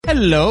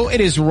Hello, it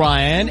is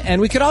Ryan,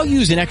 and we could all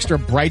use an extra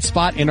bright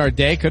spot in our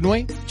day, couldn't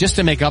we? Just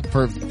to make up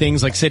for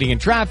things like sitting in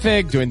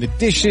traffic, doing the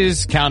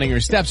dishes, counting your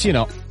steps, you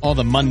know, all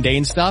the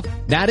mundane stuff.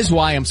 That is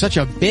why I'm such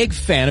a big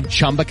fan of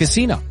Chumba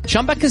Casino.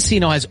 Chumba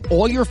Casino has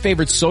all your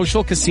favorite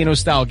social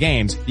casino-style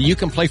games that you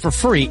can play for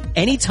free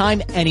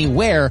anytime,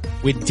 anywhere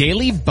with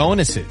daily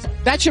bonuses.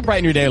 That should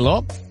brighten your day a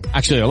little.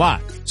 Actually, a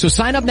lot. So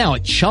sign up now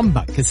at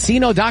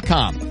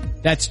ChumbaCasino.com.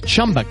 That's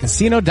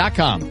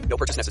ChumbaCasino.com. No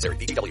purchase necessary.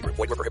 VGW Group.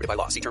 Void where prohibited by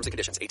law. See terms and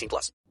conditions.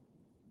 18+.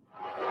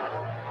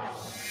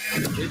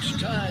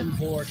 It's time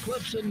for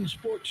Clemson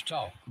Sports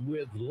Talk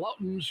with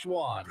Lawton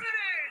Swan. Ready,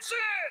 set.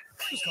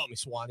 Just call me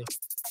Swanee.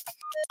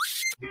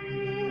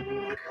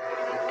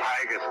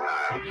 Tiger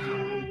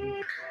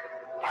style.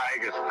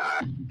 Tiger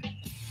style.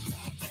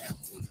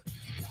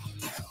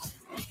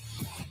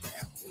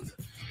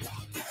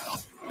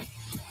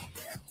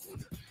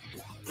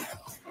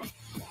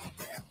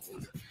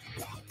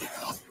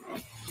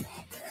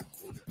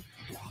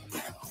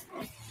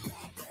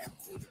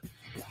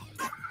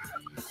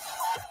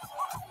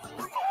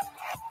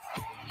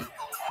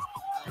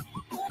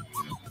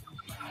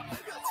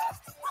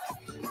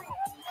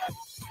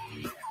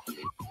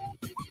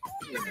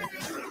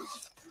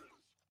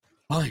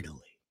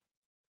 Finally,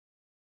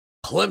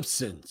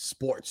 Clemson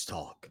Sports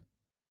Talk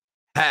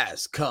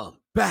has come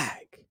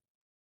back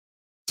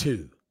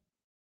to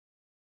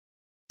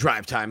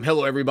Drive Time.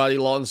 Hello, everybody.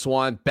 Lawton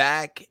Swan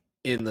back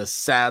in the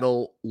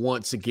saddle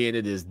once again.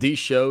 It is the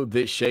show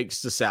that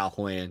shakes the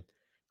Southland.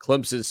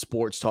 Clemson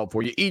Sports Talk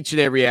for you each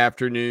and every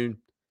afternoon.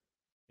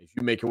 If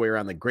you make your way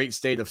around the great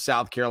state of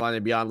South Carolina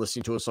and beyond,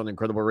 listening to us on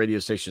incredible radio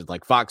stations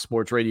like Fox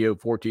Sports Radio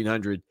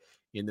 1400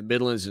 in the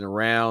Midlands and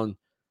around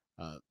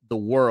the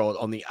world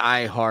on the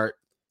iHeart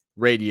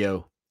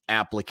Radio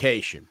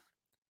application.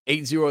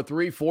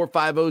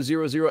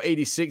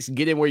 803-450-0086.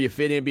 Get in where you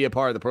fit in, be a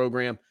part of the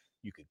program.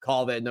 You can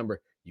call that number.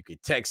 You can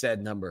text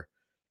that number.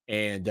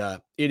 And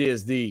it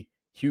is the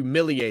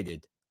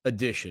humiliated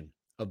edition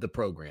of the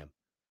program.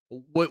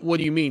 What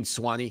do you mean,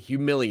 Swanee?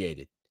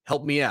 Humiliated.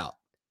 Help me out.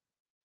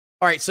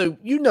 All right, so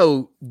you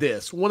know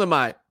this. One of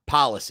my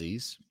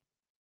policies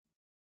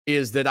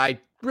is that I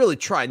really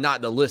try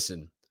not to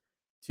listen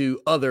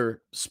to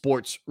other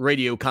sports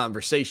radio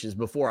conversations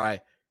before I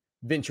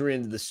venture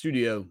into the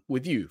studio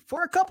with you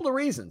for a couple of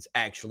reasons,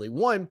 actually.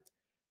 One,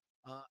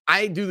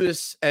 I do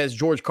this, as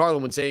George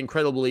Carlin would say,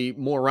 incredibly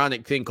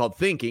moronic thing called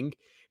thinking,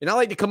 and I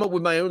like to come up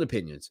with my own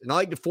opinions, and I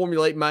like to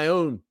formulate my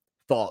own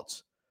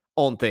thoughts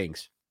on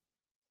things.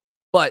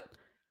 But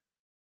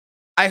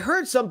I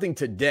heard something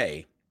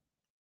today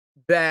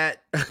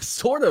that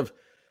sort of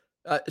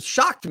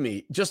shocked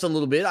me just a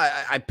little bit.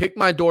 I picked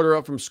my daughter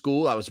up from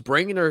school. I was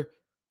bringing her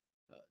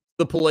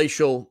the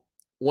Palatial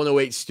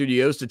 108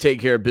 Studios to take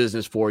care of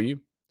business for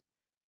you.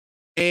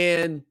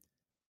 And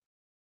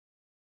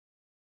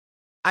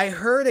I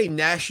heard a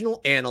national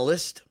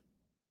analyst.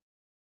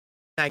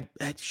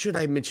 Should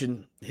I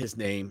mention his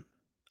name?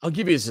 I'll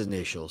give you his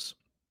initials.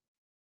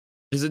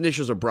 His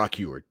initials are Brock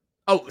Huard.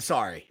 Oh,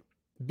 sorry.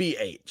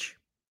 BH.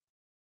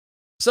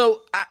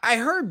 So I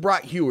heard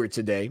Brock Huard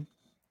today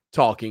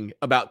talking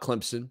about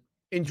Clemson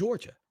in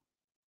Georgia.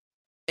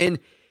 And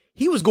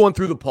he was going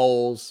through the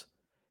polls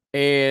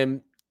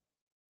and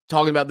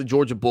talking about the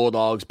Georgia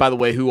Bulldogs, by the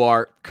way, who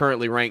are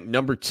currently ranked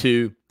number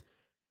 2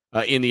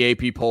 in the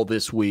AP poll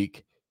this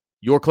week.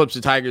 Your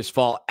Clemson Tigers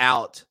fall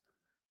out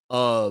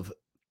of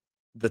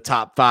the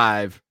top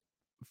 5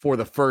 for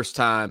the first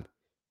time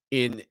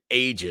in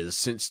ages,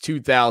 since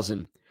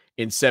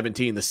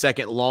 2017, the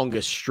second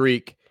longest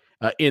streak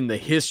in the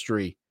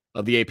history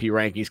of the AP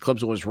rankings.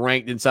 Clemson was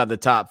ranked inside the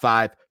top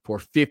 5 for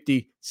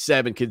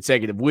 57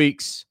 consecutive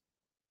weeks.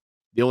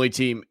 The only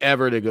team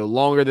ever to go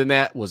longer than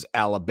that was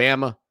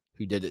Alabama,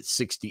 who did it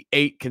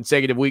 68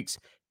 consecutive weeks.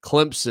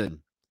 Clemson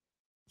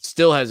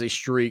still has a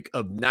streak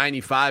of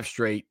 95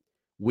 straight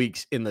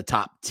weeks in the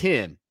top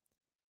 10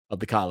 of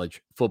the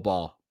college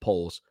football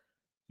polls.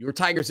 Your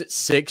Tigers at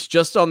 6,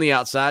 just on the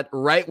outside,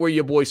 right where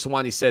your boy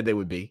Swanee said they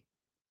would be.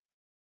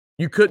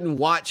 You couldn't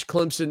watch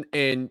Clemson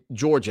and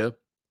Georgia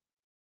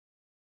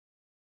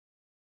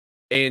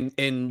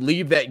and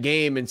leave that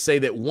game and say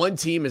that one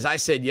team, as I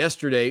said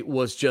yesterday,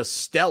 was just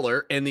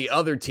stellar and the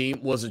other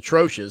team was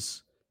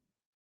atrocious.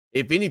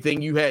 If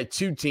anything, you had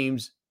two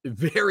teams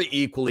very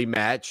equally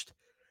matched.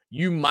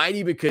 You might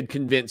even could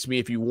convince me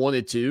if you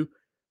wanted to,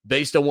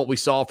 based on what we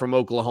saw from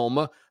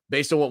Oklahoma,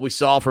 based on what we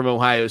saw from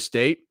Ohio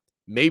State,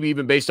 maybe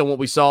even based on what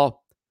we saw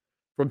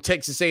from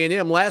Texas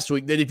A&M last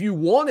week, that if you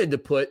wanted to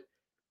put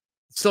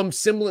some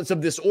semblance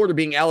of this order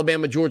being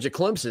Alabama, Georgia,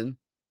 Clemson,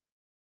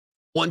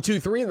 1, 2,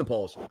 3 in the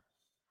polls,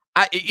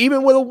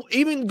 even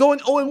going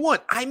 0-1,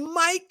 I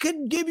might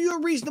could give you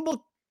a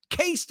reasonable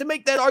case to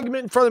make that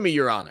argument in front of me,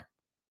 Your Honor.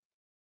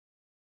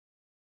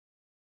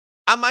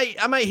 I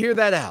might hear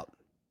that out.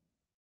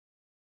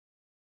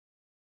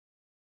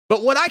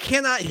 But what I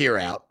cannot hear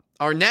out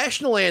are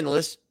national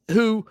analysts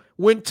who,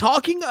 when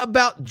talking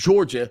about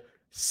Georgia,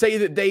 say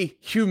that they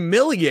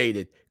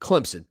humiliated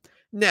Clemson.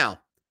 Now,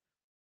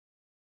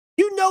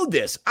 you know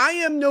this. I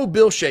am no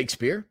Bill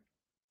Shakespeare.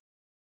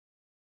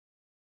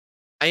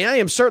 I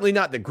am certainly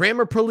not the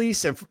grammar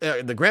police and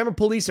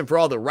for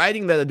all the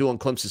writing that I do on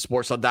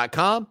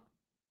ClemsonSportsTalk.com,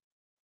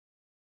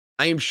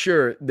 I am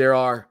sure there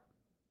are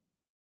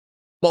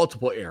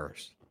multiple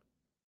errors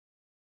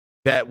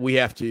that we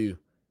have to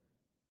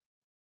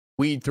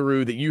weed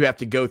through, that you have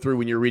to go through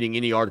when you're reading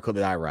any article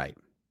that I write.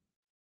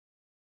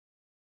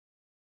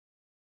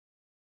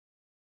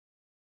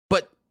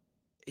 But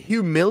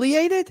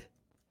humiliated?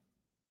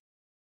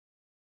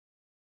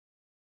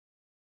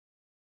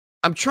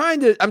 I'm trying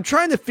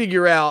to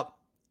figure out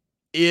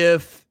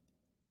if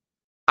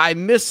I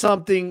missed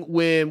something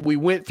when we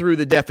went through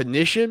the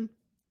definition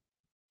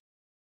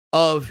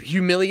of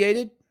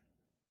humiliated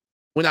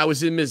when I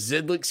was in Ms.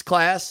 Zidlick's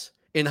class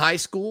in high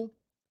school.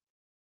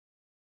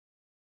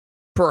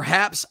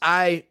 Perhaps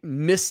I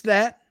missed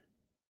that.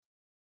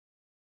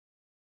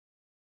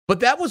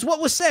 But that was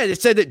what was said.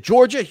 It said that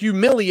Georgia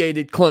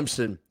humiliated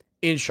Clemson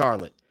in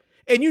Charlotte.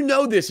 And you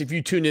know this if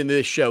you tune into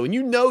this show. And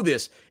you know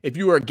this if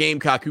you are a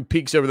Gamecock who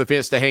peeks over the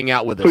fence to hang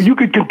out with us. So you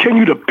can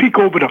continue to peek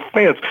over the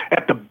fence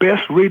at the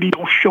best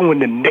radio show in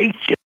the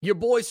nation. Your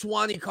boy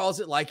Swanee calls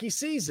it like he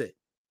sees it.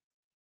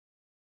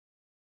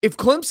 If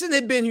Clemson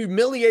had been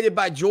humiliated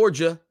by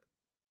Georgia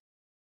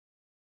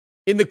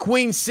in the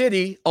Queen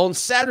City on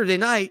Saturday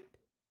night,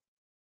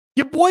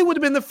 your boy would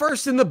have been the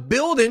first in the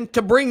building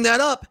to bring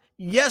that up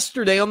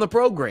yesterday on the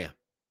program.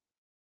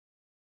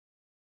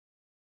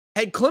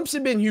 Had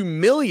Clemson been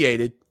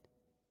humiliated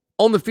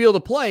on the field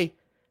of play,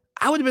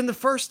 I would have been the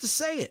first to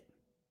say it.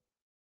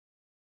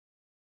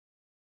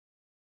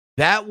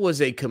 That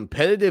was a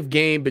competitive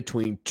game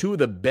between two of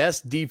the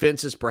best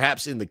defenses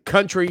perhaps in the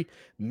country,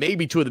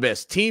 maybe two of the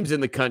best teams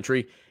in the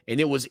country, and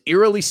it was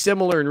eerily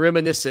similar and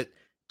reminiscent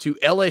to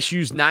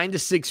LSU's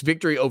 9-6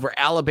 victory over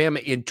Alabama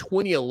in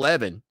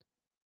 2011,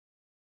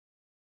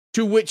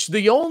 to which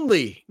the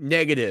only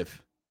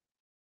negative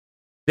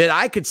that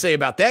I could say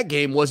about that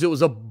game was it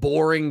was a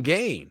boring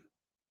game.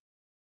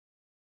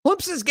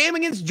 Clemson's game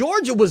against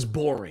Georgia was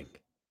boring.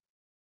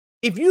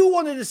 If you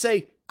wanted to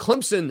say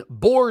Clemson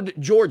bored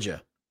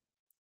Georgia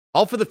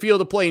off of the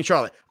field of play in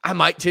Charlotte, I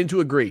might tend to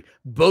agree.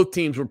 Both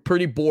teams were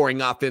pretty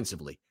boring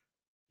offensively.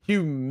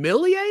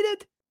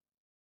 Humiliated?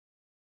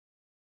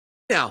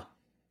 Now,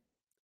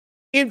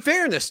 in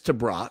fairness to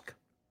Brock,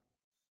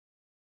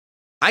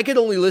 I could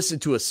only listen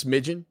to a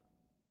smidgen,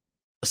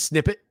 a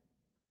snippet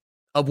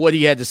of what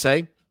he had to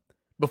say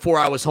before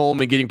I was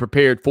home and getting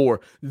prepared for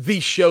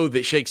the show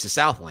that shakes the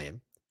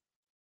Southland.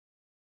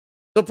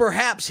 So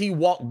perhaps he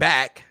walked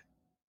back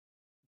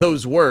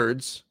those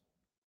words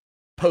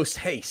post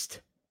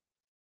haste.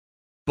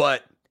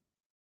 But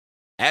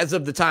as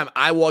of the time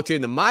I walked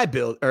into my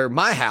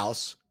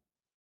house,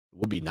 it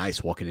would be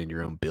nice walking in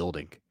your own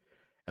building.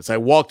 As I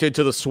walked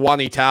into the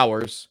Swanee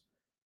Towers,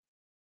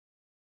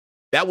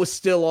 that was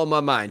still on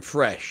my mind,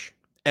 fresh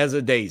as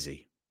a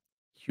daisy.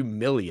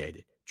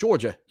 Humiliated.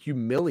 Georgia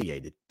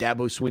humiliated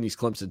Dabo Swinney's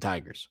Clemson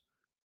Tigers.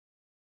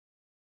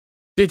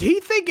 Did he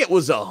think it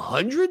was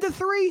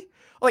 100-3?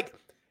 Like,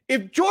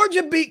 if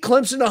Georgia beat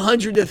Clemson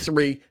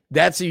 100-3,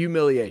 that's a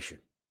humiliation.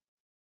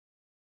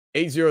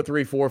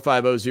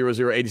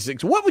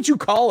 803-450-0086. What would you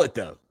call it,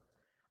 though?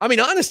 I mean,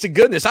 honest to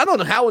goodness, I don't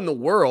know how in the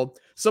world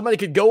somebody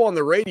could go on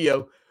the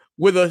radio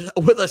with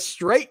a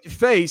straight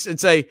face and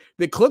say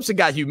that Clemson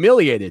got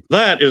humiliated.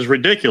 That is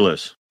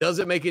ridiculous.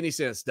 Doesn't make any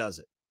sense, does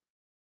it?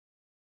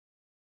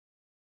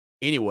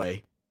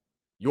 Anyway,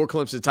 your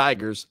Clemson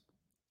Tigers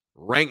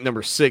ranked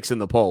number 6 in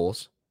the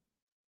polls.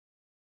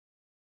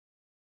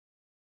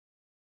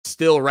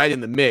 Still right in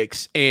the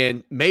mix,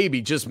 and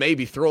maybe, just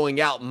maybe, throwing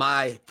out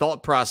my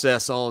thought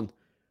process on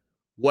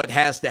what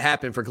has to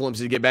happen for Clemson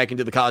to get back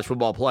into the college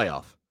football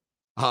playoff.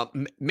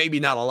 Maybe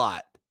not a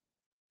lot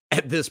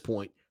at this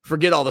point.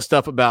 Forget all the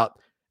stuff about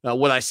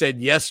what I said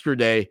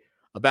yesterday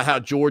about how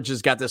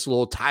Georgia's got this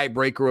little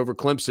tiebreaker over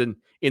Clemson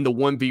in the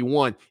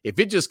 1v1. If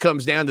it just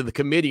comes down to the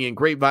committee in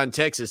Grapevine,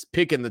 Texas,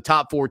 picking the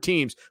top 4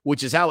 teams,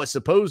 which is how it's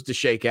supposed to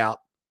shake out,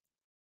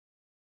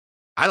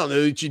 I don't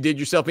know that you did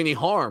yourself any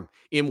harm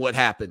in what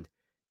happened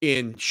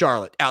in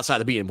Charlotte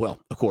outside of being, well,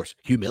 of course,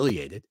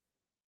 humiliated.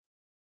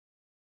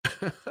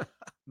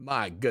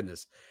 My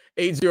goodness.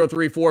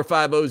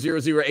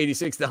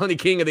 803-450-0086, the Honey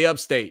King of the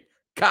Upstate,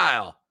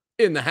 Kyle,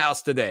 in the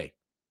house today.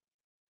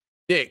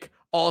 Nick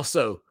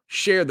also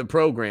shared the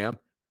program.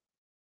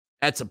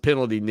 That's a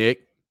penalty,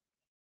 Nick.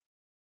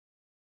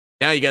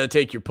 Now you got to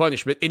take your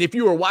punishment. And if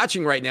you are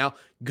watching right now,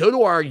 go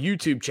to our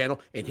YouTube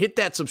channel and hit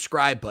that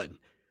subscribe button.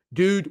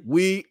 Dude,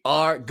 we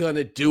are going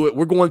to do it.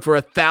 We're going for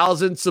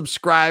 1,000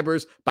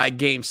 subscribers by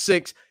Game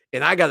 6.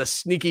 And I got a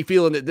sneaky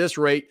feeling at this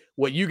rate,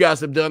 what you guys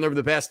have done over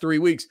the past 3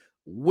 weeks,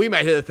 we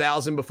might hit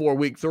 1,000 before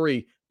week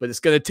 3. But it's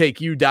going to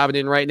take you diving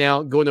in right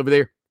now, going over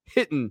there,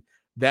 hitting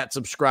that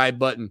subscribe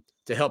button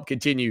to help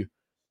continue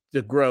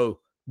to grow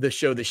the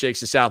show that shakes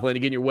the Southland.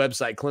 Again, your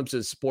website,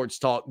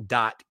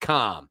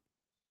 ClemsonSportsTalk.com.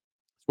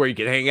 Where you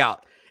can hang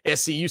out.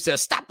 SCU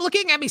says, "Stop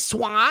looking at me,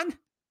 Swan."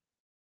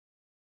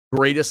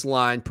 Greatest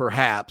line,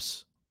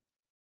 perhaps,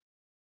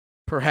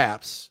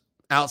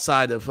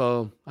 outside of,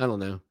 I don't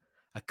know,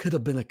 I could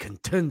have been a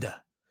contender.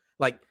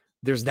 Like,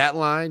 There's that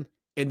line,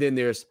 and then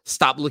there's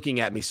 "Stop looking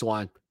at me,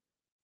 Swan."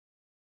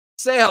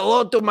 Say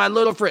hello to my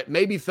little friend.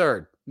 Maybe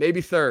third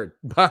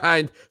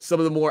behind some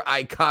of the more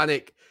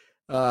iconic.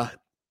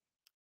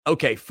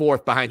 Okay,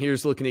 fourth behind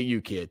 "Here's Looking at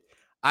You, Kid."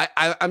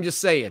 I'm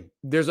just saying,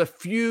 there's a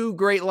few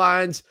great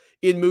lines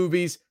in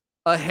movies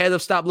ahead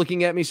of "Stop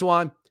looking at me,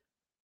 Swan,"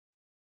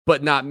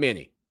 but not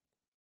many.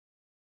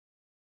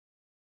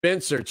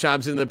 Spencer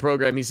chimes into the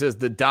program. He says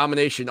the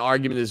domination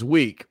argument is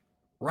weak,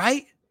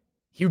 right?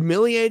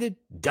 Humiliated,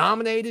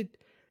 dominated.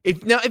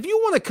 If you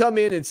want to come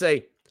in and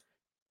say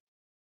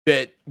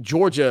that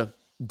Georgia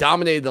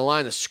dominated the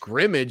line of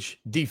scrimmage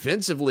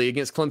defensively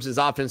against Clemson's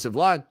offensive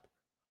line,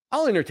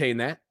 I'll entertain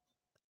that.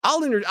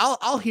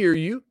 I'll hear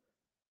you.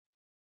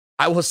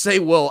 I will say,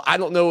 well, I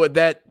don't know what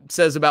that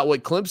says about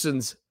what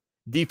Clemson's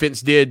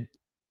defense did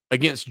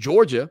against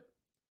Georgia,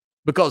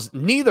 because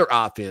neither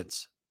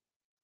offense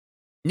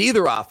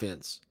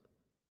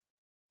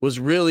was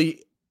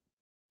really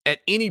at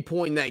any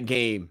point in that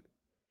game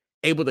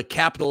able to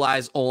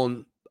capitalize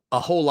on a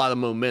whole lot of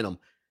momentum.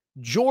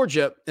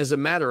 Georgia, as a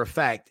matter of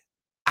fact,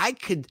 I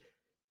could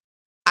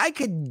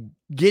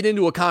get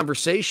into a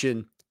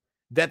conversation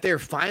that their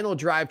final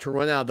drive to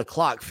run out of the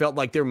clock felt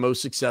like their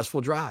most successful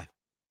drive.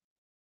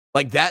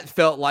 Like, that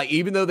felt like,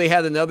 even though they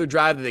had another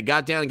drive that they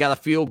got down and got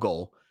a field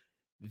goal,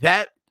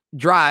 that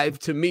drive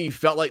to me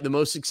felt like the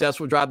most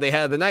successful drive they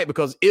had of the night,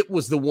 because it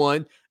was the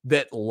one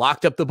that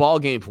locked up the ball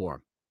game for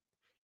them.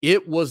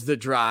 It was the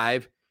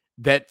drive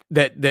that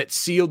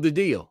sealed the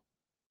deal.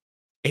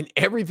 And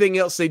everything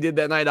else they did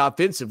that night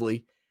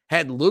offensively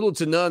had little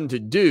to none to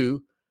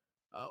do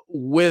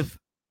with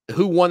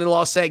who won and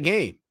lost that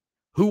game.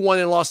 Who won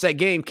and lost that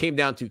game came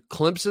down to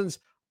Clemson's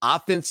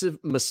offensive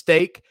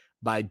mistake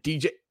by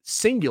DJ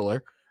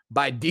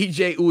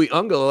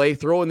Uiagalelei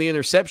throwing the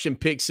interception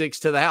pick six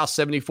to the house,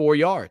 74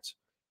 yards.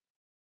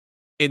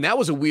 And that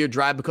was a weird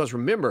drive because,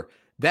 remember,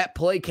 that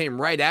play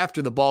came right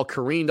after the ball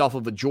careened off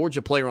of a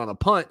Georgia player on a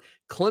punt.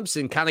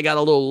 Clemson kind of got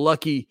a little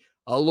lucky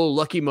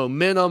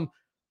momentum.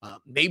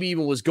 Maybe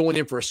even was going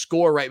in for a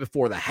score right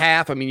before the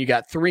half. I mean, you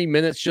got 3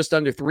 minutes, just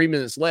under 3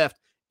 minutes left,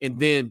 and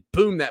then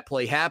boom, that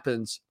play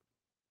happens.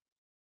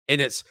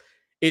 And it's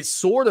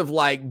sort of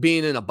like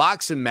being in a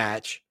boxing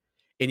match,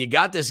 and you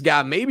got this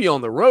guy maybe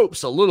on the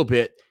ropes a little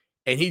bit,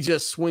 and he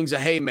just swings a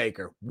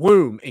haymaker,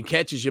 boom, and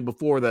catches you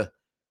before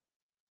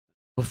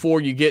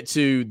you get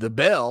to the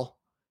bell,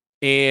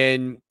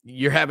 and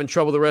you're having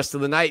trouble the rest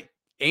of the night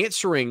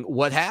answering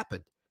what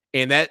happened.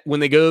 And that, when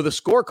they go to the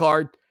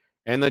scorecard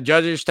and the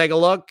judges take a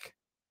look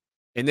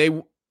and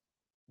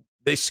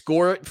they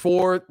score it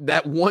for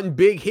that one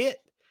big hit.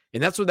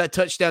 And that's what that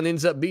touchdown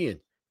ends up being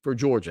for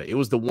Georgia. It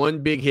was the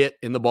one big hit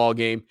in the ball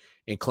game,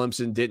 and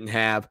Clemson didn't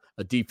have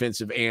a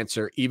defensive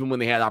answer. Even when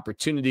they had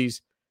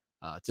opportunities,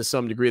 to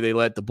some degree, they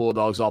let the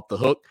Bulldogs off the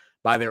hook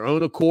by their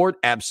own accord.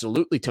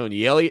 Absolutely.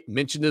 Tony Elliott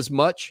mentioned as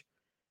much.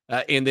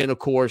 And then, of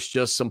course,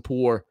 just some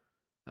poor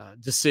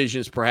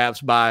decisions,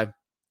 perhaps by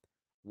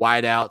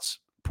wideouts,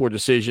 poor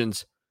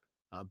decisions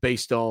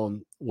based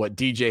on what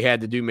DJ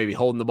had to do, maybe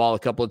holding the ball a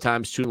couple of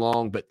times too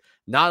long, but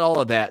not all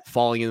of that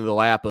falling into the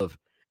lap of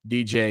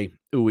DJ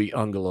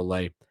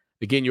Uiagalelei.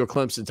 Again, your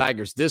Clemson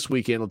Tigers this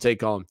weekend will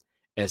take on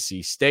SC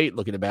State,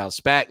 looking to bounce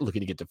back,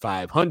 looking to get to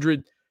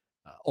 500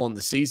 on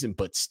the season,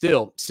 but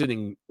still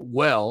sitting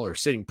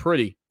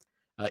pretty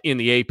in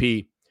the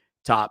AP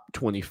top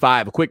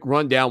 25. A quick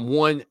rundown,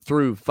 1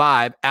 through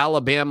 5,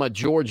 Alabama,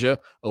 Georgia,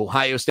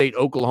 Ohio State,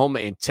 Oklahoma,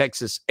 and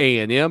Texas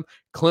A&M.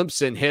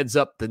 Clemson heads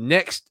up the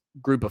next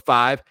group of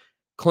 5.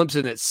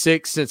 Clemson at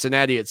 6,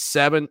 Cincinnati at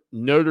 7,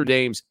 Notre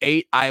Dame's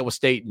 8, Iowa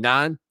State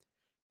 9,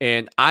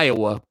 and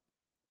Iowa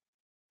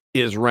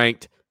is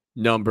ranked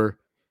number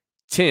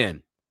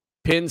 10.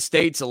 Penn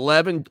State's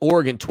 11,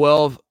 Oregon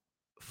 12,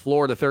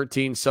 Florida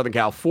 13, Southern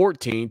Cal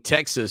 14.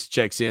 Texas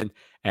checks in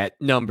at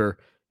number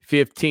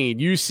 15.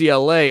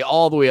 UCLA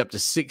all the way up to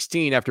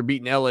 16 after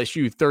beating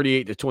LSU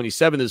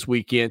 38-27 this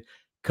weekend.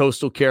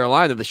 Coastal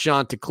Carolina, the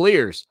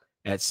Chanticleers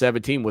at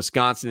 17.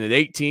 Wisconsin at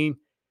 18.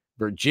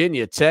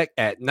 Virginia Tech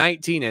at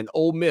 19. And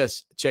Ole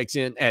Miss checks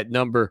in at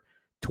number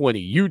 20.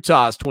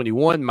 Utah's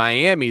 21.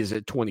 Miami is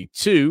at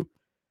 22.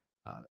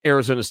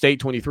 Arizona State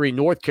 23.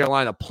 North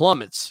Carolina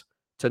plummets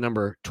to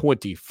number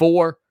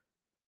 24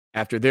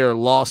 after their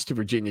loss to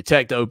Virginia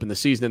Tech to open the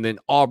season. And then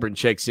Auburn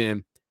checks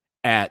in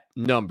at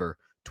number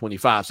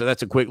 25. So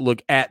that's a quick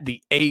look at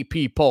the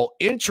AP poll.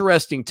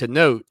 Interesting to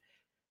note,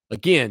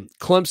 again,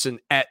 Clemson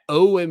at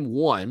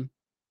 0-1,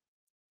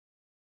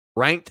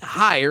 ranked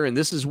higher, and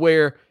this is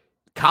where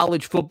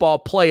college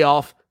football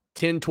playoff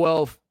 10,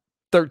 12,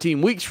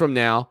 13 weeks from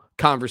now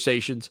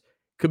conversations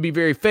could be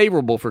very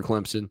favorable for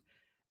Clemson,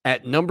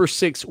 at number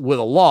 6 with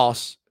a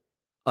loss,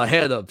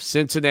 ahead of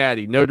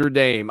Cincinnati, Notre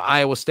Dame,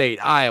 Iowa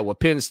State, Iowa,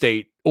 Penn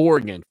State,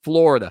 Oregon,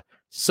 Florida,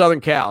 Southern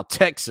Cal,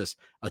 Texas,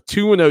 a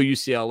 2-0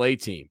 UCLA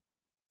team.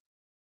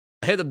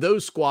 Ahead of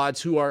those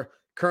squads who are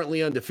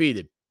currently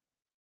undefeated.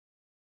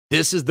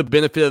 This is the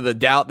benefit of the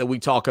doubt that we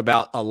talk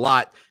about a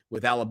lot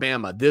with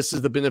Alabama. This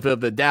is the benefit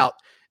of the doubt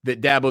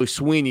that Dabo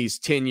Swinney's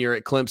tenure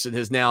at Clemson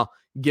has now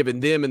given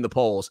them in the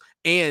polls.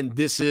 And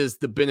this is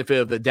the benefit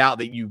of the doubt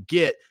that you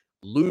get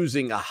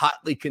losing a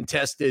hotly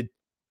contested.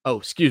 Oh,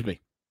 excuse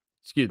me.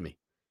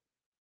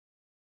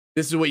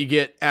 This is what you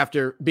get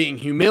after being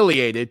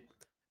humiliated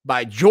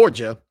by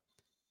Georgia,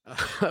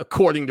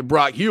 according to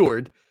Brock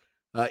Huard,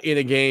 in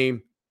a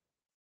game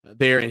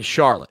there in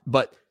Charlotte.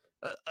 But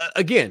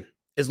again,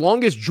 as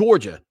long as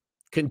Georgia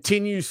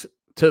continues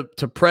to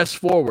press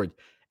forward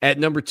at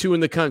number 2 in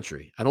the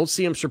country, I don't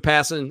see them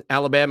surpassing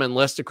Alabama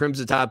unless the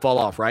Crimson Tide fall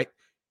off, right?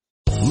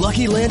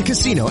 Lucky Land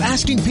Casino,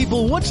 asking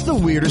people, what's the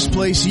weirdest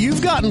place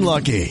you've gotten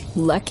lucky?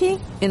 Lucky?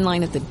 In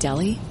line at the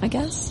deli, I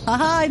guess?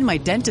 Aha, in my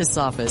dentist's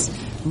office.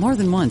 More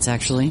than once,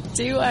 actually.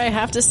 Do I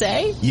have to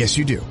say? Yes,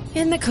 you do.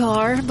 In the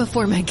car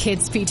before my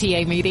kids'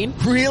 PTA meeting.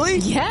 Really?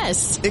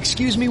 Yes.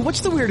 Excuse me,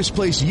 what's the weirdest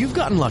place you've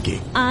gotten lucky?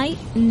 I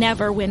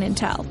never win and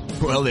tell.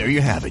 Well, there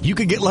you have it. You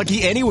can get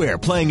lucky anywhere,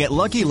 playing at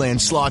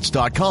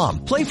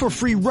LuckyLandSlots.com. Play for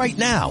free right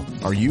now.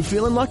 Are you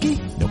feeling lucky?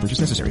 No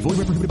purchase necessary. Void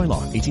where prohibited by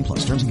law.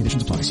 18+. Terms and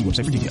conditions apply. See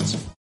website for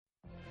details.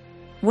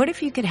 What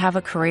if you could have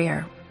a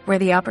career where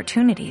the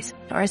opportunities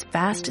are as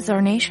vast as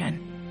our nation,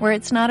 where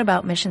it's not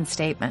about mission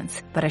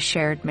statements, but a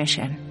shared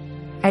mission?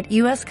 At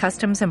U.S.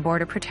 Customs and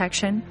Border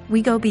Protection,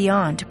 we go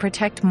beyond to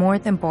protect more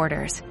than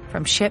borders.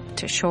 From ship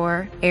to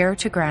shore, air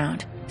to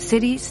ground,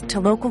 cities to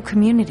local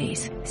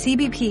communities,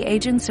 CBP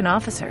agents and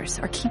officers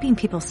are keeping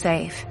people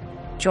safe.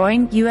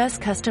 Join U.S.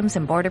 Customs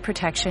and Border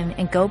Protection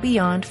and go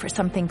beyond for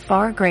something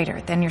far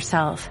greater than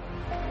yourself.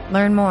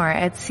 Learn more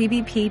at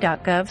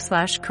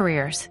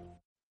cbp.gov/careers.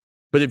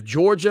 But if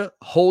Georgia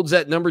holds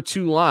that number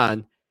 2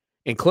 line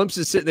and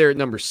Clemson sit there at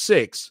number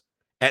 6,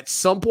 at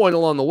some point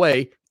along the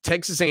way,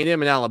 Texas A&M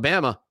and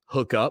Alabama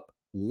hook up.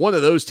 One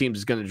of those teams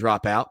is going to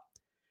drop out.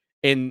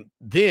 And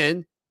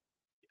then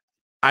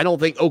I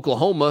don't think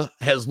Oklahoma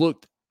has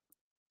looked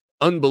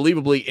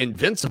unbelievably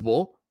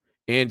invincible.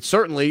 And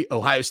certainly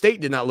Ohio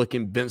State did not look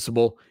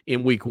invincible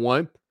in week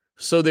 1.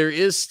 So there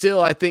is still,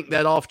 I think,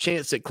 that off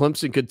chance that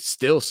Clemson could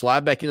still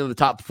slide back into the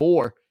top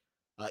 4,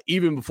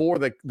 even before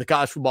the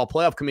College Football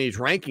Playoff Committee's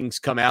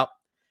rankings come out.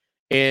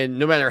 And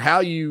no matter how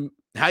you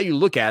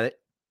look at it,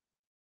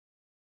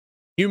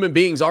 human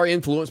beings are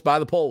influenced by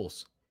the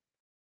polls.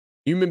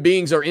 Human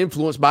beings are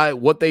influenced by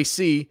what they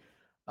see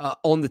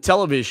on the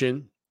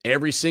television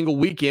every single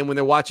weekend when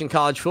they're watching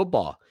college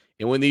football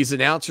and when these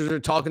announcers are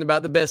talking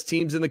about the best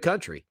teams in the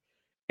country.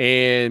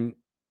 And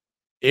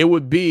it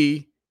would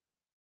be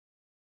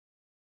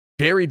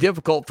very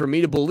difficult for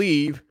me to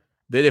believe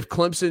that if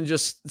Clemson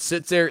just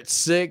sits there at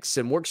 6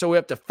 and works their way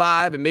up to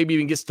 5 and maybe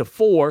even gets to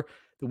 4,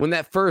 that when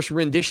that first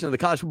rendition of the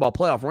College Football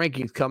Playoff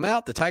rankings come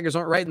out, the Tigers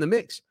aren't right in the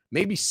mix.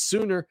 Maybe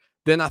sooner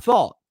than I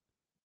thought.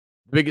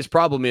 The biggest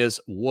problem is,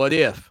 what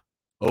if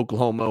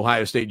Oklahoma,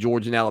 Ohio State,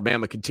 Georgia, and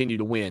Alabama continue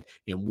to win?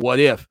 And what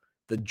if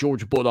the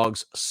Georgia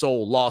Bulldogs'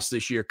 sole loss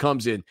this year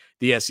comes in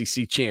the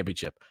SEC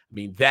championship? I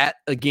mean, that,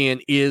 again,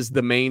 is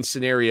the main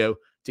scenario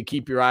to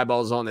keep your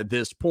eyeballs on at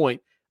this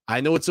point.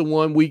 I know it's a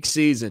 1-week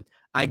season.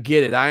 I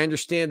get it. I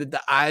understand that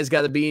the eyes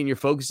got to be and your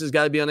focus has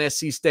got to be on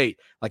SC State.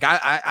 Like,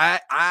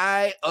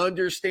 I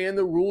understand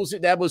the rules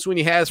that Dabo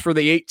Swinney has for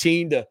the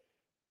 18 to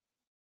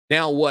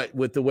now what,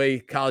 with the way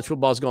college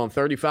football's gone,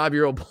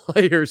 35-year-old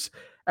players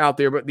out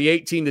there, but the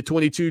 18 to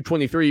 22,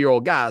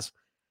 23-year-old guys,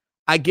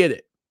 I get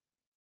it.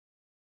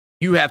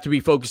 You have to be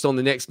focused on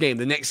the next game.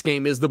 The next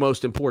game is the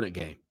most important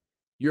game.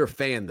 You're a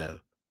fan, though.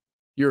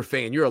 You're a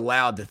fan. You're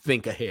allowed to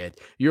think ahead.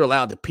 You're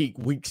allowed to peek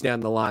weeks down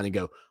the line and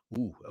go,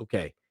 ooh,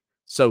 okay.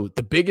 So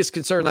the biggest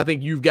concern I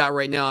think you've got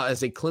right now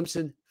as a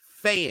Clemson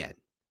fan,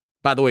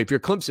 by the way, if you're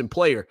a Clemson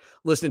player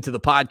listening to the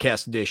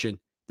podcast edition,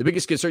 the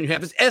biggest concern you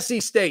have is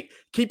SC State.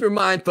 Keep your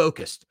mind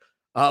focused.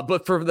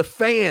 But for the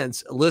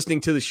fans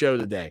listening to the show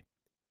today,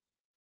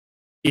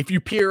 if you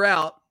peer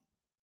out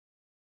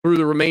through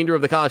the remainder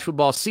of the college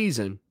football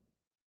season,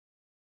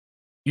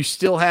 you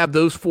still have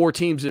those 4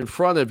 teams in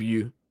front of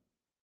you,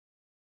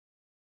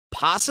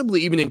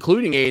 possibly even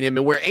including A&M.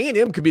 And where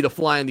A&M could be the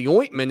fly in the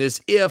ointment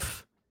is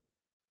if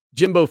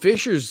Jimbo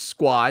Fisher's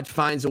squad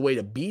finds a way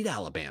to beat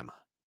Alabama.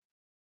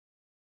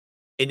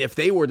 And if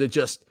they were to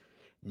just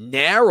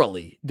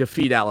narrowly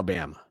defeat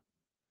Alabama,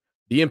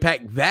 the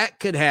impact that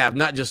could have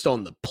not just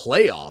on the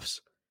playoffs,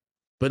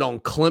 but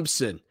on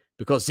Clemson,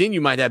 because then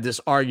you might have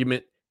this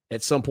argument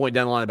at some point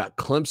down the line about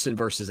Clemson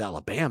versus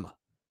Alabama.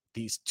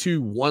 These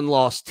 2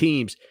 one-loss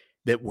teams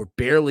that were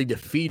barely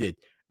defeated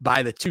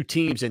by the 2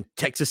 teams in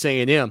Texas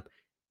A&M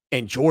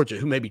and Georgia,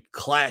 who maybe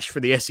clash for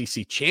the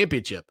SEC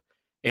championship.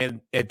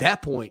 And at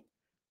that point,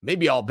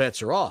 maybe all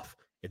bets are off.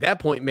 At that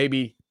point,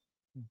 maybe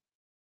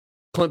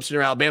Clemson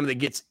or Alabama that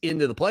gets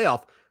into the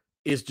playoff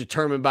is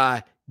determined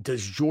by,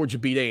 does Georgia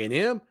beat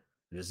A&M?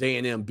 Does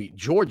A&M beat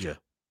Georgia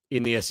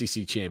in the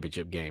SEC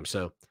championship game?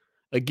 So,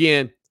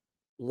 again,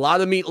 a lot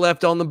of meat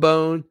left on the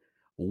bone.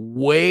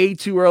 Way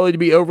too early to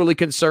be overly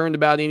concerned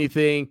about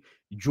anything.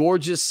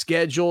 Georgia's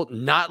schedule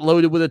not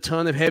loaded with a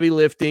ton of heavy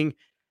lifting.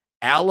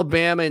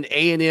 Alabama and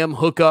A&M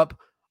hook up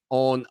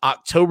on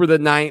October the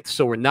 9th,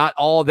 so we're not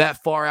all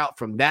that far out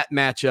from that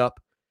matchup.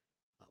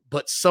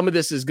 But some of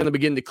this is going to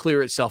begin to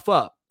clear itself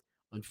up.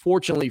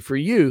 Unfortunately for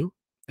you,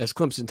 as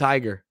Clemson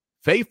Tiger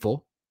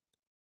faithful,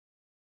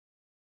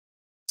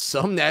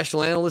 some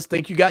national analysts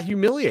think you got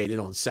humiliated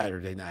on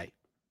Saturday night.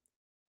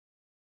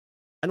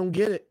 I don't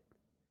get it.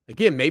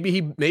 Again, maybe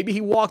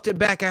he walked it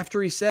back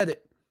after he said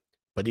it,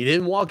 but he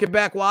didn't walk it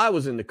back while I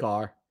was in the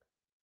car.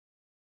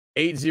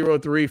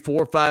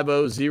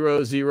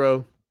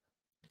 803-450-0086.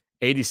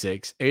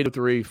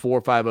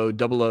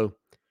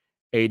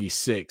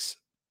 803-450-0086.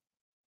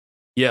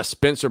 Yes,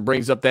 Spencer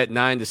brings up that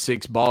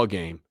 9-6 ball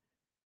game.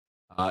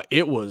 That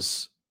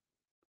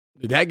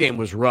game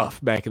was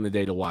rough back in the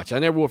day to watch. I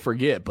never will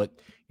forget, but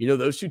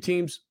those two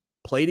teams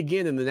played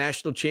again in the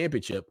national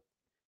championship.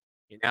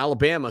 In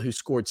Alabama, who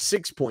scored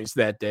 6 points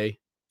that day,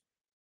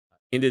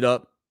 ended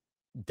up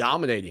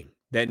dominating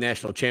that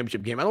national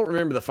championship game. I don't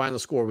remember the final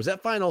score. Was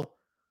that final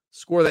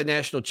score of that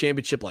national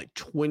championship like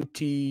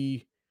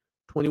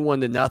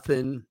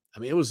 21-0? I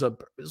mean, it was a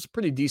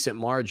pretty decent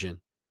margin.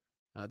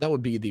 That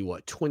would be the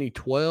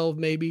 2012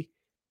 maybe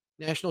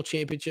national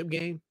championship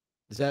game.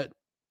 Is that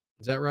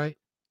right?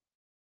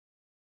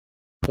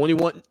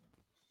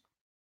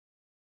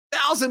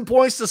 21,000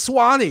 points to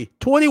Swanee.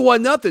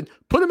 21-0.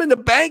 Put him in the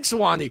bank,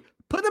 Swanee.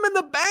 Put him in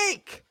the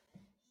bank.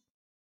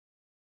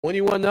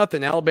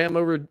 21-0. Alabama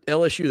over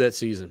LSU that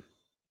season.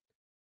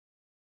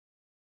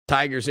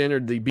 Tigers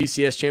entered the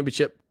BCS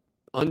championship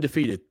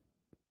undefeated.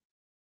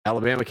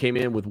 Alabama came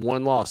in with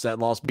one loss, that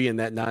loss being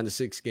that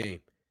 9-6 game.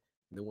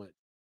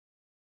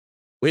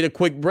 We had a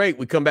quick break.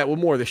 We come back with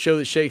more of the show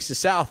that shakes the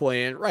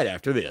Southland right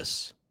after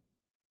this.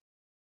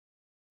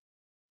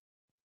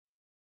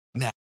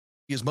 Now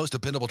is most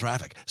dependable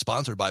traffic,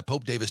 sponsored by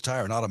Pope Davis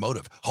Tire and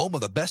Automotive, home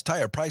of the best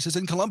tire prices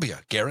in Columbia,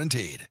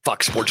 guaranteed.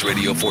 Fox Sports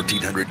Radio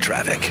 1400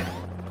 traffic.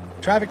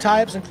 Traffic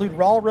types include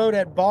Rawl Road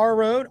at Bar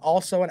Road,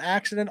 also an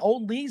accident,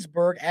 Old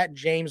Leesburg at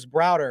James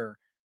Browder.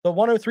 The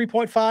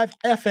 103.5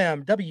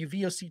 FM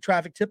WVOC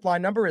traffic tip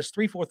line number is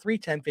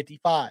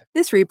 343-1055.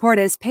 This report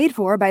is paid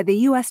for by the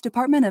U.S.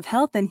 Department of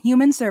Health and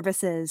Human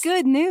Services.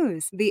 Good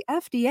news! The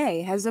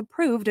FDA has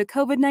approved a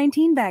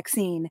COVID-19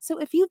 vaccine. So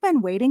if you've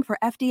been waiting for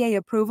FDA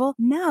approval,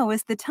 now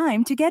is the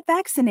time to get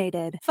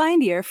vaccinated.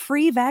 Find your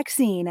free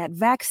vaccine at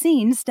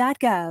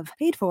vaccines.gov.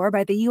 Paid for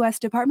by the U.S.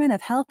 Department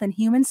of Health and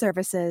Human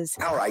Services.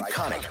 Our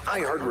iconic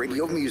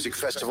iHeartRadio Music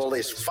Festival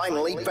is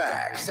finally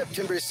back.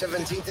 September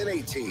 17th and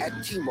 18th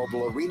at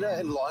T-Mobile Arena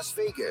in Las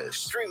Vegas.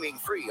 Streaming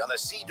free on the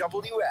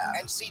CW app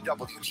and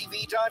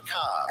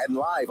CWTV.com and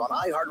live on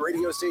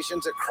iHeartRadio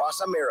stations across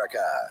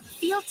America.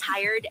 Feel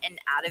tired and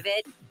out of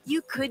it?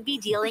 You could be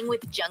dealing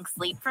with junk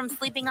sleep from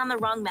sleeping on the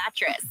wrong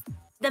mattress.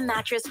 The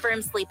Mattress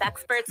Firm sleep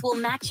experts will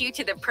match you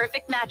to the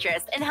perfect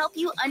mattress and help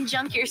you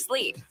unjunk your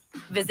sleep.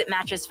 Visit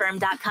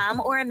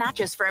mattressfirm.com or a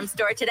Mattress Firm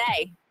store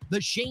today. The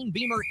Shane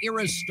Beamer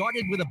era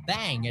started with a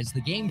bang as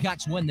the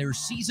Gamecocks won their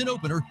season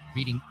opener,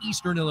 beating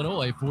Eastern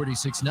Illinois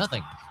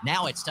 46-0.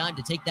 Now it's time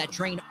to take that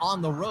train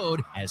on the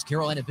road as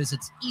Carolina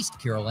visits East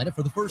Carolina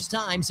for the first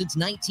time since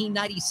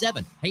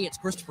 1997. Hey, it's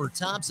Christopher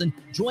Thompson.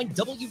 Join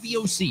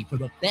WVOC for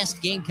the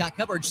best Gamecock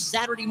coverage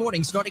Saturday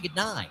morning starting at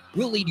 9.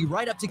 We'll lead you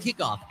right up to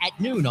kickoff at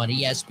noon on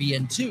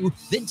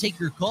ESPN2, then take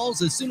your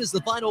calls as soon as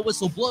the final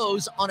whistle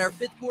blows on our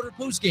fifth quarter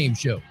postgame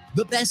show.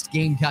 The best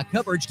Gamecock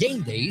coverage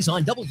game days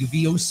on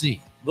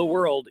WVOC. The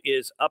world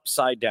is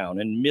upside down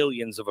and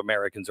millions of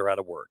Americans are out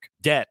of work.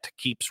 Debt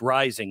keeps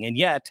rising, and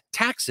yet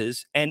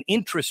taxes and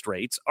interest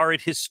rates are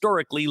at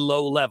historically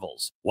low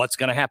levels. What's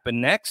going to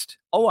happen next?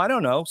 Oh, I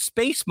don't know.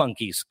 Space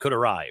monkeys could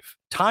arrive.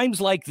 Times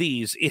like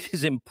these, it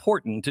is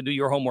important to do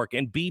your homework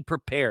and be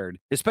prepared,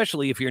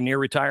 especially if you're near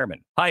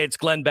retirement. Hi, it's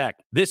Glenn Beck.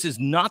 This is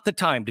not the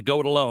time to go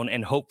it alone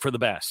and hope for the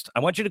best.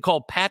 I want you to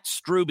call Pat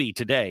Struby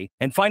today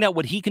and find out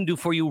what he can do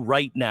for you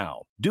right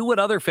now. Do what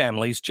other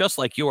families just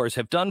like yours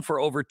have done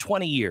for over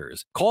 20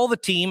 years. Call the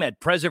team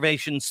at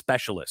Preservation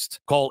Specialists.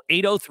 Call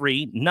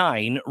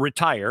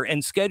 803-9-RETIRE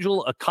and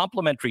schedule a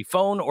complimentary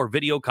phone or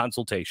video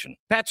consultation.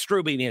 Pat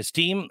Struby and his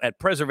team at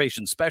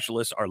Preservation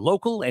Specialists are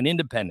local and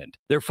independent.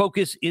 Their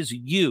focus is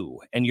you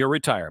and your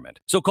retirement.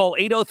 So call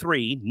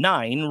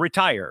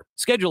 803-9-RETIRE.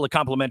 Schedule a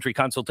complimentary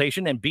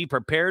consultation and be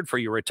prepared for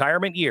your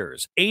retirement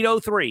years.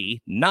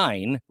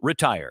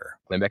 803-9-RETIRE.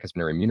 Glenn Beck has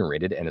been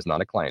remunerated and is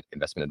not a client.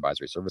 Investment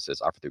advisory services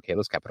offered through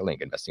Kalos Capital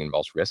Inc. Investing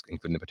involves risk,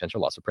 including the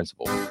potential loss of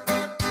principal.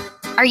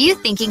 Are you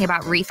thinking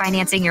about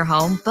refinancing your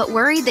home, but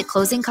worried that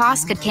closing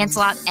costs could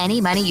cancel out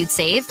any money you'd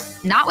save?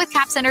 Not with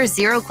Cap Center's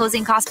zero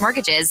closing cost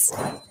mortgages.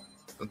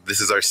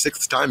 This is our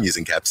 6th time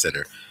using Cap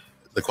Center.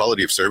 The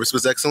quality of service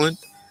was excellent,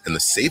 and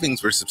the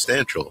savings were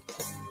substantial.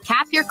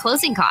 Cap your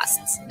closing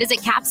costs. Visit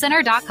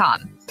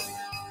capcenter.com.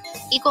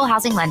 Equal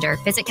housing lender.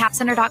 Visit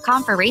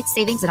capcenter.com for rates,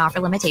 savings, and offer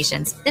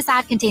limitations. This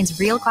ad contains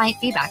real client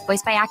feedback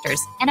voiced by actors.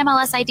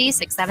 NMLS ID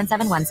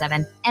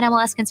 67717.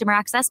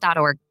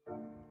 NMLSconsumeraccess.org.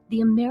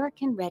 The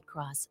American Red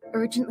Cross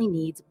urgently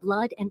needs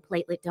blood and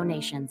platelet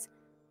donations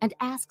and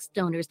asks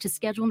donors to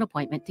schedule an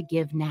appointment to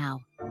give now.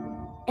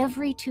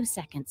 Every 2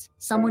 seconds,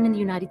 someone in the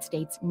United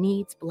States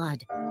needs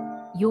blood.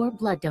 Your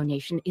blood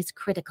donation is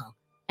critical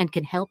and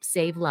can help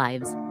save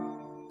lives.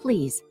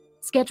 Please,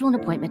 schedule an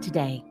appointment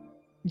today.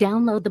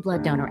 Download the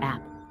Blood Donor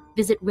app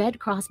Visit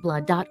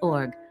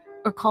redcrossblood.org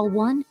or call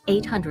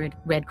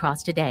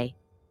 1-800-RED-CROSS today.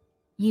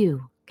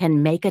 You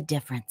can make a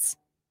difference.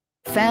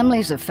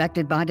 Families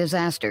affected by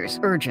disasters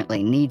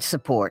urgently need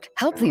support.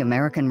 Help the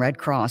American Red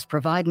Cross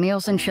provide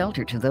meals and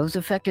shelter to those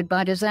affected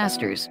by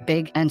disasters,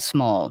 big and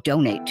small.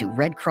 Donate to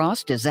Red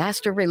Cross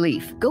Disaster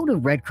Relief. Go to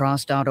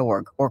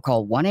redcross.org or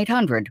call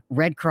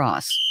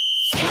 1-800-RED-CROSS.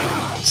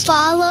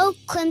 Follow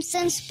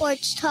Clemson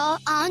Sports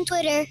Talk on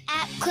Twitter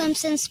at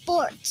Clemson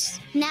Sports.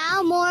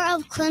 Now more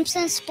of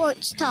Clemson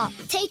Sports Talk.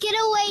 Take it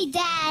away,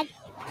 Dad.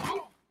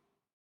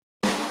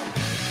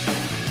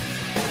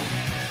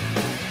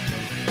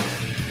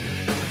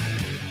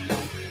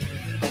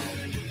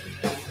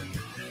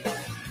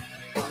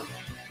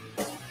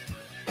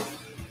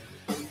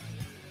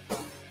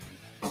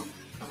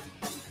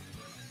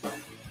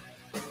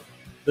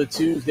 The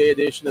Tuesday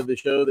edition of the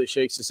show that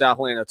shakes the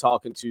Southland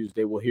Talking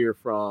Tuesday. We'll hear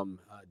from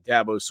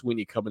Dabo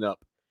Swinney coming up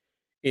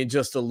in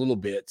just a little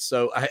bit.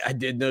 So I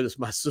did notice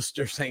my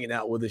sister's hanging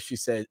out with us. She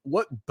said,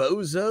 what a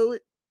bozo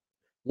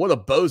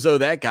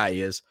that guy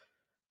is.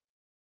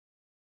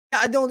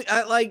 It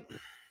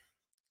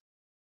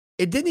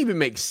didn't even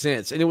make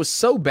sense. And it was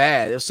so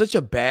bad. It was such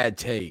a bad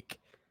take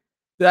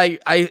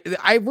that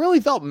I really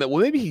thought, well,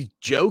 maybe he's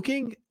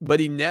joking, but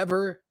he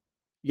never,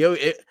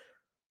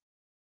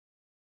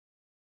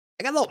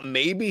 I thought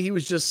maybe he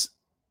was just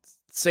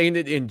saying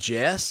it in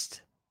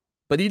jest,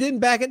 but he didn't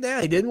back it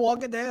down. He didn't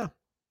walk it down.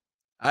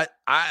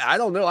 I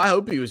don't know. I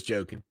hope he was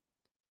joking.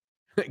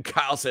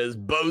 Kyle says,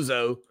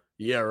 bozo.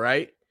 Yeah,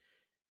 right.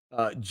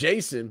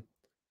 Jason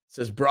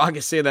says, Brock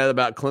is saying that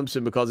about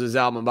Clemson because his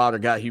alma mater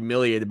got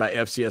humiliated by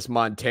FCS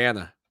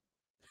Montana.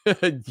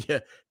 Yeah,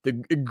 the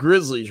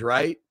Grizzlies,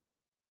 right?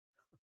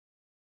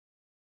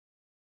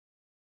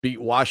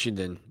 Beat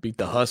Washington, beat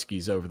the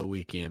Huskies over the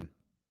weekend.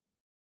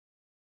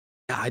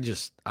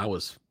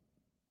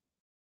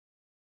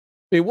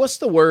 What's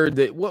the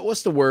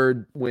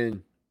word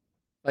when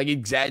like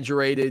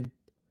exaggerated?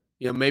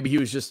 Maybe he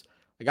was just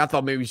I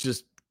thought maybe he was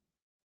just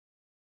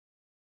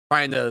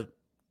trying to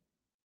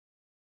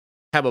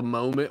have a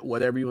moment,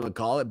 whatever you want to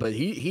call it, but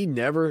he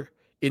never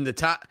in the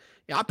top.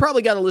 I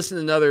probably got to listen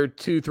to another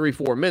 2, 3,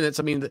 4 minutes.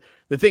 I mean,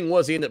 the thing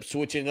was he ended up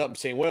switching it up and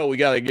saying, well, we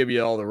got to give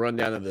you all the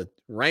rundown of the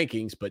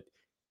rankings, but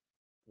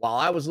while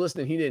I was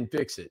listening, he didn't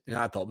fix it. And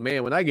I thought,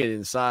 man, when I get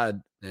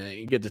inside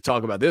and get to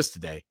talk about this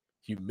today,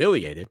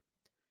 humiliated.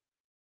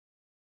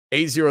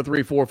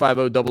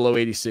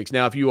 803-450-0086.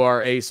 Now, if you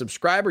are a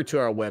subscriber to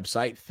our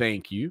website,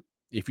 thank you.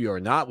 If you are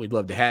not, we'd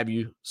love to have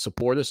you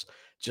support us.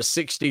 Just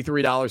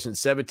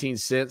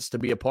 $63.17 to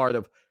be a part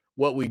of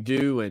what we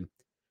do. And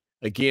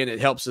again,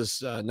 it helps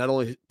us not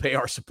only pay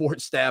our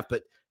support staff,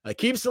 but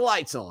keeps the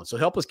lights on. So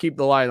help us keep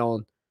the light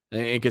on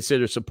and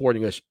consider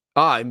supporting us.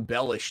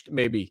 Embellished,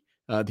 maybe.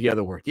 The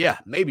other word. Yeah,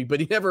 maybe, but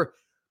he never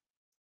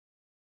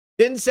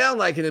didn't sound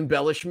like an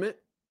embellishment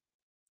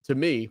to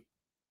me.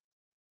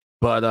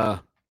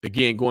 But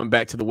again, going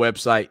back to the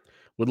website,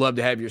 would love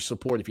to have your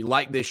support. If you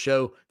like this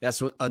show,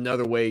 that's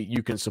another way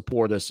you can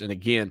support us. And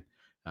again,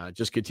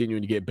 just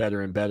continuing to get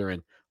better and better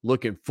and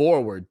looking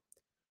forward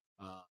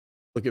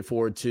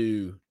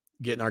to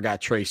getting our guy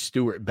Trey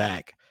Stewart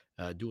back,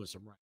 doing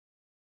some writing.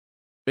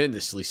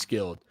 Tremendously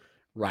skilled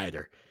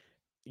writer.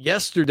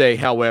 Yesterday,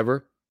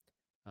 however,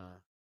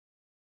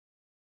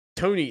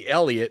 Tony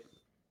Elliott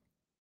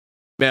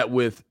met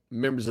with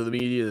members of the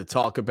media to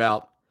talk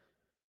about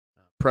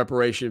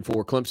preparation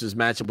for Clemson's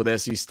matchup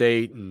with SC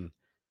State and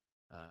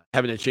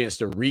having a chance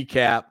to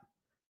recap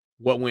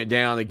what went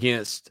down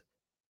against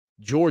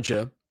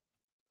Georgia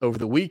over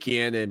the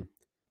weekend. And,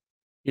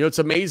 it's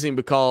amazing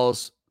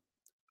because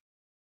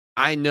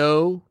I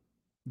know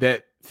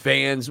that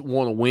fans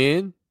want to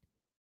win.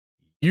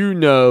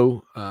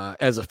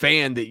 As a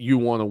fan that you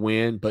want to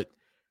win, but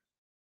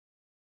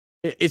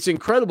it's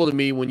incredible to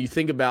me when you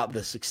think about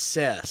the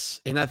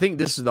success, and I think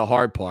this is the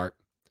hard part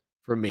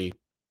for me.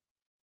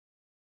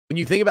 When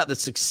you think about the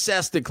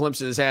success that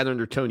Clemson has had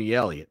under Tony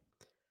Elliott,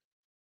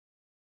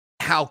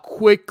 how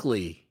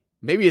quickly,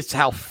 maybe it's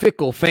how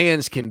fickle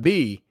fans can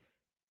be,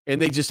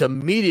 and they just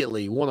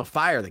immediately want to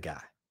fire the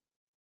guy.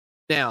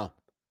 Now,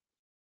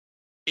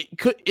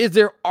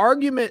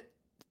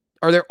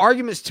 are there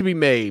arguments to be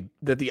made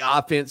that the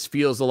offense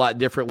feels a lot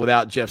different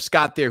without Jeff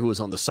Scott there, who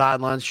was on the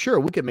sidelines? Sure,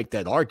 we could make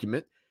that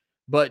argument.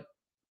 But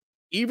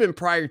even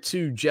prior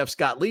to Jeff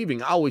Scott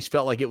leaving, I always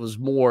felt like it was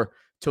more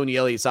Tony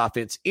Elliott's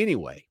offense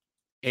anyway.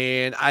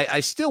 And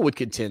I still would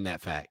contend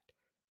that fact.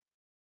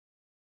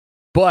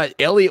 But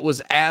Elliott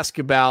was asked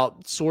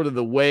about sort of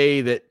the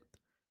way that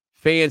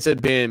fans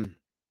had been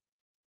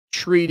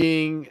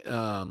treating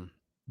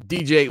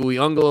DJ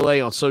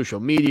Uiagalelei on social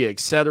media,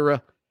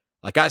 etc.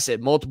 Like I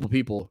said, multiple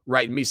people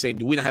writing me saying,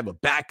 do we not have a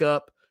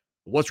backup?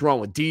 What's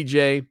wrong with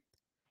DJ?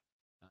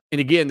 And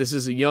again, this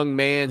is a young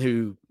man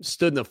who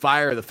stood in the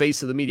fire of the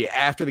face of the media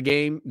after the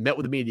game, met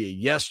with the media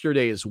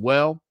yesterday as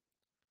well.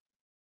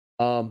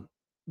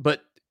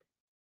 But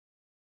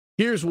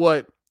here's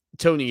what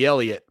Tony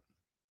Elliott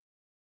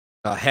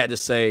had to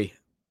say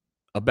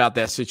about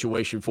that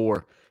situation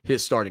for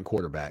his starting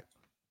quarterback.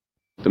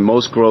 The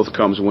most growth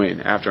comes when?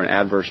 After an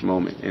adverse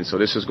moment. And so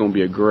this is going to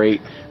be a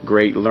great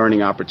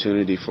learning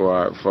opportunity for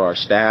our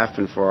staff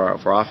and for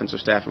our offensive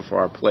staff and for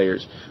our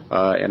players.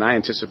 And I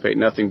anticipate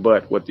nothing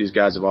but what these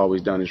guys have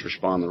always done is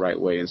respond the right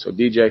way. And so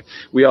DJ,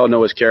 we all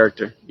know his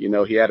character. You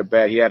know, he had a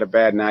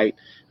bad night.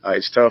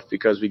 It's tough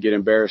because we get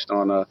embarrassed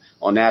on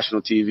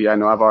national TV. I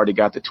know I've already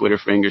got the Twitter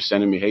fingers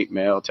sending me hate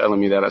mail, telling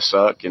me that I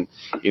suck and,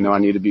 you know, I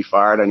need to be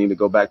fired. I need to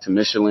go back to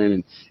Michelin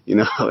and, you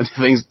know,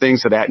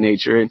 things of that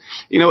nature. And,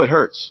 you know, it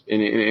hurts.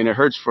 And it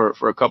hurts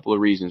for a couple of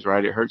reasons,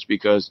 right? It hurts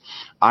because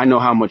I know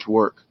how much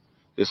work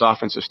this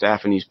offensive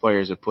staff and these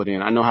players have put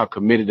in. I know how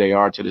committed they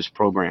are to this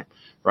program,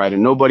 right?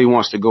 And nobody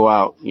wants to go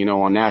out, you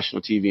know, on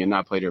national TV and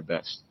not play their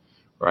best,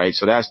 right?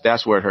 So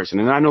that's where it hurts.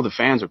 And then I know the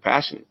fans are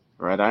passionate.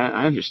 Right.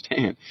 I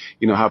understand,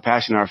 you know, how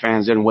passionate our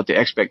fans are and what the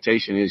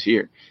expectation is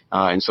here.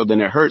 And so then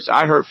it hurts.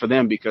 I hurt for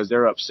them because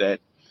they're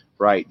upset,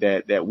 right,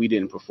 that we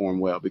didn't perform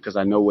well because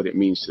I know what it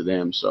means to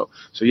them. So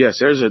yes,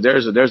 there's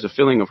a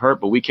feeling of hurt,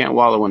 but we can't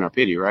wallow in our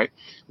pity. Right.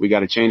 We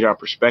got to change our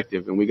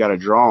perspective and we got to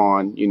draw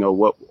on, you know,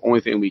 what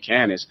only thing we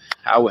can is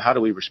how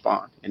do we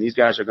respond? And these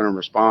guys are going to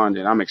respond.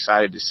 And I'm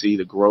excited to see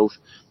the growth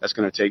that's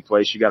going to take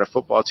place. You got a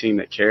football team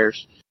that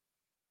cares.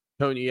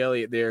 Tony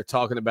Elliott there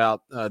talking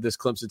about this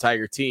Clemson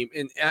Tiger team.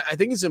 And I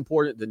think it's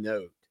important to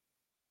note.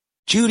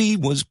 Judy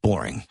was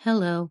boring.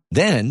 Hello.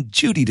 Then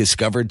Judy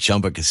discovered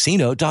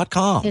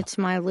ChumbaCasino.com. It's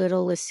my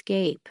little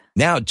escape.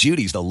 Now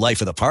Judy's the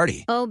life of the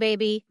party. Oh,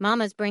 baby,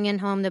 mama's bringing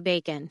home the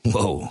bacon.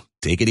 Whoa,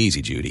 take it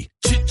easy, Judy.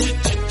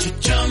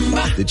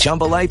 The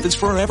Chumba life is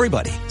for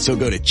everybody. So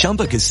go to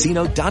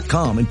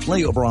ChumbaCasino.com and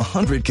play over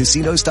 100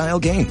 casino-style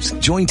games.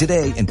 Join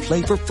today and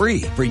play for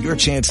free for your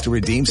chance to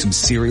redeem some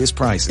serious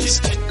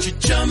prizes.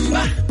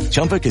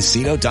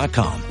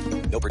 ChumbaCasino.com.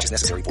 No purchase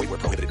necessary. Void where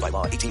prohibited by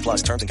law. 18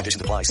 plus terms and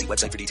conditions apply. See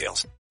website for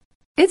details.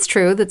 It's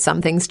true that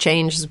some things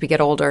change as we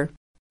get older.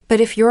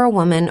 But if you're a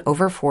woman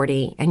over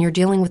 40 and you're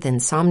dealing with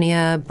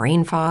insomnia,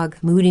 brain fog,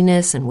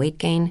 moodiness, and weight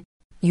gain,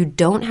 you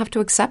don't have to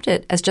accept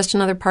it as just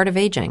another part of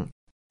aging.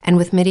 And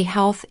with MIDI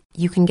Health,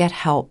 you can get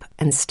help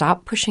and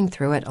stop pushing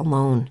through it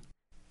alone.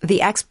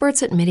 The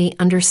experts at MIDI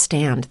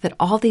understand that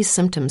all these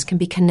symptoms can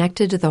be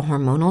connected to the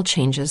hormonal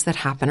changes that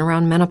happen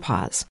around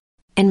menopause.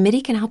 And MIDI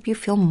can help you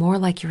feel more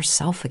like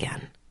yourself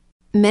again.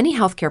 Many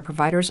healthcare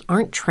providers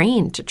aren't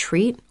trained to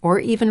treat or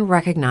even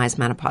recognize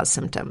menopause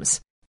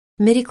symptoms.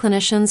 MIDI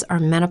clinicians are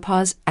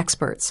menopause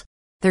experts.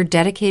 They're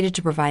dedicated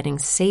to providing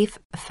safe,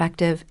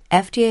 effective,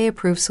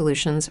 FDA-approved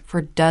solutions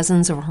for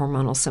dozens of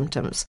hormonal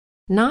symptoms,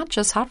 not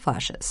just hot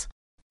flashes.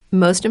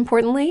 Most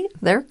importantly,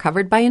 they're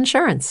covered by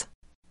insurance.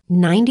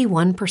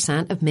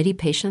 91% of MIDI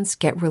patients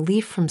get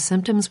relief from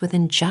symptoms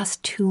within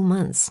just 2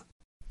 months.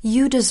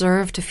 You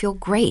deserve to feel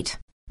great.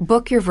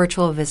 Book your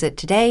virtual visit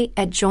today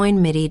at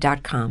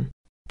joinmidi.com.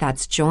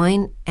 That's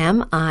joinmidi.com.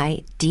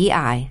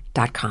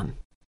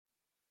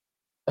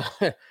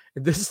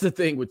 This is the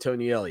thing with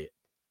Tony Elliott.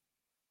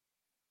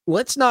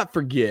 Let's not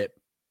forget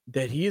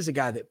that he is a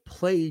guy that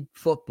played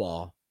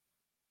football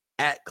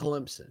at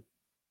Clemson.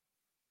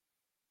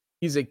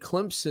 He's a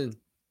Clemson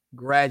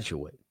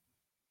graduate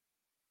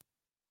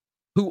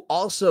who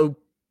also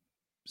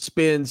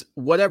spends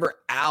whatever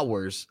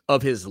hours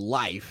of his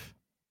life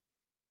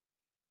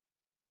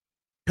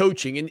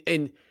coaching.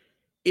 And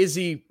is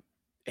he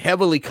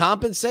heavily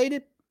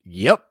compensated?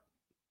 Yep.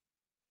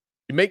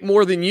 You make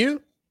more than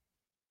you?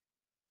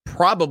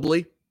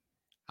 Probably.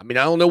 I mean,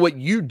 I don't know what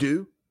you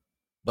do,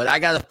 but I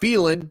got a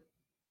feeling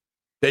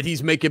that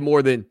he's making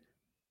more than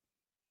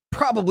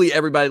probably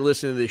everybody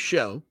listening to this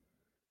show.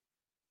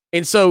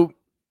 And so,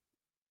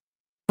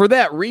 for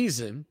that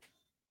reason,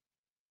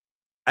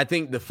 I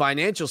think the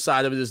financial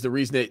side of it is the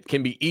reason it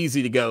can be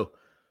easy to go,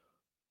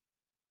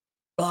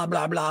 blah,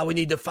 blah, blah, we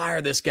need to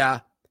fire this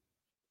guy.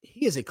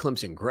 He is a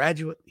Clemson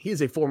graduate. He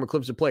is a former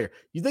Clemson player.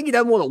 You think he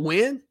doesn't want to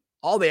win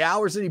all the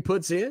hours that he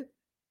puts in?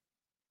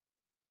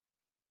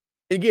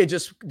 Again,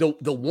 just the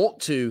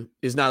want to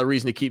is not a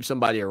reason to keep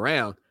somebody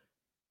around.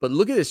 But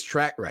look at his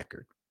track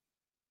record.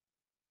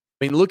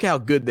 I mean, look how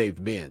good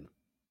they've been.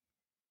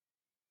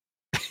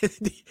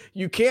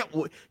 You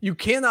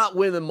cannot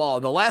win them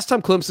all. The last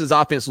time Clemson's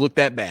offense looked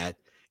that bad,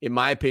 in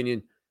my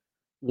opinion,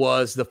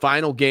 was the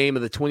final game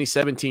of the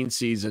 2017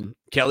 season.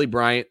 Kelly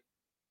Bryant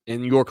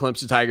and your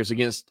Clemson Tigers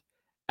against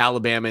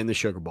Alabama in the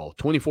Sugar Bowl,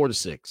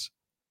 24-6.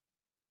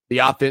 The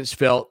offense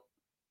felt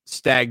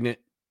stagnant.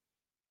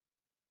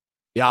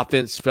 The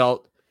offense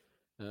felt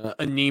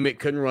anemic,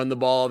 couldn't run the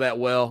ball that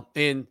well.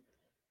 And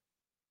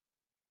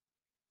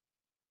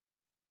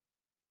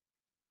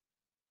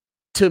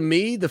to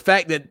me, the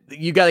fact that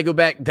you got to go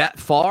back that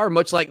far,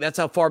 much like that's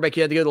how far back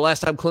you had to go the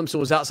last time Clemson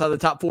was outside the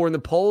top 4 in the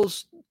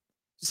polls,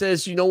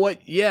 says, you know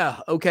what?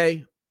 Yeah,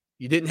 okay.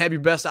 You didn't have your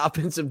best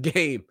offensive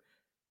game.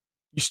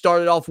 You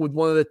started off with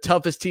one of the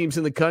toughest teams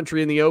in the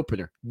country in the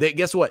opener.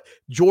 Guess what?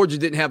 Georgia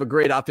didn't have a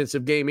great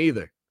offensive game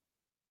either.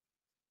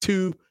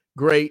 2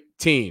 great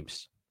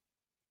teams.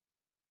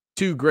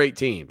 2 great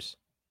teams.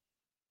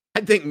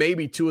 I think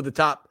maybe 2 of the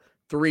top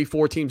 3,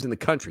 4 teams in the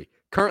country.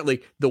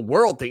 Currently, the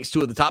world thinks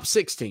 2 of the top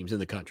 6 teams in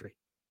the country.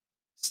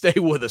 Stay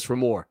with us for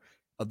more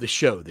of the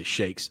show that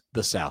shakes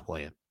the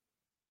Southland.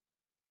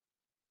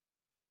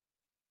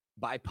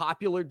 By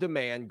popular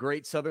demand,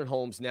 Great Southern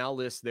Homes now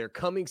lists their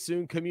coming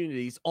soon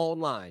communities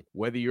online.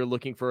 Whether you're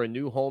looking for a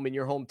new home in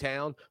your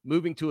hometown,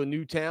 moving to a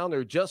new town,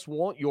 or just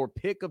want your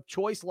pick of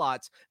choice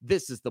lots,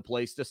 this is the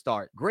place to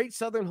start. Great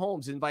Southern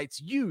Homes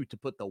invites you to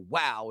put the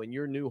wow in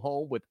your new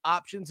home with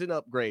options and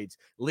upgrades.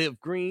 Live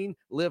green,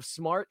 live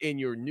smart in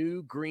your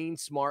new green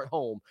smart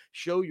home.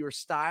 Show your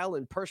style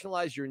and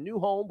personalize your new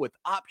home with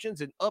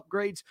options and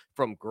upgrades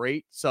from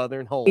Great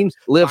Southern Homes.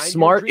 Live Find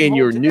smart in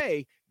your new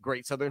today.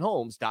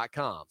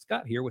 GreatSouthernHomes.com.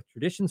 Scott here with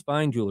Traditions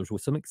Fine Jewelers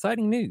with some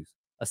exciting news.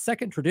 A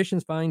second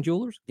Traditions Fine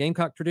Jewelers,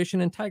 Gamecock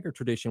Tradition and Tiger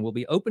Tradition will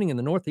be opening in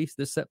the Northeast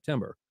this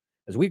September.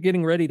 As we're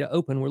getting ready to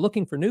open, we're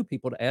looking for new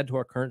people to add to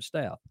our current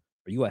staff.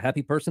 Are you a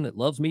happy person that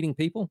loves meeting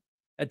people?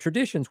 At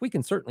Traditions, we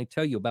can certainly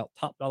tell you about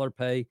top dollar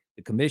pay,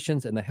 the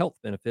commissions, and the health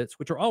benefits,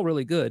 which are all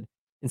really good.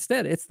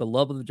 Instead, it's the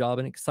love of the job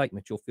and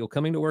excitement you'll feel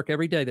coming to work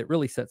every day that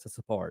really sets us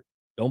apart.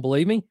 Don't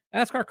believe me?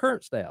 Ask our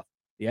current staff.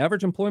 The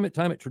average employment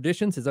time at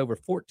Traditions is over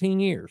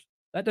 14 years.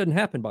 That doesn't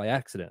happen by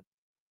accident.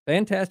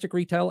 Fantastic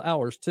retail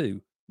hours,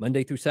 too.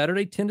 Monday through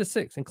Saturday, 10 to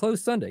 6, and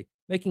closed Sunday,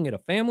 making it a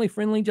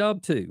family-friendly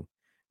job, too.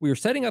 We are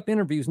setting up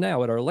interviews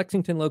now at our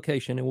Lexington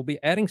location, and we'll be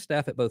adding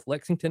staff at both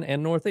Lexington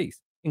and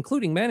Northeast,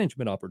 including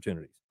management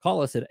opportunities.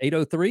 Call us at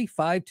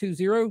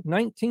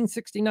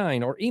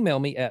 803-520-1969 or email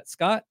me at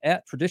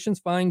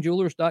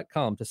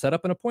scott@traditionsfinejewelers.com to set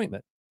up an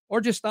appointment, or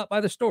just stop by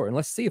the store and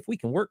let's see if we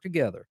can work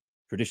together.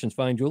 Traditions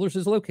Fine Jewelers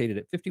is located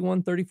at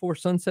 5134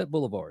 Sunset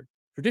Boulevard.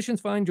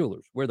 Traditions Fine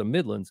Jewelers, where the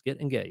Midlands get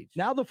engaged.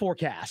 Now the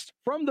forecast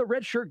from the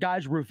Red Shirt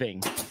Guys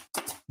Roofing.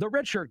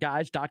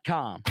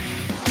 TheRedShirtGuys.com.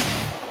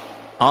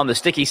 On the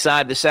sticky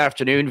side this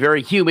afternoon,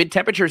 very humid.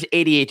 Temperatures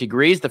 88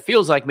 degrees. The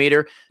feels like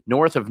meter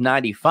north of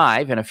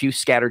 95, and a few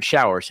scattered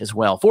showers as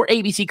well. For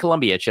ABC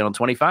Columbia Channel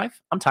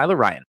 25, I'm Tyler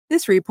Ryan.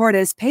 This report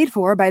is paid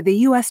for by the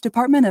U.S.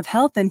 Department of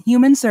Health and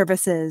Human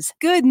Services.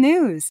 Good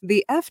news!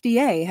 The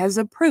FDA has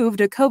approved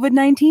a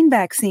COVID-19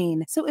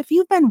 vaccine. So if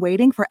you've been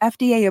waiting for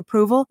FDA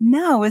approval,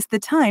 now is the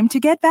time to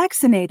get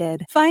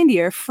vaccinated. Find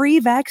your free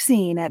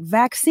vaccine at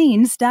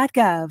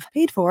vaccines.gov.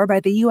 Paid for by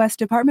the U.S.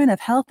 Department of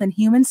Health and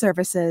Human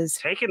Services.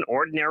 Take an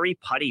ordinary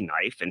putty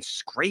knife and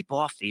scrape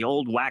off the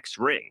old wax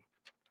ring.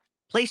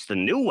 Place the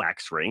new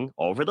wax ring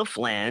over the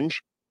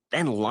flange,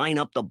 then line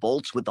up the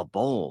bolts with the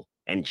bowl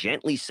and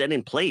gently set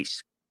in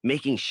place,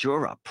 making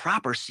sure a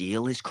proper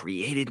seal is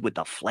created with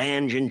the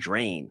flange and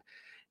drain.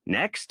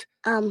 Next.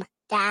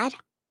 Dad?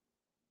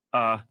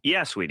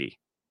 Yeah, sweetie.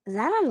 Is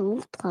that an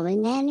old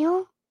plumbing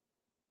manual?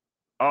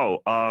 Oh,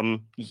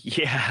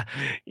 yeah,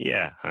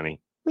 honey.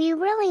 We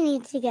really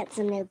need to get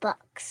some new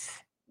books.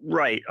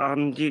 Right,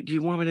 do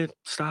you want me to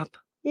stop?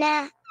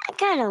 Nah, I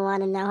kind of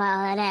want to know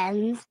how it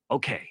ends.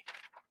 Okay.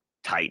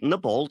 Tighten the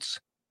bolts,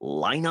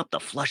 line up the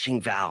flushing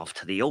valve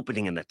to the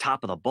opening in the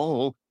top of the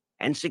bowl,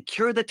 and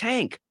secure the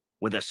tank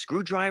with a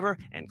screwdriver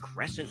and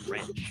crescent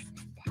wrench.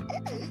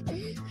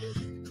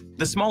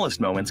 The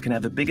smallest moments can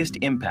have the biggest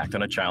impact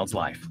on a child's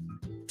life.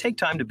 Take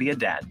time to be a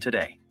dad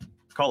today.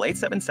 Call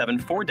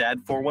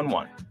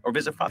 877-4DAD-411 or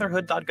visit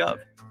fatherhood.gov.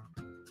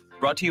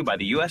 Brought to you by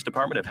the U.S.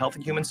 Department of Health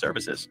and Human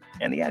Services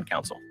and the Ad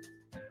Council.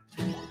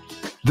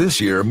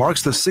 This year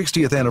marks the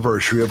 60th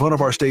anniversary of one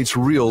of our state's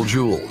real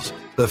jewels,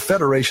 the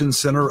Federation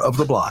Center of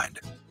the Blind,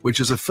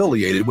 which is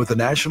affiliated with the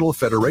National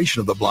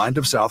Federation of the Blind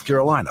of South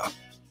Carolina.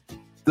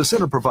 The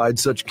center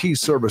provides such key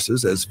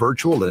services as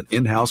virtual and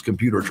in-house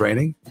computer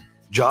training,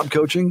 job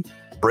coaching,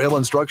 braille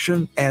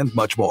instruction, and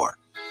much more.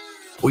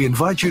 We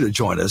invite you to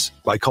join us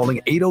by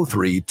calling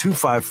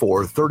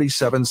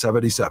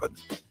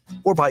 803-254-3777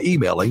 or by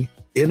emailing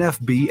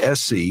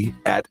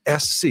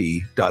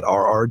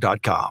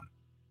nfbsc@sc.rr.com.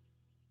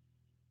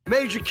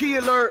 Major key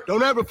alert.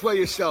 Don't ever play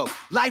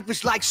yourself. Life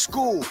is like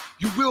school.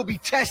 You will be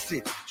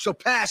tested, so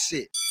pass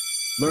it.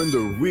 Learn the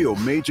real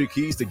major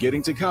keys to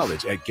getting to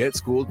college at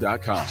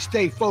GetSchooled.com.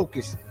 Stay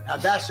focused. Now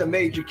that's a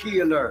major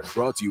key alert.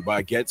 Brought to you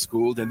by Get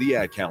Schooled and the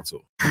Ad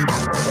Council.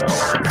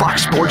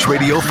 Fox Sports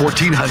Radio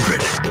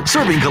 1400.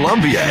 Serving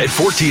Columbia at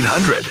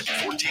 1400.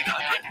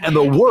 And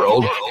the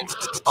world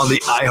on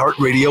the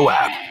iHeartRadio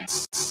app.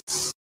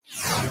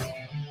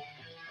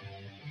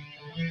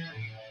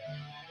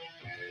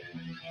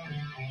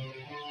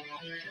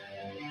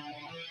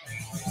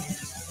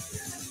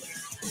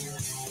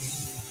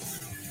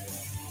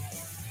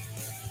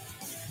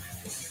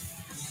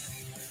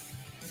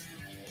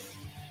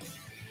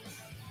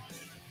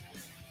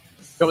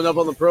 Coming up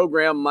on the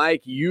program,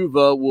 Mike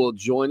Yuva will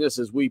join us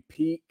as we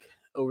peek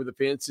over the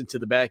fence into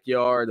the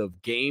backyard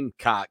of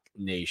Gamecock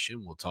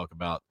Nation. We'll talk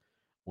about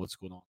what's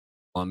going on in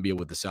Columbia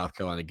with the South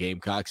Carolina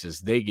Gamecocks as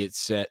they get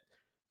set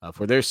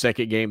for their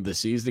second game of the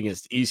season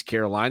against East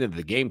Carolina.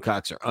 The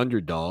Gamecocks are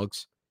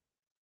underdogs.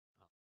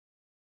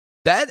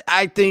 That,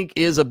 I think,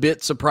 is a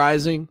bit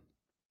surprising.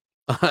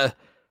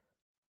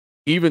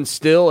 Even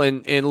still,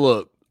 and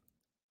look,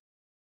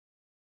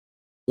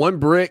 one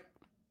brick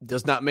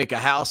does not make a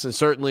house, and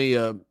certainly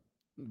a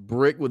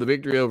brick with a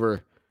victory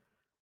over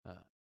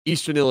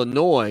Eastern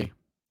Illinois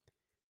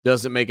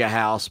doesn't make a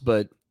house,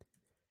 but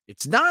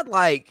It's not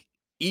like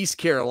East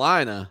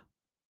Carolina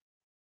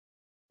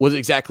was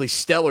exactly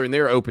stellar in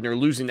their opener,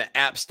 losing to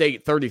App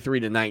State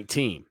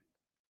 33-19.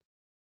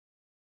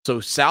 So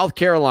South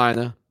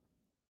Carolina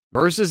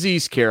versus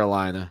East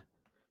Carolina,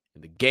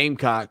 and the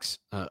Gamecocks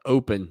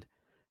open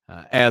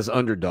as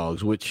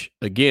underdogs, which,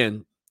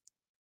 again,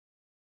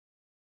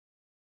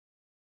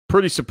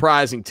 pretty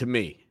surprising to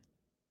me.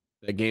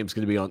 That game's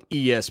going to be on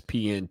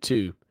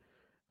ESPN2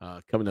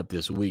 coming up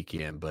this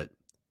weekend, but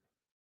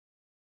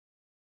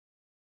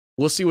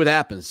we'll see what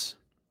happens.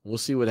 We'll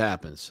see what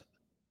happens.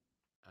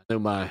 I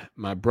know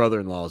my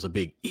brother-in-law is a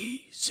big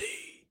ECU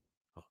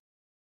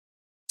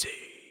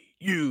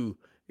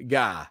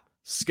guy.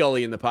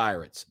 Scully and the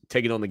Pirates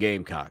taking on the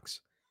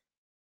Gamecocks.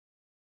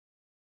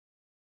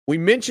 We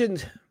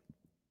mentioned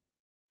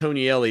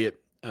Tony Elliott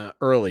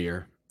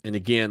earlier, and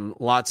again,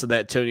 lots of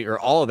that Tony, or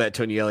all of that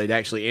Tony Elliott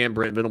actually, and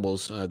Brent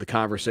Venables, the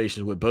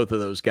conversations with both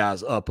of those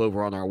guys up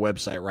over on our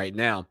website right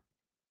now,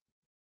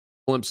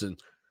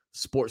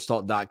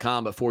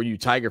 ClemsonSportsTalk.com. But for you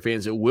Tiger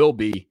fans, it will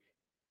be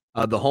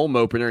the home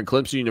opener, and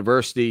Clemson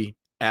University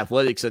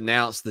Athletics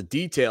announced the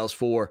details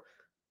for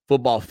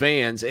football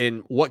fans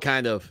and what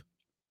kind of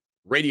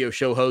radio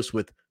show host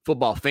with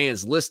football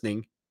fans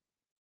listening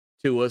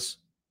to us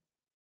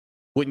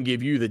wouldn't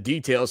give you the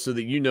details so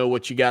that you know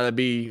what you got to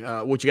be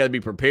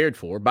prepared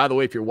for. By the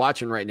way, if you're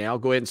watching right now,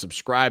 go ahead and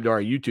subscribe to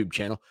our YouTube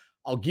channel.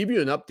 I'll give you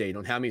an update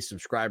on how many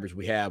subscribers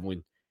we have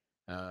when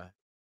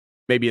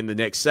maybe in the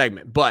next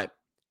segment. But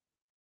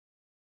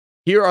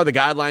here are the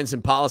guidelines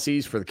and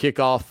policies for the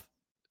kickoff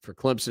for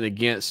Clemson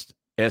against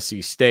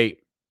SC State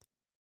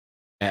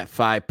at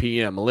 5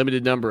 p.m. A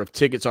limited number of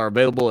tickets are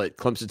available at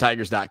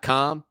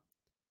ClemsonTigers.com.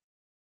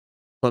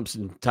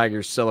 Clemson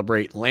Tigers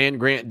celebrate Land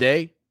Grant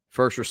Day,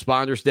 First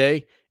Responders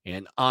Day,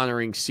 and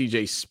honoring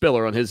C.J.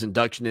 Spiller on his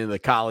induction into the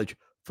College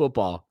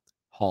Football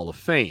Hall of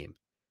Fame.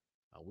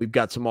 We've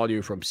got some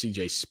audio from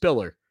C.J.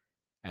 Spiller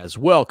as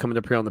well coming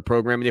up here on the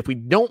program. And if we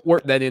don't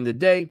work that in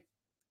today,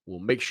 we'll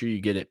make sure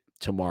you get it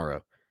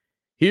tomorrow.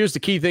 Here's the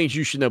key things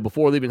you should know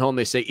before leaving home.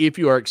 They say if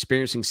you are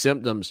experiencing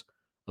symptoms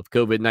of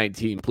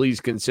COVID-19, please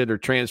consider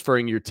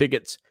transferring your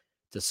tickets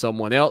to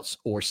someone else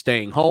or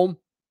staying home.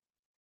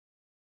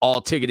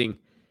 All ticketing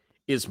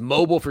is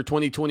mobile for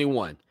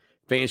 2021.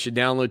 Fans should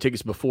download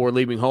tickets before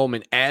leaving home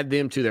and add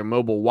them to their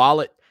mobile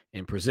wallet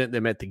and present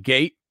them at the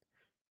gate.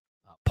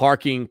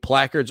 Parking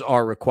placards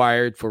are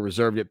required for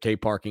reserved up-pay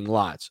parking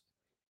lots.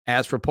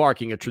 As for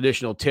parking, a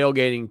traditional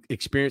tailgating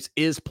experience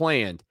is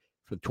planned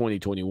for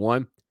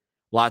 2021.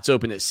 Lots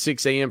open at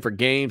 6 a.m. for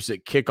games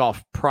that kick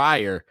off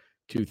prior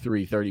to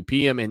 3:30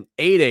 p.m. and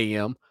 8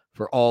 a.m.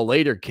 for all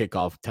later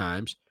kickoff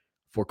times.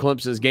 For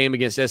Clemson's game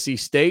against SC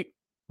State,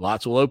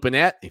 lots will open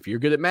at, if you're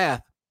good at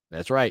math,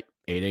 that's right,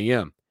 8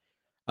 a.m.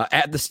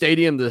 At the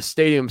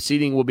stadium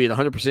seating will be at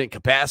 100%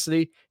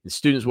 capacity, and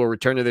students will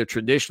return to their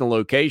traditional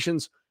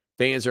locations.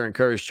 Fans are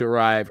encouraged to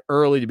arrive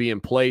early to be in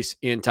place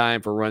in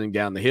time for running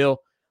down the hill.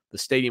 The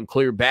stadium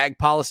clear bag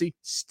policy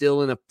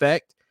still in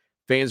effect.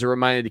 Fans are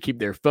reminded to keep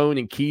their phone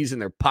and keys in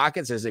their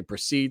pockets as they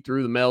proceed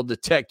through the metal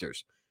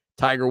detectors.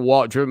 Tiger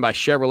Walk, driven by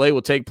Chevrolet,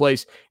 will take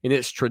place in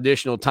its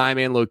traditional time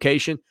and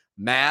location.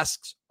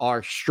 Masks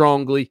are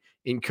strongly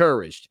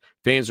encouraged.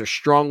 Fans are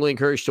strongly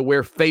encouraged to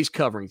wear face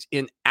coverings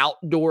in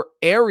outdoor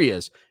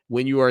areas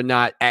when you are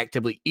not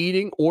actively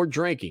eating or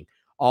drinking.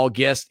 All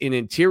guests in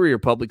interior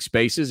public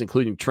spaces,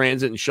 including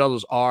transit and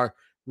shuttles, are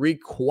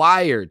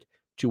required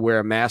to wear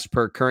a mask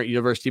per current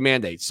university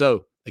mandate.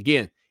 So,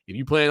 again, if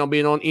you plan on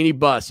being on any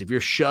bus, if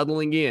you're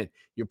shuttling in,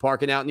 you're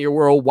parking out near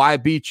where Old Y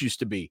Beach used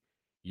to be,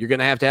 you're going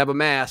to have a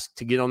mask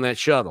to get on that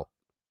shuttle.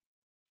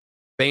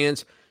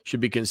 Fans should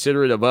be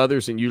considerate of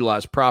others and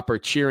utilize proper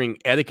cheering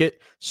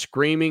etiquette.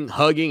 Screaming,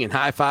 hugging, and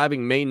high-fiving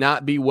may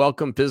not be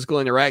welcome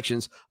physical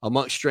interactions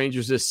amongst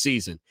strangers this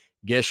season.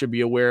 Guests should be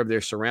aware of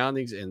their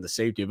surroundings and the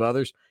safety of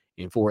others.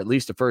 And for at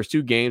least the first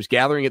two games,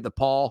 gathering at the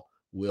Paul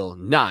will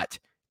not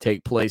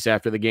take place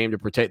after the game to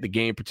protect the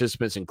game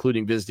participants,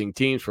 including visiting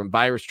teams, from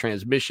virus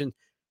transmission.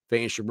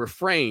 Fans should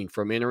refrain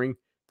from entering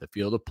the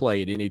field of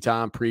play at any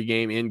time,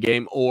 pregame,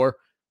 in-game, or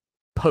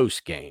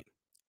post-game.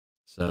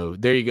 So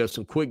there you go.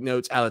 Some quick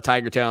notes out of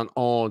Tiger Town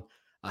on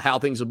how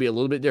things will be a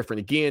little bit different.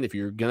 Again, if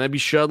you're going to be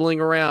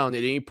shuttling around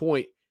at any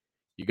point,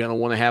 you're going to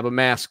want to have a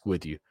mask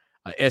with you.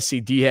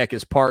 SCDHEC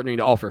is partnering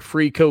to offer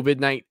free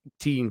COVID-19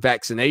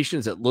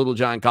 vaccinations at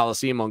Littlejohn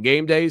Coliseum on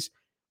game days.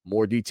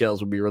 More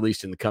details will be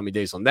released in the coming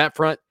days on that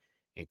front.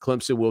 And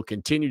Clemson will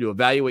continue to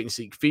evaluate and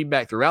seek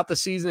feedback throughout the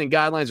season, and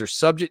guidelines are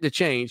subject to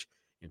change.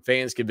 And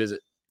fans can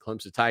visit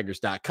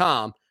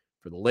ClemsonTigers.com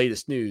for the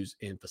latest news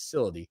and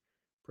facility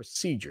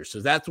procedure.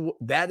 So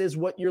that is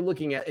what you're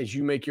looking at as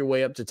you make your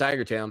way up to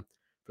Tiger Town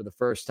for the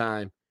first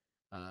time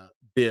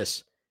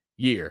this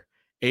year.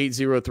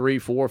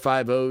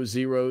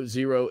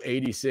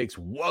 803-450-0086.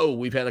 Whoa,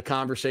 we've had a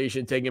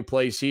conversation taking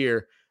place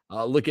here.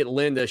 Look at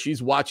Linda.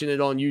 She's watching it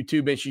on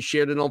YouTube and she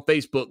shared it on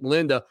Facebook.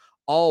 Linda,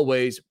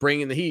 always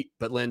bringing the heat.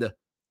 But Linda,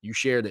 you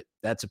shared it.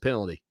 That's a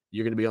penalty.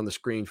 You're going to be on the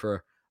screen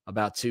for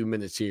about 2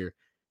 minutes here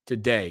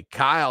today.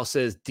 Kyle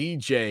says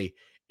DJ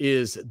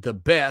is the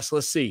best.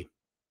 Let's see.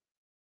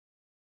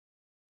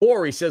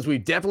 Corey says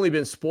we've definitely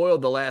been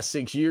spoiled the last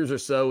 6 years or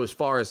so as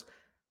far as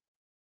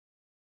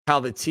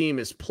how the team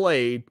is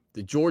played.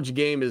 The Georgia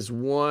game is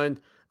one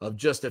of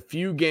just a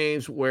few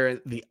games where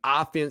the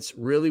offense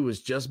really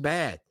was just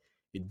bad.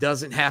 It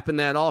doesn't happen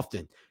that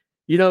often.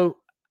 You know,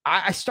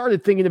 I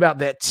started thinking about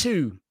that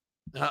too,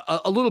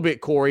 a little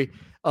bit, Corey,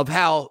 of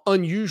how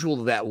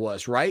unusual that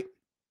was, right?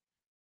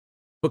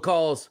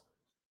 Because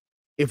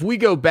if we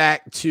go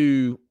back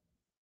to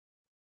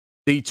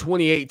the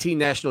 2018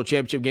 national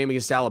championship game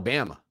against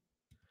Alabama,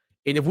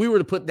 and if we were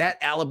to put that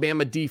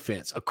Alabama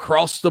defense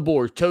across the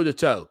board,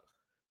 toe-to-toe,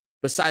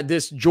 beside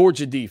this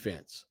Georgia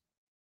defense,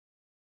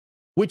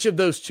 which of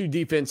those two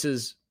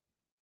defenses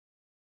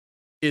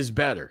is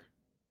better?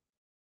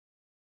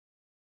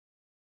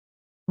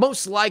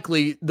 Most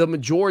likely, the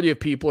majority of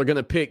people are going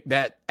to pick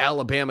that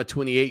Alabama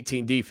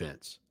 2018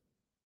 defense.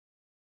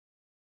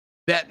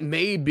 That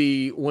may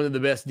be one of the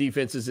best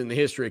defenses in the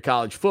history of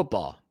college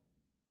football.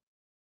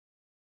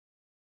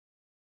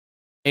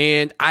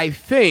 And I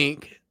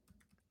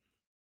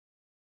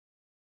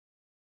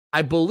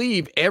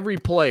believe every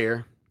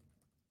player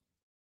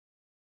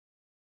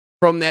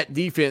from that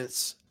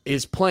defense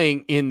is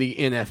playing in the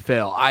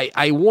NFL.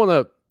 I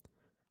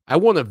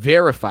want to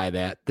verify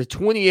that. The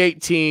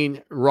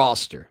 2018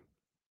 roster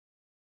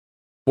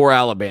for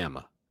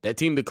Alabama, that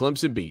team that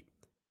Clemson beat.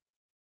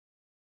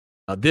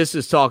 This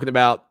is talking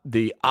about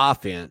the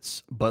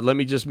offense, but let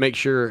me just make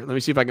sure. Let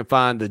me see if I can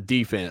find the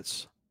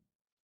defense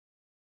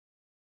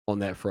on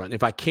that front.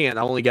 If I can't,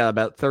 I only got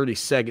about 30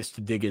 seconds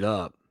to dig it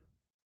up.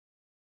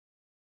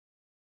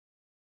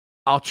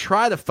 I'll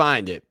try to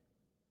find it,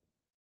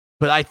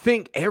 but I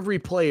think every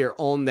player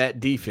on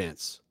that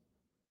defense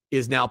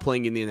is now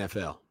playing in the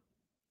NFL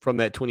from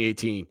that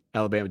 2018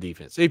 Alabama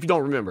defense. If you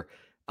don't remember,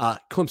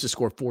 Clemson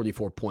scored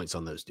 44 points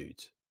on those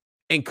dudes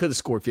and could have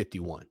scored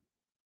 51.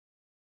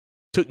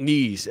 Took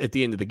knees at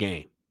the end of the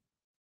game.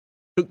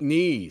 Took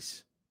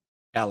knees,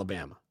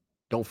 Alabama.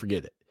 Don't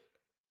forget it.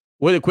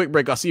 With a quick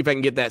break, I'll see if I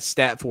can get that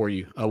stat for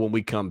you when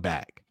we come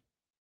back.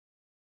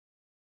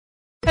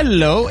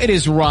 Hello, it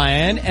is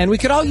Ryan, and we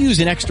could all use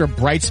an extra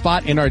bright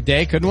spot in our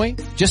day, couldn't we?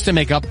 Just to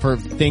make up for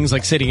things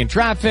like sitting in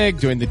traffic,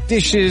 doing the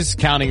dishes,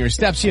 counting your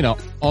steps, you know,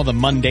 all the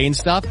mundane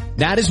stuff.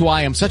 That is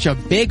why I'm such a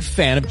big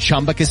fan of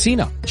Chumba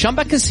Casino.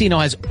 Chumba Casino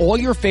has all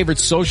your favorite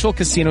social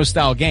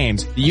casino-style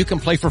games that you can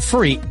play for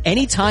free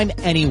anytime,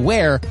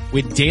 anywhere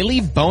with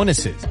daily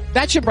bonuses.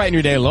 That should brighten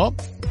your day a little.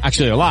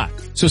 Actually, a lot.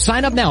 So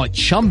sign up now at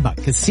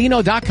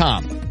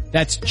ChumbaCasino.com.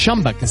 That's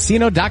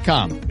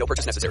ChumbaCasino.com. No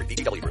purchase necessary.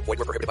 VGW Group. Void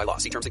where prohibited by law.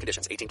 See terms and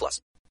conditions. 18+.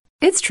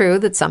 It's true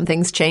that some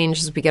things change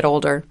as we get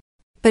older.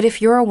 But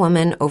if you're a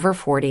woman over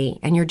 40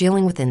 and you're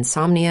dealing with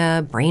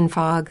insomnia, brain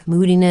fog,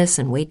 moodiness,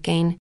 and weight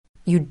gain,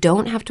 you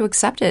don't have to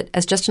accept it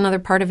as just another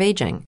part of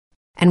aging.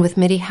 And with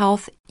MIDI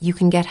Health, you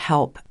can get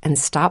help and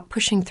stop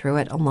pushing through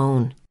it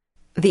alone.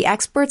 The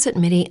experts at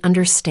MIDI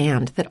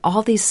understand that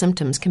all these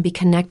symptoms can be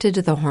connected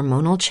to the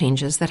hormonal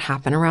changes that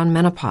happen around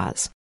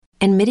menopause.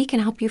 And MIDI can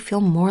help you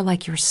feel more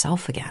like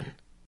yourself again.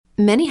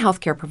 Many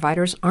healthcare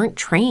providers aren't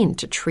trained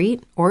to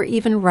treat or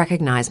even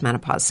recognize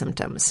menopause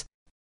symptoms.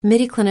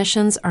 MIDI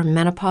clinicians are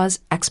menopause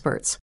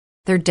experts.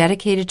 They're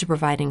dedicated to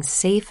providing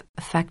safe,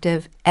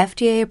 effective,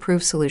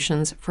 FDA-approved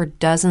solutions for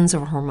dozens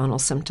of hormonal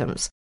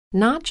symptoms,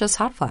 not just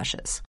hot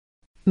flashes.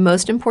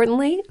 Most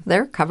importantly,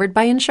 they're covered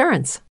by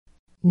insurance.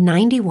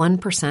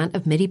 91%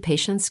 of MIDI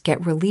patients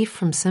get relief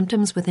from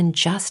symptoms within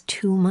just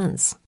 2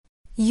 months.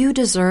 You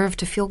deserve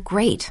to feel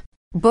great.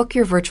 Book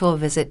your virtual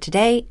visit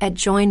today at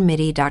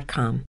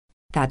joinmidi.com.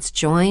 That's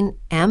joinmidi.com.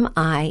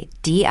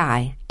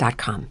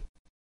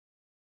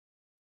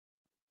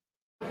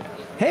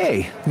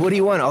 Hey, what do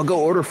you want? I'll go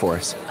order for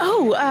us.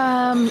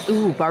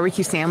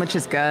 Barbecue sandwich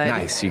is good.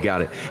 Nice, you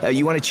got it.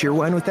 You want a cheer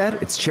wine with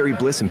that? It's Cherry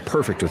Bliss and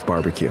perfect with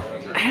barbecue.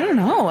 I don't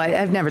know.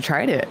 I've never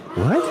tried it.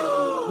 What?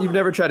 You've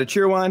never tried a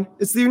cheer wine?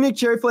 It's the unique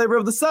cherry flavor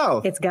of the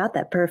South. It's got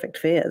that perfect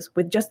fizz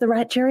with just the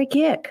right cherry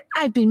kick.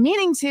 I've been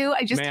meaning to.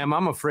 Ma'am,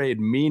 I'm afraid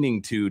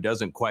meaning to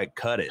doesn't quite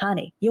cut it.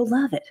 Honey, you'll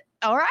love it.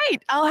 All right,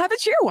 I'll have a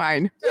cheer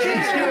wine.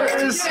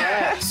 Cheers!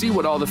 See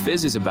what all the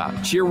fizz is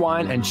about. Cheer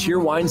wine and Cheer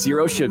wine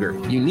Zero Sugar.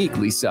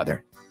 Uniquely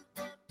Southern.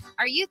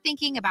 Are you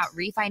thinking about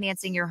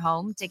refinancing your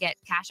home to get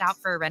cash out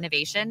for a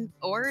renovation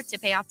or to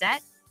pay off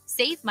debt?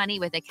 Save money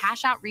with a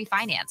cash out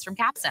refinance from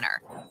Cap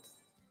Center.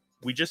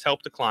 We just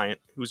helped a client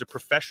who's a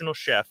professional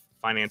chef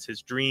finance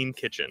his dream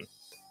kitchen.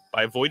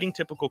 By avoiding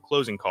typical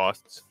closing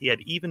costs, he had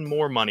even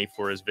more money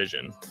for his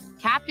vision.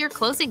 Cap your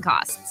closing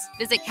costs.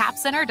 Visit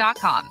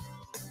capcenter.com.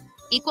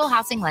 Equal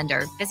housing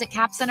lender. Visit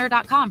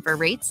capcenter.com for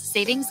rates,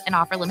 savings, and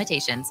offer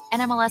limitations.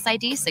 NMLS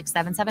ID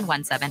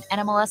 67717.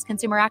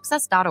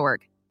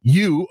 NMLSconsumeraccess.org.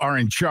 You are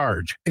in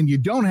charge, and you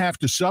don't have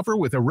to suffer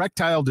with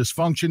erectile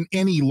dysfunction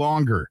any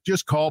longer.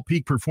 Just call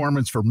Peak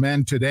Performance for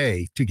Men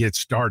today to get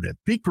started.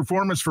 Peak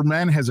Performance for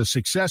Men has a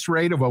success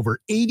rate of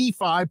over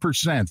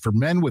 85% for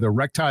men with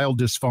erectile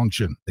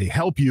dysfunction. They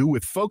help you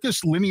with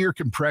focused linear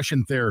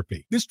compression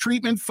therapy. This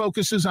treatment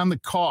focuses on the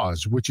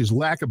cause, which is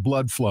lack of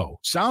blood flow.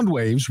 Sound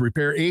waves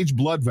repair aged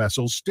blood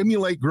vessels,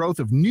 stimulate growth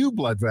of new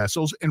blood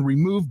vessels, and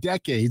remove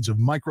decades of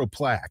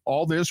microplaque.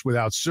 All this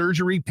without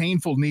surgery,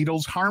 painful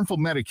needles, harmful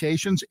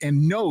medications,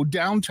 and no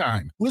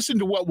downtime. Listen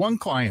to what one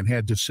client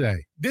had to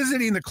say.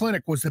 Visiting the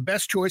clinic was the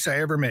best choice I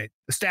ever made.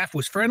 The staff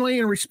was friendly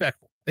and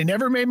respectful. They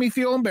never made me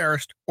feel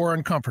embarrassed or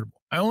uncomfortable.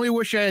 I only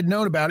wish I had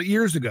known about it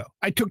years ago.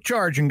 I took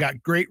charge and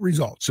got great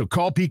results. So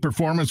call Peak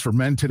Performance for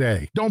Men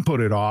today. Don't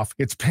put it off.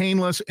 It's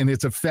painless and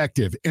it's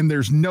effective, and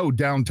there's no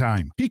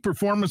downtime. Peak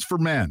Performance for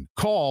Men.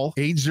 Call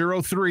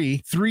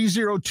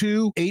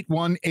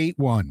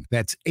 803-302-8181.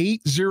 That's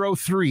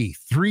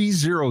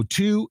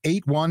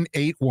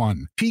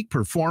 803-302-8181. Peak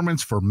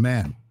Performance for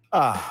Men.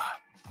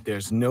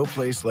 There's no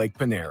place like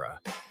Panera,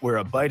 where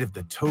a bite of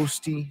the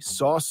toasty,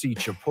 saucy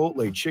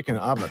Chipotle chicken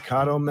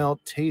avocado melt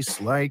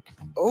tastes like,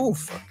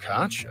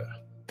 focaccia.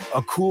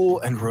 A cool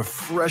and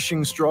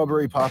refreshing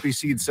strawberry poppy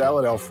seed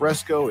salad al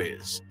fresco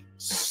is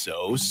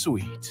so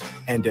sweet.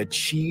 And a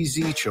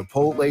cheesy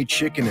Chipotle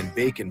chicken and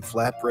bacon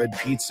flatbread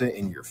pizza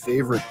in your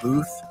favorite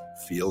booth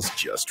feels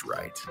just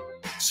right.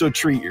 So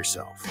treat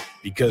yourself,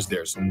 because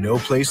there's no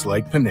place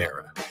like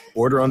Panera.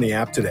 Order on the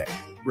app today.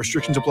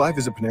 Restrictions apply.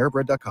 Visit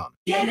PaneraBread.com.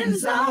 Get in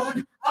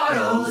zone,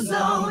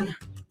 AutoZone.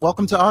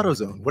 Welcome to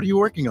AutoZone. What are you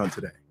working on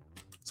today?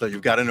 So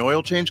you've got an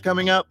oil change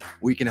coming up?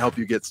 We can help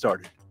you get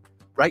started.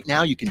 Right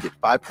now, you can get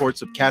 5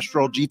 quarts of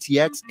Castrol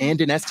GTX and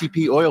an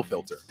STP oil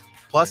filter,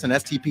 plus an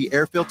STP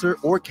air filter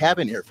or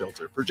cabin air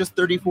filter for just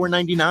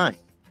 $34.99.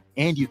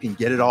 And you can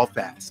get it all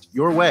fast,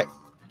 your way.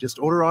 Just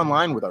order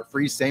online with our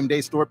free same-day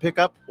store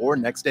pickup or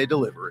next-day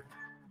delivery.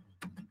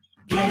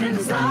 Get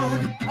in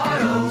zone,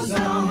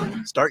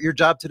 AutoZone. Start your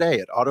job today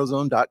at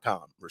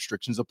AutoZone.com.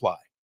 Restrictions apply.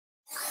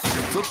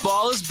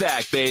 Football is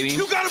back, baby.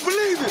 You gotta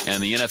believe it.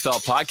 And the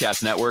NFL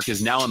Podcast Network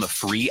is now on the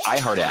free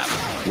iHeart app.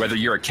 Whether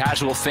you're a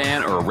casual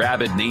fan or a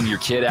rabid name your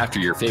kid after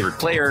your favorite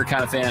player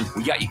kind of fan,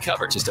 we got you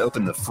covered. Just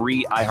open the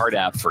free iHeart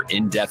app for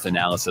in-depth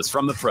analysis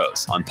from the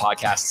pros on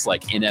podcasts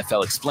like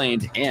NFL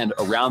Explained and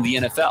Around the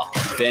NFL.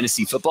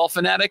 Fantasy football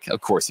fanatic?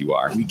 Of course you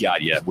are. We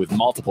got you with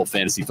multiple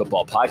fantasy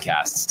football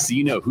podcasts, so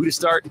you know who to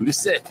start, who to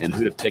sit, and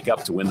who to pick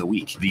up to win the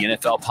week. The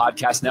NFL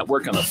Podcast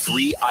Network on the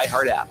free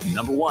iHeart app.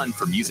 #1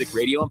 for music,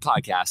 radio, and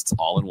podcasts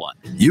all in one.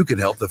 You can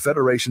help the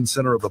Federation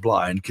Center of the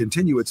Blind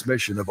continue its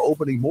mission of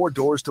opening more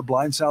doors to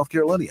blind South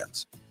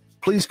Carolinians.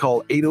 Please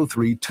call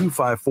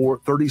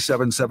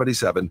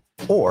 803-254-3777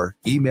 or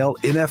email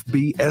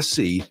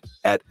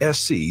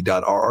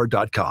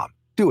nfbsc@sc.rr.com.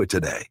 Do it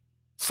today.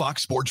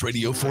 Fox Sports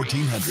Radio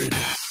 1400.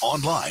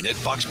 Online at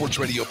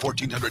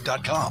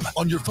foxsportsradio1400.com.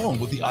 On your phone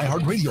with the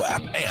iHeartRadio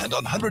app and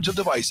on hundreds of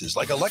devices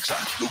like Alexa,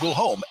 Google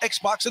Home,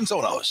 Xbox, and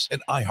Sonos. An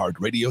iHeart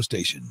radio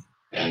station.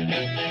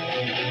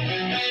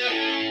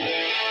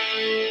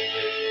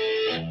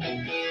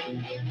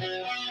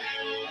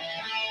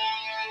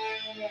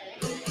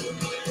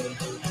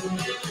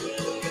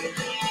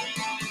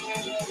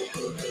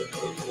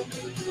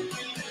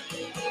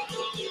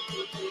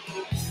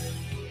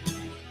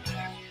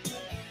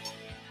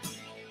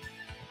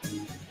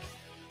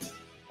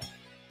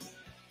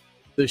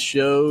 The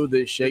show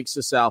that shakes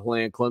the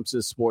Southland,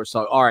 Clemson Sports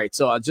Talk. All right,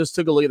 so I just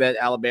took a look at that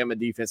Alabama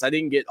defense. I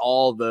didn't get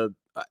all the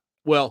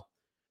well,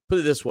 put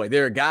it this way.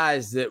 There are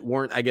guys that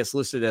weren't, I guess,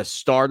 listed as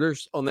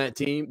starters on that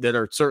team that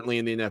are certainly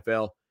in the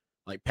NFL,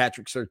 like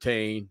Patrick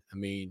Surtain. I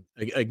mean,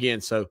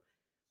 again, so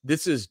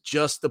this is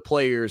just the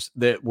players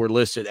that were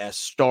listed as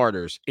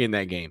starters in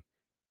that game.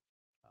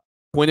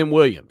 Quinnen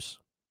Williams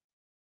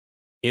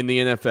in the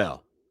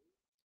NFL.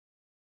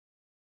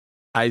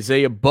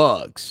 Isaiah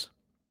Buggs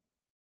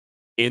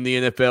in the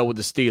NFL with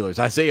the Steelers.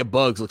 Isaiah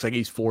Buggs looks like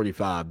he's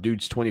 45.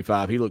 Dude's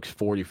 25. He looks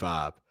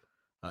 45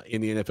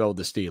 in the NFL with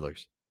the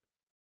Steelers.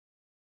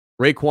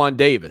 Raekwon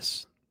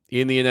Davis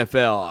in the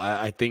NFL,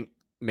 I think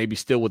maybe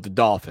still with the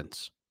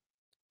Dolphins.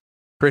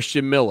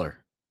 Christian Miller.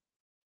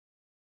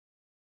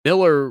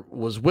 Miller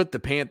was with the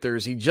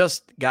Panthers. He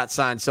just got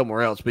signed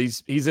somewhere else, but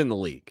he's in the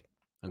league.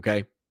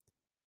 Okay.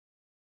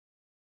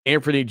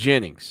 Anthony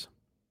Jennings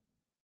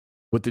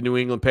with the New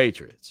England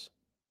Patriots.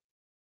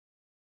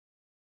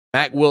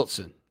 Mack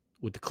Wilson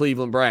with the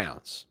Cleveland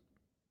Browns.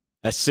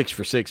 That's 6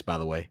 for 6, by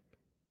the way.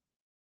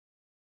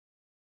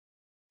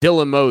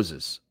 Dylan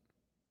Moses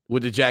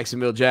with the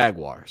Jacksonville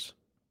Jaguars.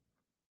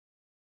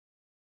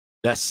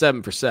 That's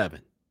 7 for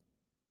 7.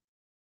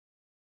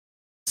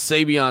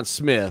 Savion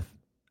Smith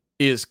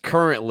is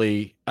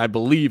currently, I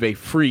believe, a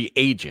free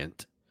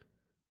agent.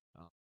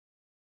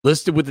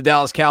 Listed with the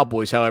Dallas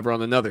Cowboys, however,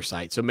 on another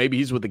site. So maybe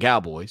he's with the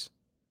Cowboys.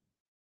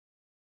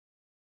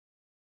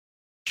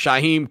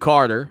 Shaheem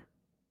Carter.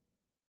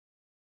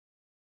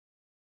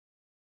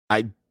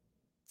 I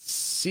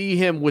see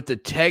him with the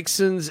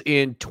Texans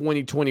in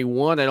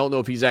 2021. I don't know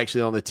if he's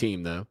actually on the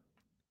team, though.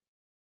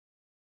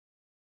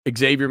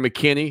 Xavier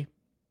McKinney,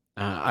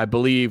 I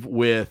believe,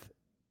 with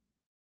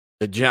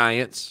the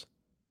Giants,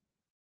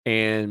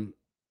 and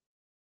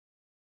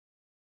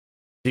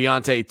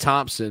Deontay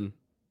Thompson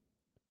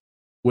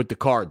with the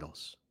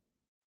Cardinals.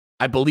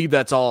 I believe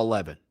that's all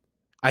 11.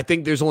 I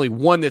think there's only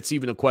one that's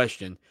even a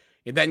question,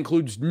 and that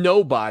includes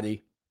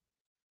nobody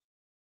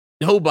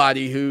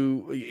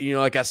who,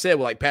 like I said,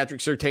 like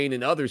Patrick Surtain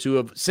and others who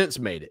have since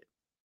made it.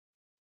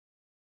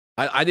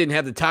 I didn't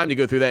have the time to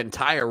go through that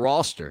entire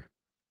roster.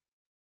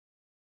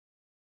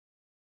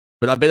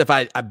 But I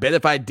bet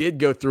if I did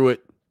go through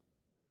it,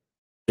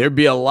 there'd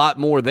be a lot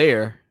more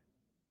there.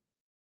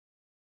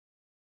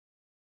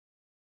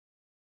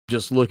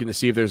 Just looking to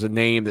see if there's a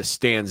name that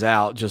stands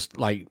out just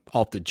like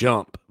off the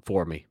jump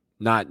for me.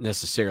 Not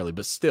necessarily,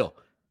 but still.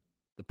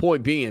 The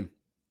point being,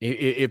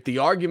 if the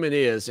argument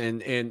is,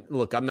 and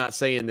look, I'm not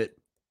saying that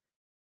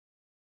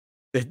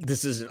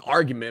this is an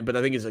argument, but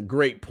I think it's a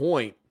great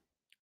point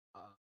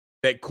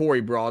that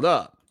Corey brought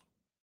up.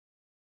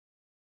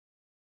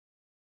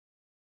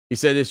 He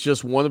said it's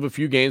just one of a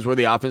few games where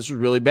the offense was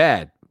really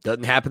bad.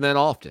 Doesn't happen that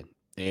often.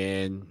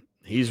 And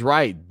he's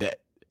right that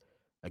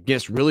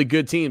against really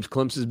good teams,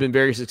 Clemson's been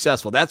very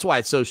successful. That's why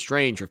it's so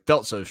strange, or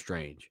felt so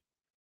strange.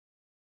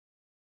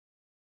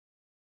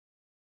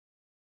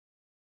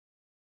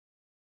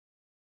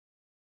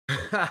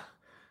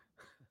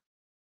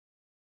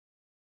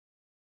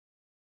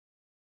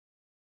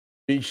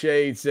 B.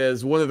 Shade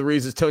says one of the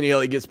reasons Tony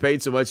Elliott gets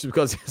paid so much is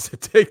because he has to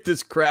take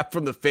this crap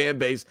from the fan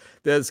base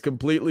that's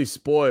completely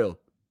spoiled.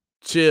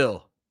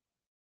 Chill.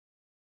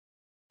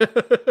 You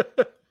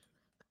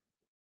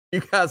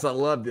guys, I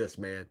love this,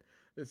 man.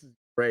 This is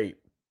great.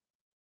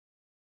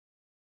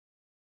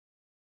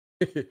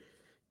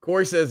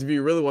 Corey says if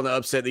you really want to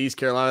upset the East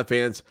Carolina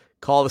fans,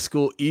 call the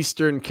school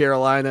Eastern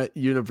Carolina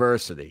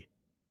University.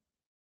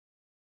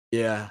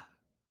 Yeah.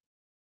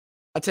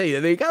 I'll tell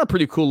you, they got a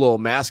pretty cool little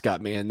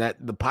mascot, man.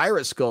 The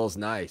pirate skull is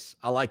nice.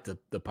 I like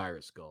the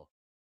pirate skull.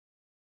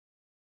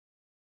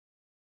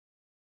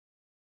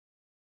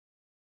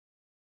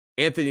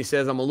 Anthony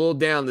says, I'm a little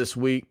down this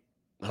week.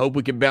 I hope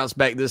we can bounce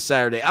back this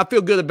Saturday. I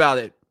feel good about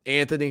it,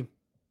 Anthony.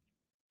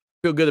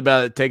 Feel good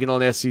about it taking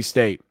on SC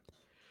State.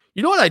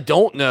 You know what I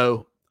don't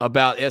know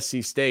about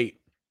SC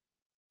State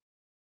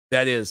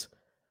that is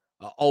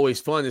always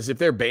fun is if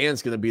their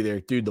band's going to be there.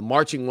 Dude, the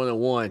Marching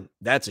 101,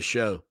 that's a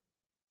show.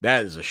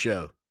 That is a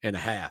show and a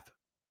half.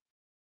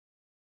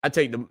 I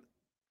take the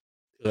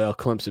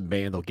Clemson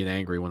band will get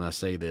angry when I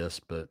say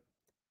this, but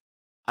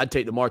I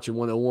take the Marching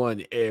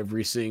 101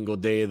 every single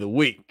day of the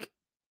week.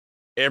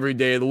 Every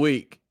day of the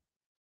week.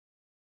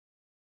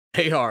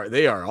 They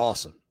are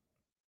awesome.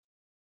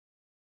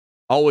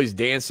 Always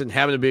dancing,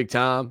 having a big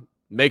time,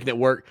 making it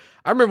work.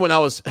 I remember when I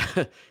was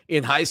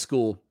in high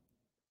school,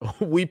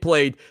 we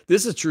played,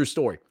 this is a true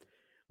story.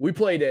 We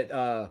played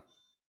at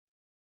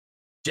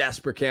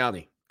Jasper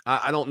County.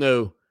 I don't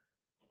know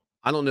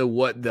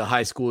what the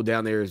high school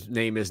down there's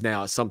name is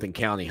now. It's something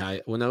County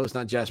High. Well, no, it's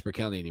not Jasper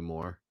County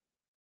anymore.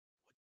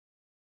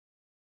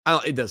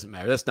 It doesn't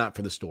matter. That's not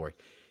for the story.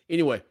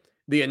 Anyway,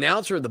 the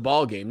announcer of the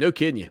ball game, no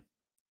kidding you,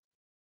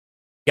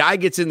 guy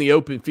gets in the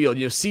open field.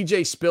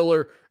 CJ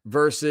Spiller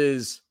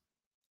versus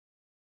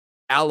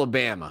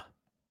Alabama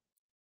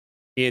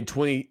in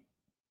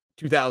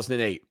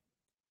 2008.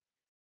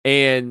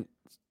 And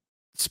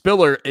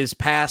Spiller is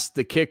past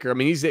the kicker. I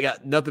mean, he's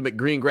got nothing but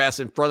green grass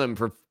in front of him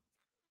for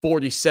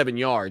 47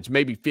 yards,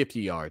 maybe 50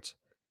 yards.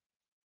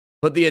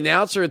 But the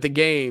announcer at the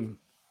game,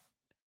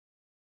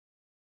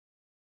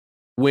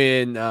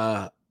 when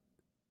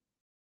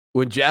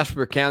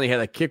Jasper County had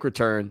a kick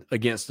return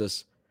against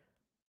us,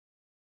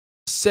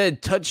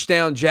 said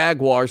touchdown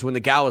Jaguars when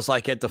the guy was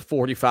like at the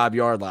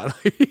 45-yard line.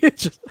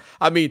 It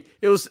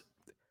was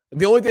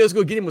the only thing that was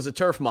going to get him was a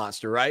turf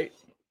monster, right?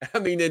 I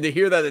mean, and to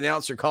hear that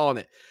announcer calling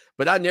it.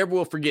 But I never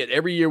will forget,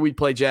 every year we'd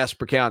play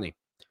Jasper County,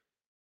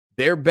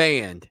 their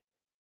band,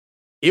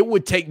 it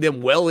would take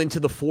them well into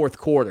the fourth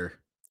quarter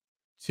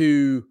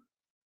to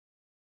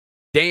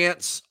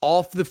dance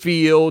off the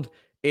field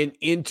and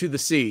into the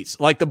seats.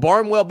 Like the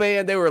Barnwell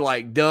band, they were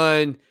like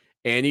done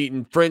and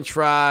eating French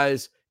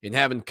fries and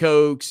having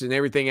Cokes and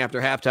everything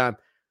after halftime.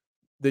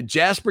 The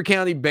Jasper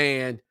County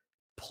band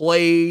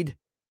played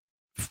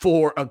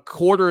for a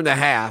quarter and a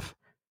half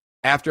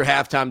after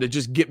halftime to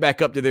just get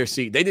back up to their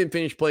seat. They didn't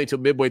finish playing until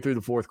midway through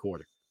the fourth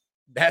quarter.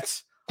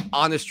 That's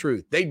honest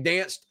truth. They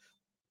danced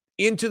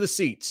into the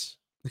seats.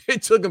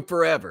 It took them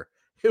forever.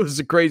 It was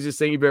the craziest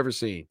thing you've ever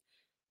seen.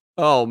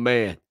 Oh,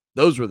 man.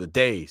 Those were the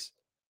days.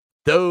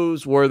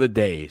 Those were the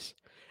days.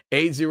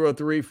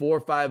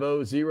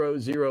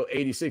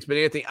 803-450-0086. But,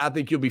 Anthony, I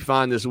think you'll be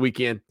fine this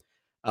weekend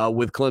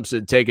with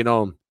Clemson taking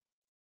on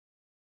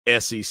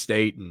SC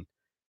State. And,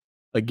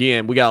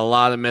 again, we got a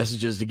lot of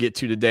messages to get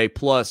to today,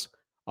 plus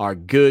our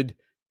good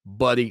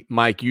buddy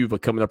Mike Uva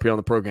coming up here on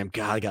the program.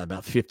 God, I got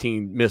about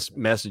 15 missed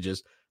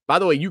messages. By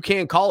the way, you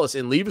can call us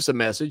and leave us a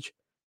message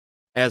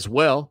as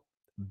well.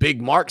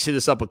 Big Mark's hit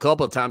us up a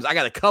couple of times. I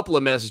got a couple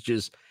of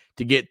messages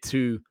to get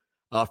to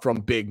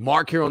from Big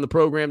Mark here on the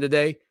program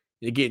today.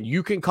 Again,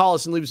 you can call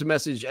us and leave us a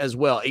message as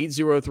well.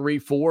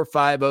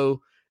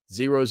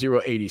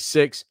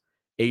 803-450-0086.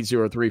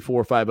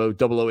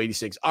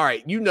 803-450-0086. All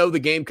right, you know the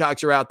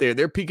Gamecocks are out there.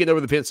 They're peeking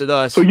over the fence at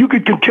us. So you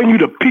can continue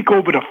to peek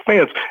over the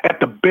fence at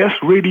the best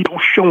radio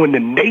show in the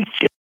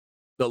nation.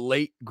 The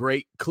late,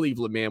 great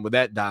Cleveland man with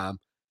that dime.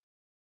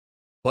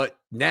 But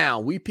now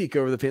we peek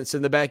over the fence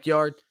in the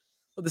backyard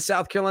of the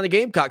South Carolina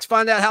Gamecocks.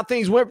 Find out how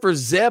things went for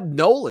Zeb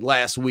Nolan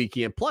last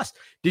weekend. Plus,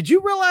 did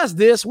you realize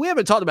this? We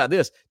haven't talked about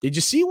this. Did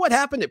you see what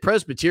happened at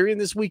Presbyterian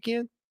this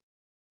weekend?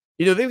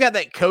 You know, they've got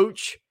that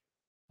coach,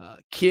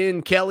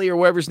 Ken Kelly or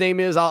whatever his name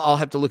is. I'll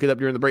have to look it up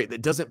during the break.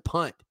 That doesn't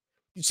punt.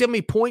 Did you see how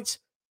many points?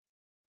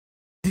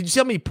 Did you see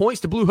how many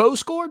points the Blue Hose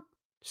scored?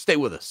 Stay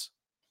with us.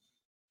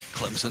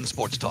 Clemson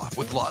Sports Talk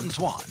with Lawton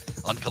Swan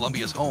on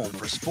Columbia's home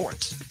for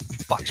sports.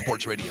 Fox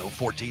Sports Radio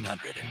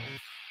 1400.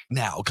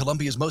 Now,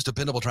 Columbia's most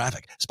dependable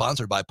traffic,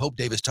 sponsored by Pope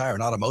Davis Tire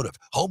and Automotive,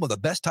 home of the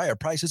best tire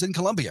prices in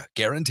Columbia,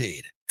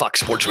 guaranteed. Fox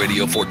Sports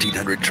Radio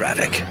 1400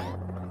 traffic.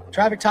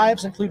 Traffic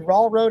types include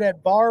Rawl Road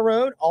at Bar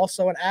Road,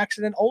 also an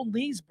accident, Old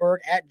Leesburg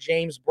at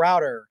James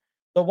Browder.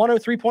 The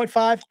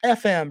 103.5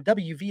 FM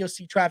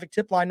WVOC traffic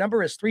tip line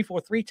number is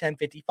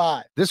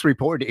 343-1055. This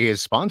report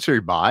is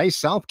sponsored by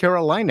South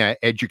Carolina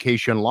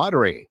Education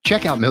Lottery.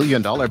 Check out $1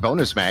 Million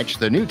Bonus Match,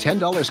 the new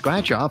 $10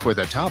 scratch off with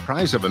a top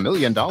prize of $1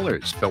 million.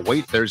 But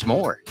wait, there's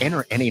more.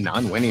 Enter any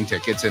non-winning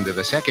tickets into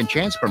the second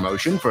chance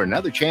promotion for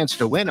another chance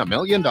to win $1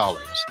 million.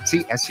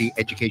 See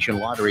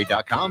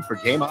SCEducationLottery.com for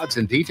game odds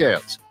and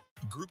details.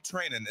 Group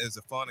training is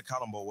a fun,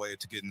 accountable way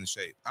to get in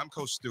shape. I'm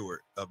Coach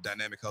Stewart of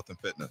Dynamic Health and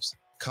Fitness.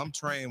 Come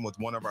train with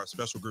one of our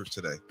special groups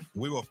today.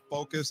 We will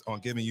focus on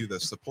giving you the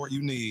support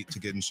you need to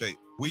get in shape.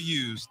 We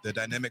use the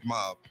Dynamic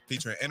Mob,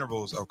 featuring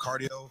intervals of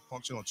cardio,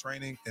 functional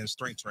training, and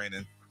strength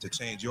training to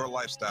change your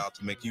lifestyle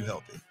to make you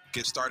healthy.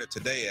 Get started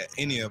today at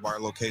any of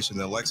our locations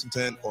in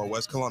Lexington or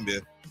West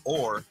Columbia,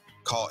 or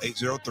call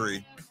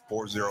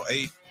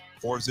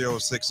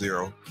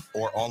 803-408-4060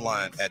 or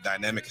online at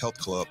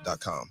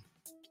dynamichealthclub.com.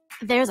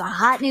 There's a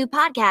hot new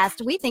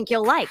podcast we think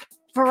you'll like.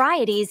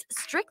 Variety's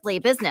Strictly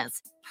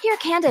Business. Hear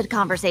candid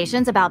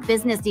conversations about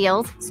business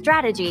deals,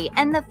 strategy,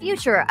 and the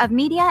future of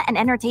media and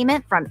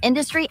entertainment from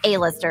industry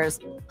A-listers.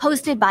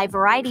 Hosted by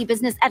Variety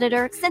business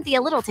editor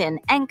Cynthia Littleton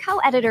and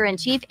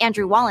co-editor-in-chief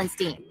Andrew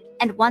Wallenstein.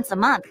 And once a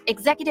month,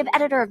 executive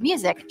editor of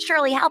music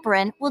Shirley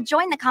Halperin will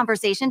join the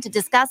conversation to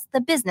discuss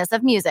the business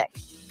of music.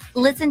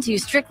 Listen to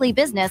Strictly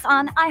Business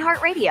on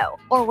iHeartRadio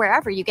or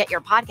wherever you get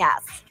your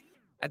podcasts.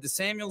 At the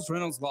Samuels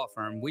Reynolds Law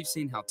Firm, we've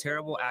seen how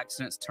terrible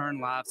accidents turn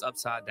lives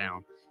upside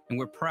down, and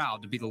we're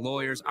proud to be the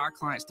lawyers our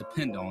clients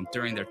depend on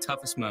during their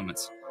toughest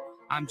moments.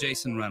 I'm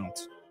Jason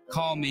Reynolds.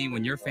 Call me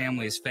when your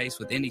family is faced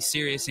with any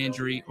serious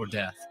injury or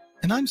death.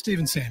 And I'm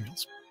Stephen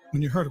Samuels.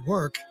 When you're hurt at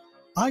work,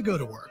 I go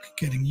to work,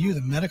 getting you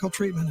the medical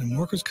treatment and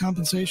workers'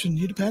 compensation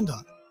you depend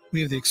on.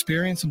 We have the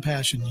experience and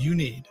passion you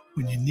need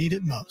when you need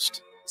it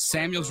most.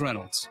 Samuels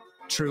Reynolds.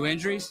 True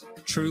injuries,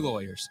 true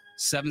lawyers.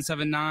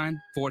 779-4000.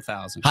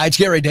 Hi, it's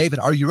Gary David.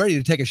 Are you ready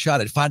to take a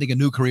shot at finding a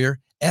new career?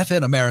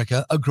 FN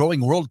America, a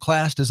growing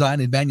world-class design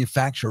and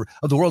manufacturer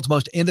of the world's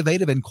most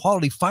innovative and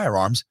quality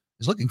firearms,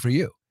 is looking for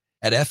you.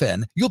 At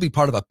FN, you'll be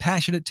part of a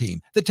passionate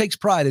team that takes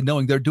pride in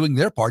knowing they're doing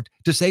their part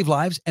to save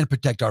lives and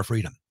protect our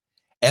freedom.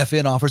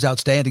 FN offers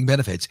outstanding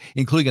benefits,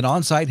 including an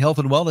on-site health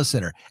and wellness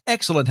center,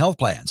 excellent health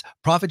plans,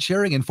 profit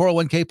sharing, and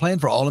 401k plan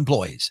for all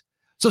employees.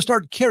 So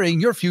start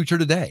carrying your future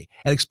today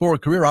and explore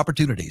career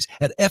opportunities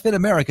at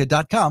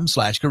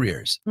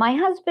fnamerica.com/careers. My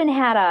husband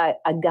had a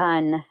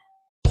gun.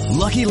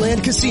 Lucky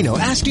Land Casino,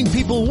 asking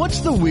people,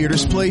 what's the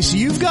weirdest place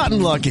you've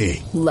gotten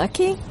lucky?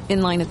 Lucky?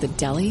 In line at the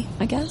deli,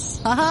 I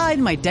guess? Aha,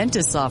 in my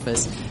dentist's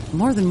office.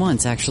 More than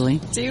once,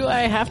 actually. Do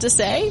I have to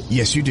say?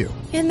 Yes, you do.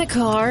 In the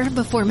car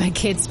before my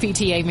kids'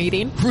 PTA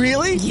meeting.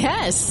 Really?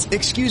 Yes.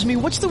 Excuse me,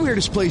 what's the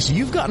weirdest place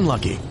you've gotten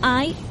lucky?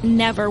 I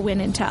never win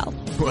and tell.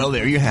 Well,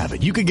 there you have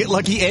it. You can get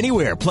lucky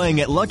anywhere,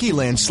 playing at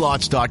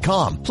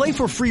LuckyLandSlots.com. Play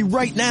for free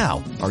right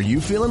now. Are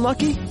you feeling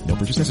lucky? No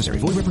purchase necessary.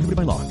 Void where prohibited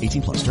by law.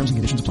 18+. Terms and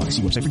conditions apply.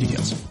 See website for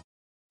details.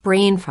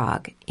 Brain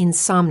fog,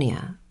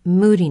 insomnia,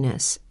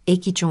 moodiness,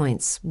 achy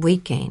joints,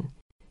 weight gain.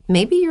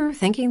 Maybe you're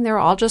thinking they're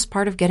all just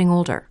part of getting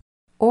older.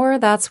 Or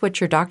that's what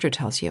your doctor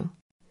tells you.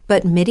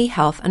 But MIDI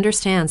Health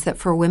understands that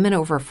for women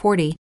over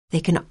 40, they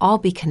can all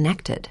be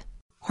connected.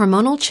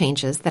 Hormonal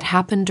changes that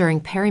happen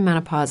during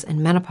perimenopause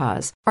and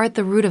menopause are at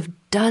the root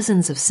of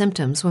dozens of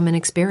symptoms women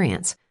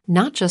experience,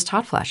 not just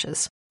hot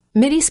flashes.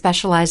 MIDI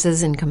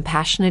specializes in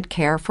compassionate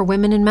care for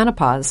women in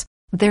menopause.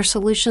 Their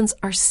solutions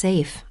are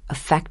safe,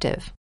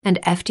 effective, and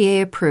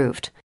FDA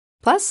approved.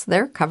 Plus,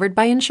 they're covered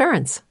by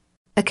insurance.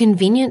 A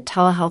convenient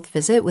telehealth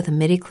visit with a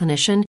MIDI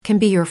clinician can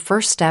be your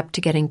first step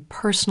to getting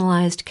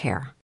personalized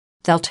care.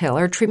 They'll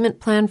tailor a treatment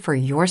plan for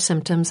your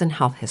symptoms and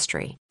health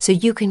history, so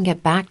you can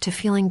get back to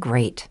feeling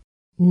great.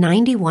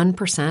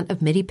 91%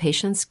 of MIDI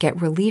patients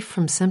get relief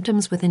from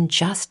symptoms within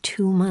just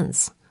 2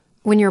 months.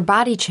 When your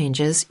body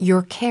changes,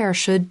 your care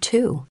should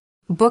too.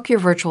 Book your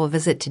virtual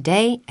visit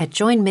today at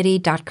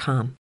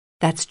joinmidi.com.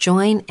 That's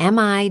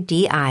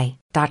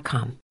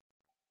joinmidi.com.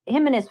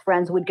 him and his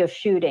friends would go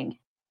shooting.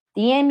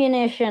 The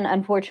ammunition,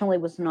 unfortunately,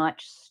 was not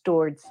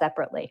stored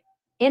separately.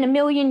 In a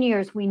million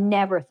years, we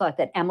never thought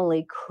that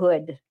Emily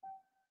could.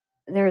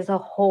 There's a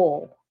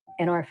hole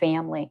in our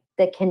family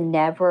that can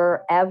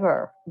never,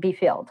 ever be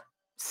filled.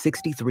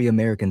 63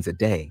 Americans a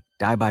day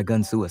die by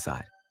gun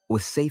suicide.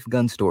 With safe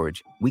gun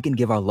storage, we can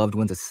give our loved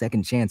ones a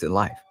second chance at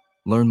life.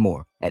 Learn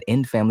more at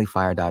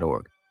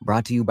endfamilyfire.org.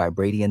 Brought to you by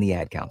Brady and the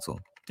Ad Council.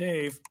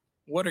 Dave,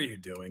 what are you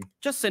doing?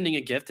 Just sending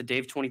a gift to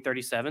Dave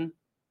 2037.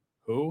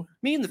 Who?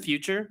 Me in the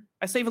future.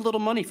 I save a little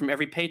money from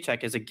every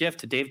paycheck as a gift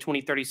to Dave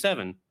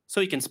 2037,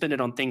 so he can spend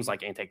it on things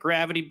like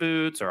anti-gravity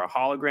boots or a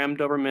hologram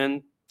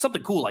Doberman,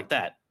 something cool like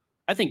that.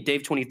 I think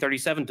Dave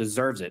 2037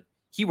 deserves it.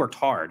 He worked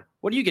hard.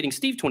 What are you getting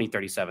Steve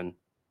 2037?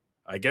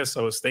 I guess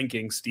I was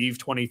thinking Steve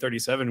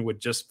 2037 would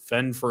just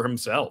fend for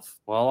himself.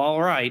 Well,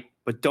 all right,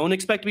 but don't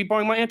expect to be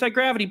borrowing my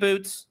anti-gravity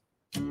boots.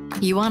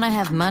 You want to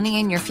have money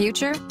in your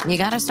future? You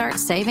got to start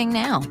saving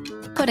now.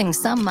 Putting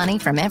some money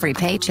from every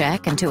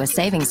paycheck into a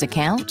savings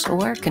account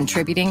or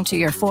contributing to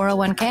your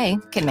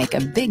 401k can make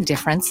a big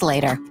difference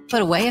later.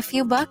 Put away a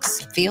few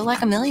bucks, feel like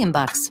 $1 million.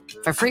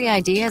 For free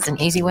ideas and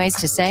easy ways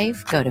to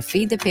save, go to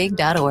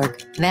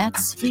feedthepig.org.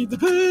 That's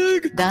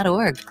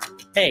feedthepig.org.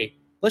 Hey,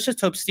 let's just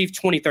hope Steve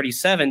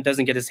 2037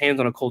 doesn't get his hands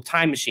on a cold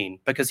time machine,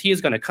 because he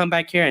is going to come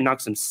back here and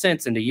knock some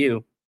sense into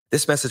you.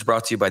 This message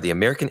brought to you by the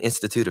American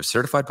Institute of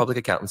Certified Public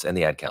Accountants and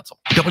the Ad Council.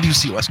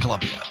 WCOS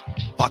Columbia,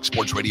 Fox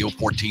Sports Radio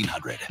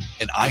 1400,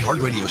 an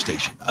iHeart radio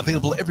station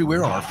available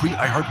everywhere on our free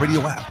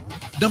iHeartRadio app.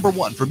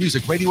 #1 for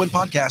music, radio, and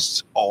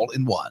podcasts, all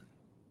in one.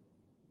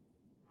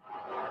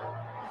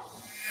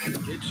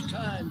 It's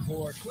time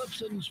for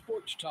Clemson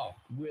Sports Talk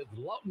with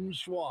Lawton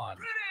Swan.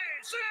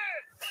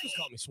 Just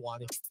call me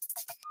Swanee.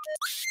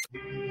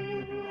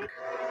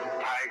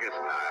 Tiger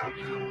style.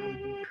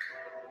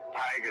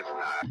 Tiger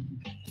style.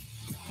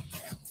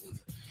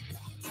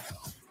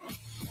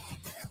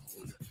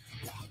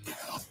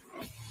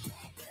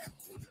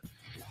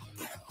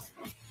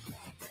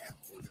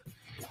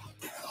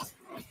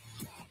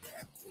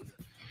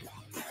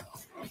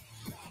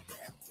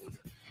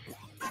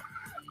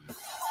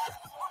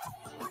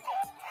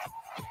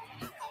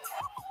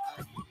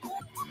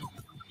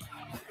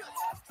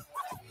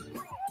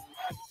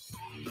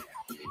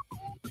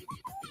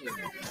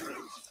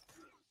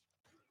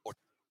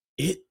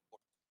 It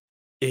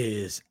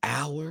is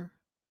our.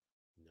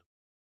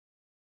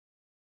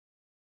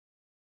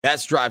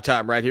 That's drive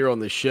time right here on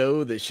the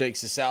show that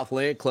shakes the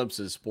Southland.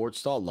 Clemson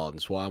Sports Talk. Lawton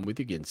Swan with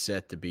you, getting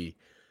set to be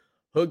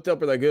hooked up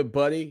with our good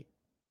buddy,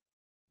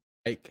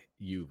 Mike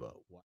Yuva.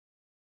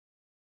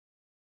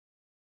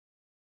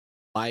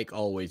 Mike,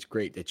 always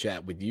great to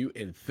chat with you,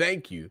 and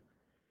thank you.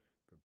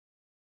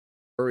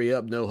 Hurry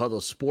up, No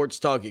Huddle Sports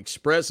Talk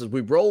Express as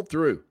we roll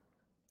through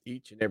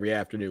each and every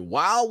afternoon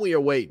while we are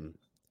waiting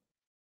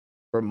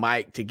for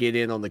Mike to get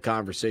in on the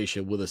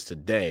conversation with us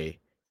today.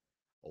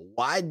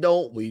 Why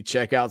don't we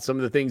check out some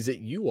of the things that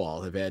you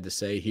all have had to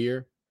say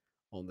here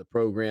on the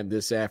program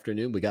this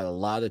afternoon? We got a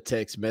lot of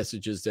text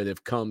messages that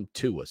have come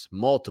to us,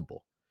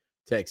 multiple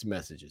text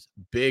messages.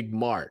 Big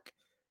Mark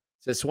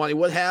says, Swanee,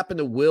 what happened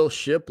to Will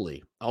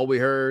Shipley? All we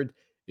heard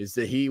is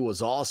that he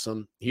was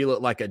awesome. He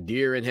looked like a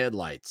deer in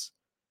headlights.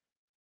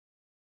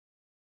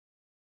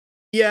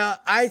 Yeah,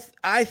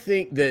 I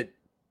think that,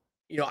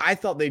 I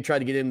thought they tried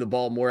to get him the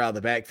ball more out of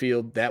the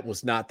backfield. That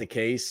was not the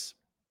case,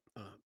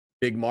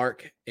 Big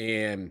Mark.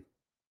 And I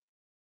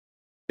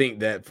think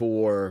that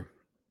for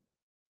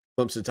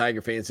Clemson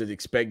Tiger fans that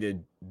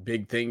expected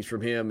big things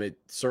from him, it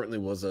certainly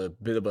was a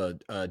bit of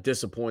a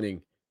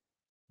disappointing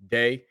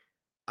day.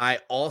 I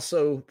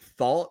also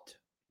thought,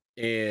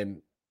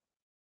 and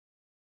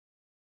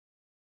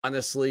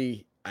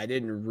honestly, I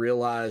didn't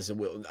realize,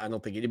 I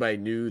don't think anybody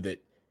knew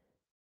that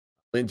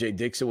Lynn J.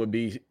 Dixon would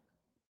be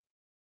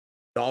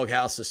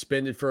doghouse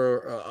suspended for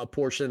a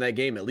portion of that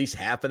game, at least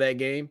half of that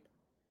game.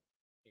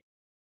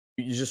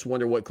 You just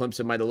wonder what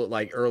Clemson might have looked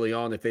like early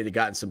on if they'd have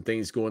gotten some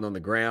things going on the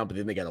ground, but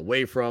then they got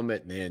away from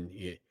it, and then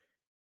you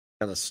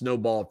kind of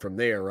snowballed from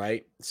there,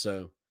 right?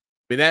 So,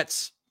 I mean,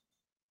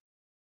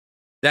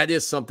 that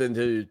is something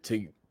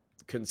to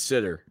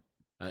consider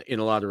in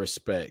a lot of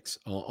respects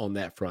on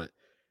that front.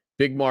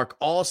 Big Mark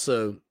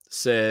also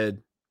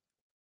said,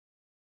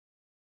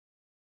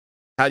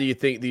 how do you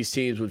think these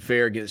teams would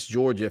fare against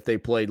Georgia if they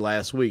played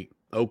last week?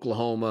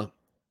 Oklahoma,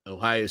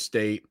 Ohio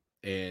State,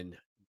 and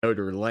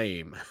Notre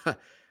Dame.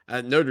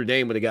 Notre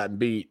Dame would have gotten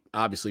beat,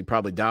 obviously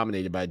probably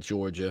dominated by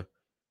Georgia.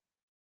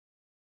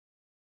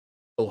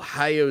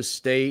 Ohio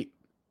State,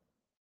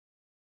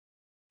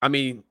 I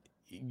mean,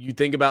 you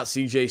think about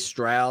C.J.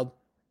 Stroud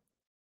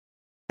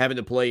having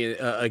to play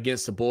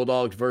against the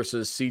Bulldogs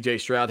versus C.J.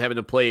 Stroud having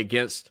to play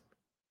against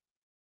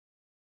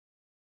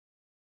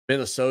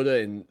Minnesota,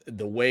 and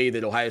the way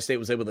that Ohio State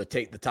was able to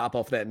take the top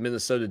off that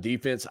Minnesota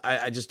defense.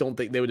 I just don't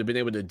think they would have been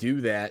able to do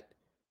that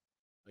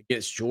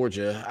against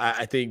Georgia.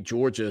 I think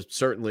Georgia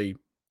certainly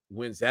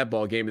wins that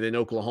ball game. And then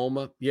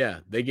Oklahoma,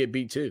 yeah, they get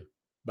beat too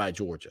by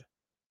Georgia.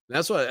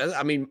 That's what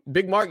I mean.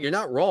 Big Mark, you're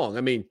not wrong.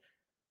 I mean,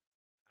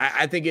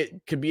 I think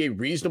it could be a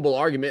reasonable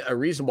argument. A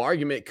reasonable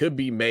argument could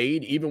be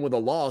made, even with a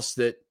loss,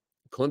 that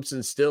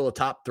Clemson's still a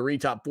top 3,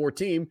 top 4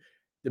 team.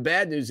 The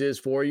bad news is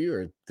for you,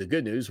 or the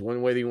good news,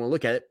 one way that you want to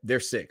look at it, they're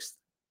 6th.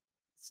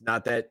 It's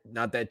not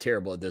that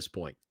terrible at this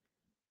point.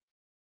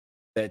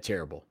 That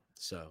terrible.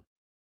 So,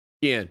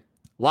 again,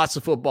 lots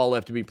of football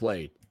left to be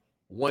played.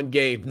 One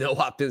game, no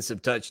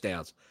offensive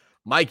touchdowns.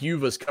 Mike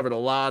Uva's covered a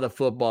lot of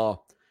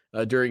football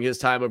during his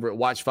time over at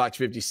Watch Fox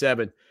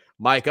 57.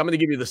 Mike, I'm going to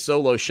give you the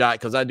solo shot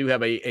because I do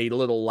have a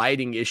little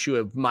lighting issue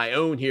of my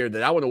own here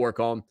that I want to work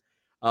on.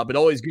 But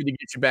always good to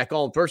get you back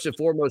on. First and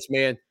foremost,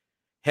 man,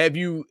 have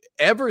you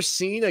ever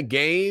seen a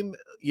game,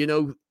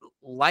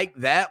 like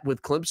that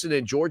with Clemson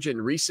and Georgia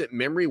in recent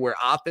memory where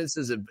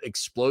offenses have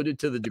exploded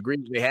to the degree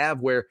they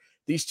have, where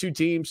these two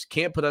teams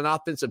can't put an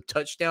offensive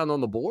touchdown on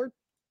the board?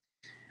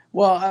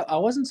 Well, I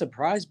wasn't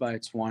surprised by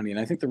it, Swanee, and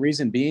I think the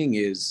reason being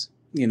is,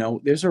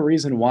 there's a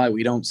reason why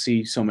we don't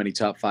see so many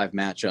top 5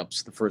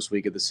 matchups the first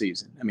week of the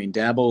season. I mean,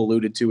 Dabo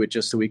alluded to it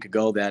just a week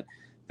ago that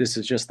this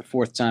is just the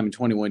 4th time in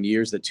 21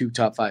 years that 2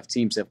 top 5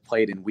 teams have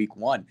played in week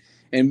 1.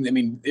 And I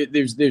mean,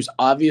 there's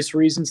obvious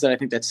reasons that I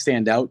think that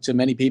stand out to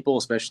many people,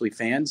 especially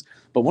fans.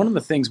 But one of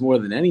the things more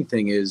than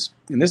anything is,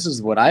 and this is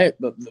what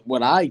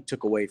I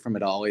took away from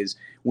it all, is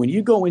when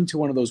you go into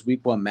one of those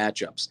week 1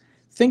 matchups,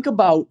 think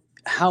about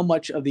how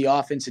much of the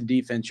offense and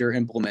defense you're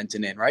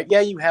implementing in, right?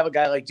 Yeah, you have a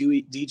guy like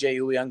DJ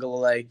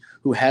Uiagalelei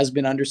who has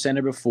been under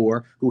center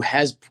before, who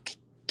has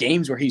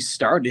games where he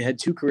started, had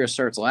 2 career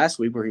starts last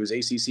week where he was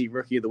ACC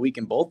Rookie of the Week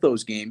in both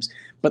those games.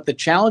 But the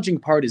challenging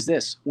part is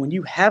this: when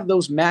you have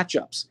those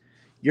matchups,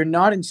 you're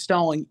not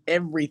installing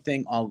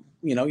everything.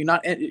 You're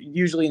not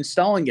usually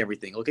installing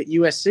everything. Look at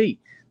USC.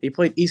 They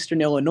played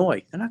Eastern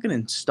Illinois. They're not going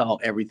to install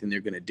everything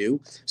they're going to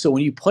do. So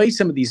when you play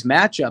some of these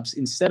matchups,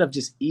 instead of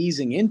just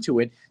easing into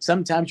it,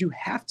 sometimes you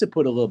have to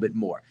put a little bit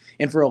more.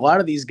 And for a lot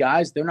of these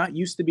guys, they're not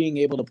used to being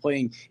able to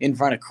play in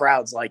front of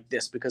crowds like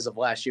this because of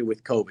last year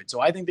with COVID.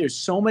 So I think there's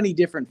so many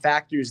different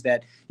factors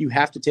that you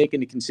have to take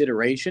into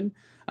consideration.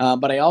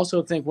 But I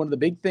also think one of the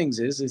big things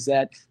is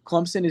that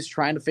Clemson is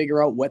trying to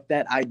figure out what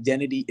that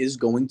identity is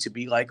going to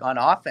be like on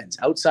offense.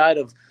 Outside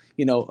of,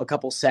 a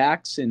couple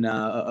sacks and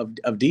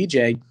of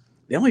DJ,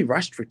 they only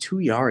rushed for 2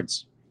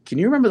 yards. Can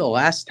you remember the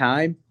last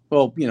time?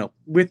 Well,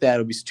 with that,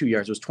 it was 2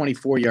 yards. It was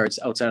 24 yards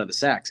outside of the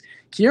sacks.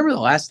 Can you remember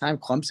the last time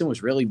Clemson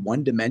was really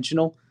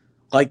one-dimensional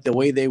like the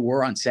way they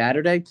were on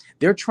Saturday?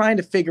 They're trying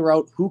to figure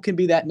out who can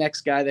be that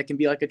next guy that can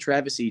be like a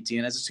Travis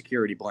Etienne as a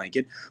security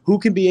blanket, who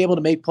can be able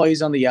to make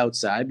plays on the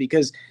outside,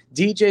 because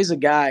DJ's a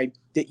guy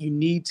that you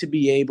need to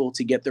be able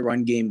to get the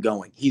run game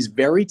going. He's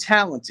very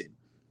talented.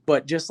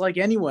 But just like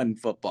anyone in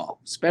football,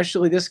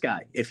 especially this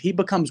guy, if he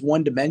becomes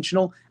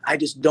one-dimensional, I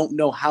just don't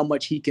know how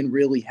much he can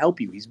really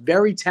help you. He's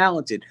very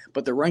talented,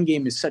 but the run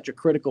game is such a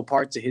critical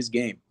part to his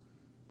game.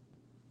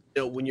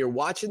 When you're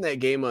watching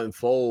that game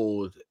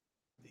unfold,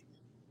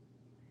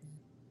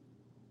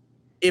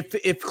 if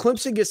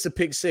Clemson gets the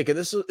pick six,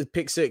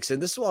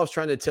 and this is what I was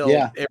trying to tell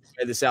everybody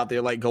that's out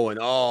there, like going,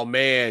 oh,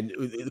 man,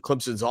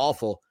 Clemson's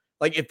awful.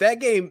 Like, if that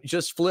game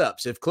just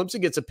flips, if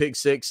Clemson gets a pick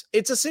 6,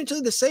 it's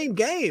essentially the same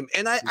game.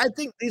 And I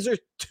think these are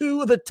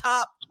 2 of the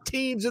top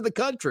teams in the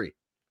country.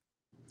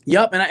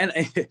 Yep.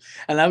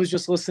 And I was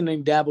just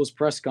listening to Dabo's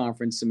press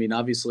conference. I mean,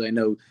 obviously, I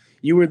know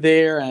you were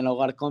there, and a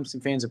lot of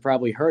Clemson fans have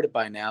probably heard it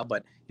by now.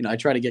 But, I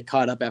try to get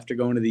caught up after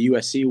going to the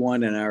USC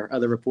one, and our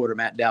other reporter,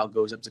 Matt Dow,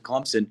 goes up to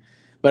Clemson.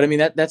 But, I mean,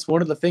 that's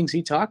one of the things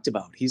he talked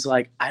about. He's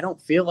like, I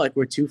don't feel like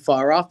we're too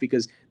far off,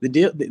 because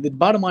the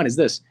bottom line is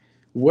this.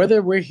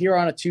 Whether we're here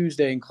on a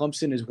Tuesday and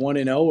Clemson is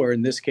 1-0, or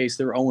in this case,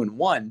 they're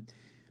 0-1,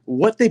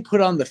 what they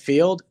put on the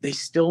field, they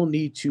still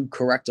need to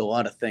correct a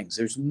lot of things.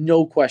 There's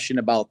no question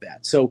about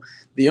that. So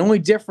the only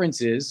difference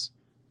is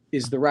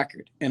the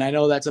record. And I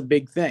know that's a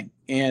big thing.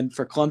 And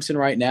for Clemson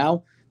right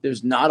now,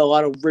 there's not a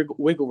lot of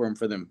wiggle room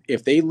for them.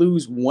 If they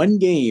lose one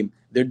game,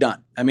 they're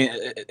done. I mean,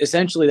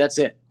 essentially, that's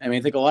it. I mean,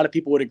 I think a lot of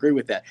people would agree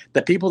with that.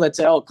 The people that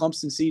say, oh,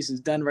 Clemson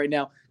season's done right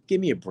now,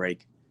 give me a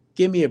break.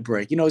 Give me a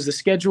break. Is the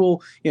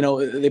schedule,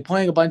 they're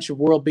playing a bunch of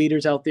world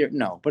beaters out there?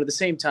 No. But at the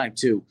same time,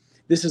 too,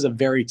 this is a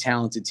very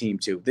talented team,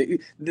 too.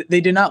 They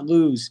did not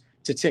lose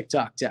to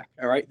TikTok Tech,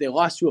 all right? They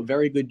lost to a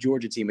very good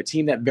Georgia team, a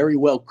team that very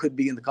well could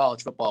be in the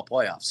college football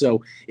playoff.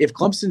 So if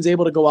Clemson's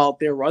able to go out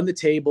there, run the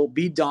table,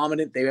 be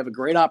dominant, they have a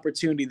great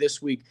opportunity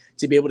this week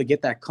to be able to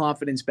get that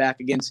confidence back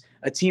against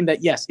a team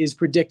that, yes, is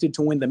predicted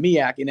to win the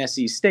MEAC in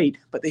SC State,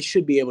 but they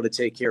should be able to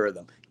take care of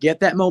them.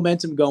 Get that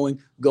momentum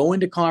going, go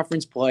into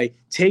conference play,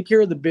 take care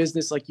of the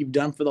business like you've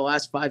done for the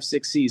last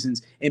 5-6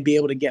 seasons, and be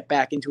able to get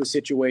back into a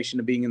situation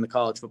of being in the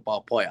college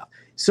football playoff.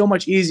 So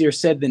much easier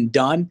said than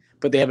done,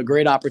 but they have a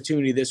great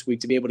opportunity this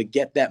week to be able to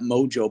get that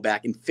mojo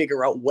back and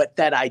figure out what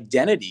that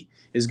identity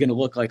is going to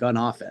look like on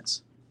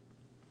offense.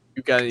 If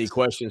you've got any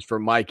questions for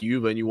Mike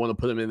Uva and you want to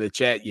put them in the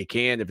chat, you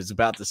can. If it's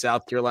about the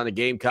South Carolina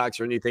Gamecocks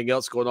or anything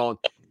else going on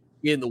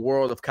in the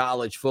world of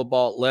college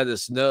football, let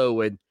us know.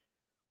 And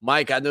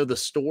Mike, I know the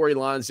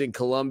storylines in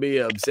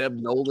Columbia of Zeb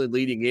Nolan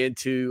leading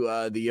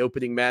into the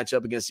opening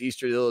matchup against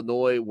Eastern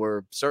Illinois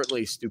were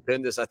certainly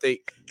stupendous. I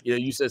think,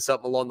 you said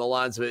something along the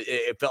lines of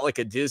it felt like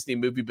a Disney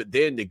movie, but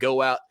then to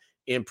go out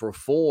and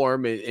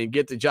perform and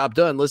get the job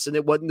done. Listen,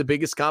 it wasn't the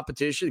biggest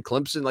competition.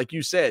 Clemson, like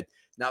you said,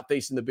 not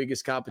facing the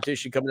biggest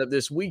competition coming up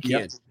this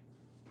weekend,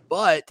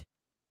 but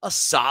a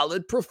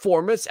solid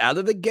performance out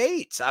of the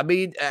gates. I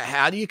mean,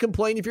 how do you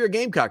complain if you're a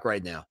Gamecock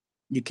right now?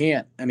 You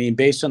can't. I mean,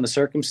 based on the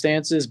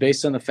circumstances,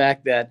 based on the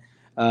fact that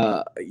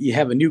you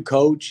have a new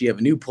coach, you have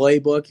a new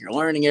playbook, you're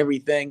learning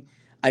everything.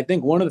 I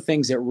think one of the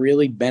things that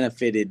really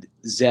benefited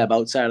Zeb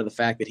outside of the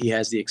fact that he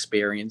has the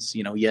experience,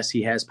 yes,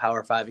 he has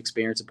Power 5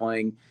 experience of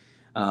playing,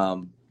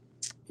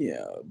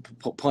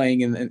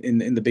 playing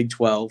in the Big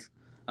 12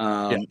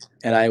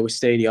 at Iowa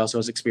State. He also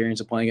has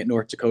experience of playing at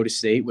North Dakota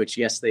State, which,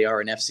 yes, they are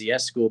an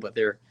FCS school, but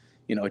they're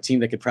a team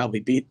that could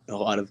probably beat a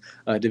lot of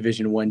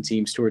Division I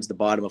teams towards the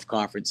bottom of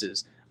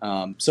conferences.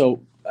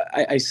 So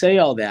I say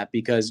all that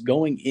because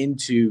going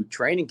into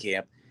training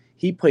camp,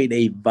 he played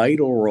a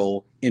vital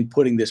role in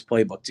putting this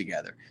playbook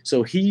together.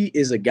 So he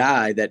is a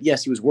guy that,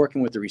 yes, he was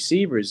working with the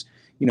receivers,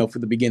 for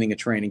the beginning of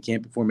training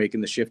camp before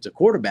making the shift to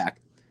quarterback.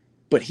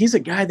 But he's a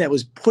guy that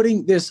was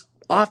putting this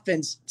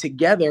offense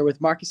together with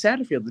Marcus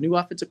Satterfield, the new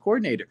offensive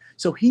coordinator.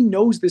 So he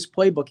knows this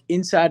playbook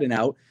inside and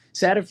out.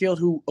 Satterfield,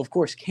 who, of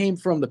course, came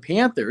from the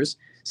Panthers,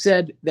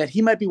 said that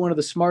he might be one of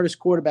the smartest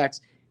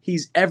quarterbacks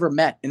he's ever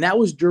met. And that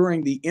was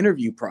during the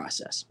interview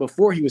process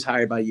before he was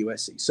hired by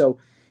USC. So,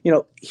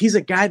 he's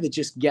a guy that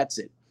just gets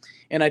it.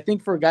 And I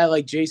think for a guy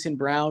like Jason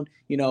Brown,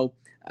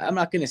 I'm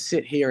not going to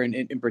sit here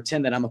and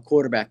pretend that I'm a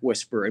quarterback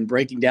whisperer and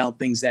breaking down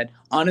things that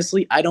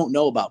honestly I don't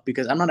know about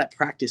because I'm not at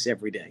practice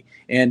every day.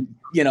 And,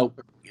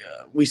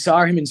 we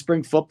saw him in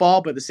spring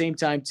football, but at the same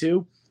time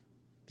too,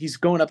 he's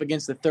going up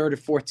against the third or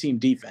fourth team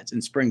defense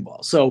in spring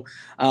ball. So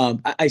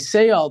I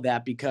say all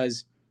that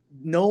because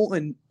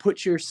Nolan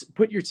put your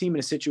team in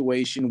a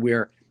situation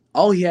where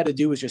all he had to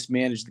do was just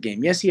manage the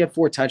game. Yes, he had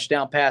 4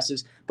 touchdown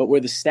passes, but were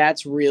the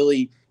stats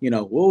really,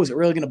 was it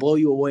really going to blow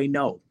you away?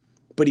 No.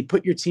 But he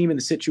put your team in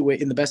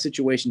the best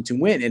situation to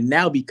win. And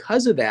now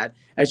because of that,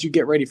 as you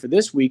get ready for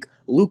this week,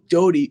 Luke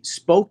Doty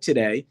spoke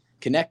today.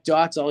 Connect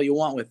dots all you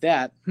want with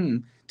that.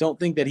 Don't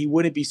think that he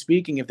wouldn't be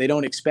speaking if they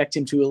don't expect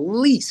him to at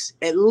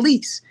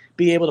least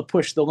be able to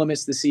push the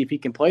limits to see if he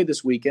can play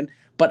this weekend.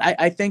 But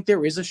I think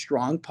there is a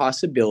strong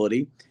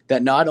possibility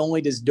that not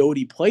only does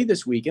Doty play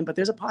this weekend, but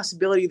there's a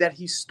possibility that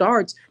he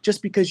starts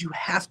just because you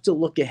have to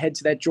look ahead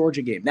to that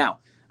Georgia game. Now,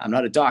 I'm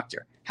not a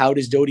doctor. How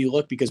does Doty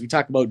look? Because we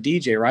talk about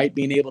DJ, right?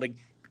 Being able to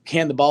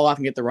hand the ball off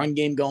and get the run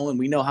game going.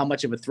 We know how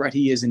much of a threat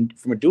he is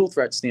from a dual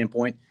threat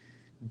standpoint.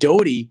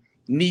 Doty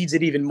needs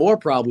it even more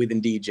probably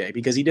than DJ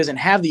because he doesn't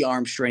have the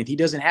arm strength. He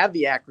doesn't have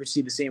the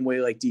accuracy the same way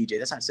like DJ.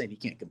 That's not saying he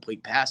can't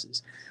complete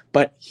passes,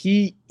 but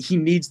he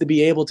needs to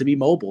be able to be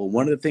mobile.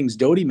 One of the things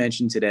Doty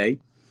mentioned today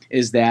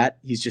is that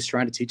he's just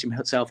trying to teach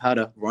himself how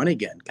to run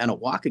again, kind of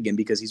walk again,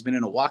 because he's been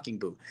in a walking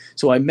boot.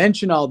 So I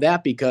mention all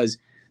that because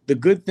the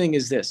good thing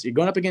is this. You're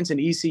going up against an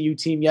ECU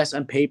team. Yes,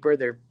 on paper,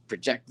 they're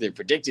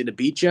predicted to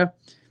beat you.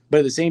 But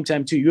at the same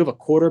time, too, you have a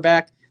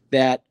quarterback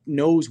that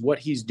knows what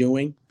he's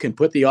doing, can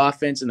put the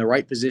offense in the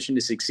right position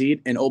to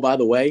succeed. And, oh, by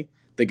the way,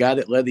 the guy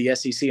that led the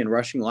SEC in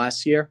rushing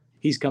last year,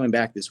 he's coming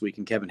back this week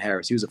in Kevin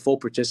Harris. He was a full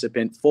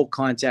participant, full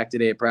contact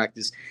today at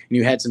practice. And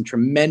you had some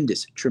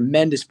tremendous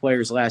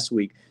players last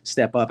week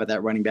step up at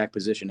that running back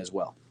position as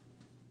well.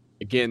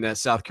 Again, that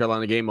South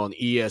Carolina game on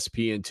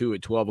ESPN2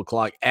 at 12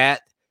 o'clock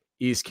at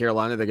East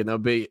Carolina. They're going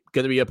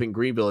to be up in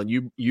Greenville. And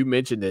you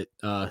mentioned it,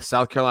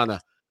 South Carolina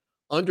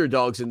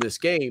underdogs in this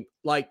game.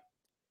 Like,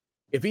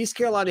 if East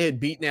Carolina had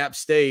beaten App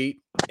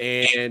State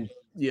and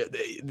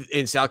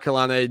South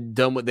Carolina had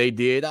done what they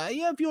did,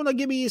 if you want to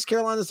give me East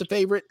Carolina as a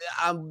favorite,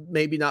 I'm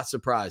maybe not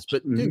surprised.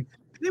 But dude,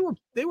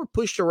 they were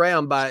pushed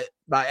around by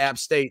App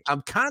State.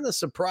 I'm kind of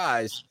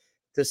surprised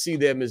to see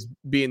them as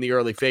being the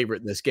early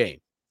favorite in this game.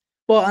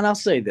 Well, and I'll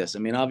say this. I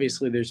mean,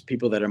 obviously, there's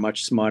people that are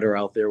much smarter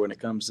out there when it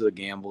comes to the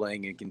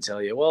gambling and can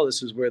tell you, well,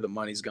 this is where the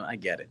money's going. I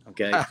get it,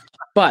 okay?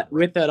 But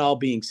with that all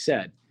being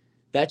said,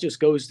 that just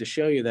goes to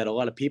show you that a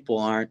lot of people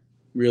aren't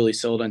really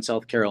sold on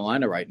South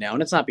Carolina right now.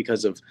 And it's not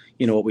because of,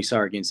 what we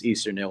saw against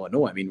Eastern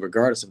Illinois. I mean,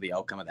 regardless of the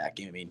outcome of that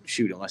game, I mean,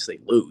 shoot, unless they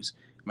lose,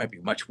 it might be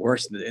much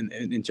worse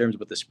in terms of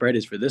what the spread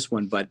is for this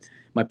one. But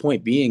my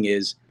point being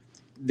is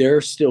they're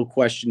still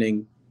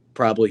questioning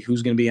probably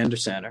who's going to be under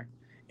center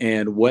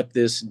and what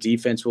this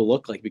defense will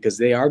look like, because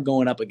they are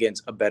going up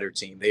against a better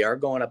team. They are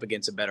going up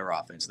against a better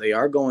offense. They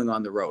are going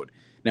on the road.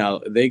 Now,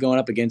 are they going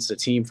up against a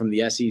team from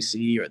the SEC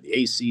or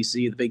the ACC,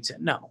 the Big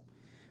Ten? No.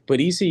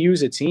 But ECU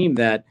is a team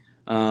that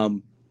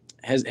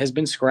has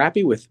been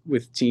scrappy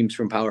with teams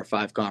from Power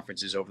 5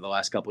 conferences over the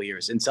last couple of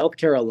years. In South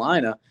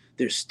Carolina,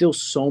 there's still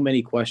so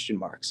many question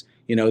marks.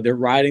 They're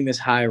riding this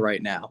high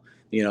right now.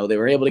 They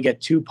were able to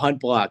get 2 punt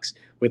blocks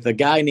with a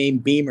guy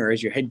named Beamer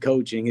as your head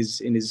coach in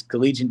his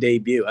collegiate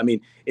debut. I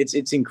mean,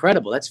 it's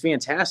incredible. That's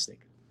fantastic.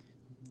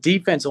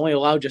 Defense only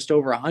allowed just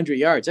over 100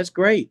 yards. That's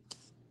great.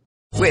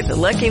 With the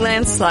Lucky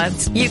Land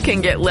Slots, you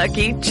can get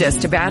lucky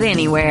just about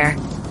anywhere.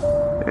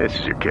 This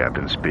is your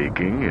captain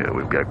speaking.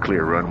 We've got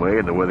clear runway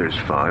and the weather's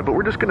fine, but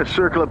we're just going to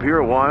circle up here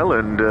a while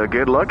and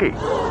get lucky.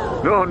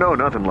 No,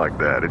 nothing like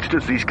that. It's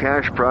just these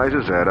cash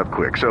prizes add up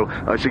quick. So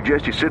I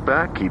suggest you sit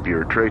back, keep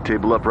your tray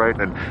table upright,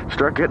 and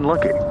start getting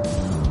lucky.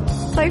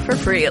 Play for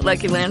free at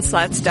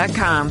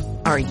LuckyLandSlots.com.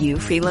 Are you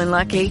feeling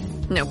lucky?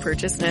 No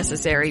purchase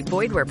necessary.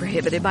 Void where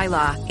prohibited by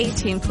law.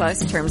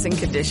 18+ terms and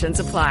conditions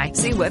apply.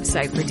 See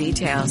website for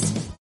details.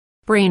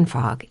 Brain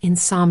fog,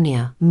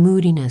 insomnia,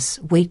 moodiness,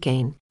 weight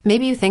gain.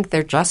 Maybe you think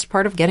they're just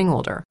part of getting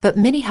older, but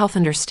MIDI Health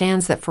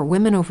understands that for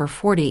women over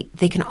 40,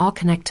 they can all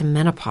connect to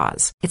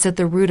menopause. It's at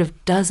the root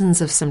of dozens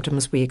of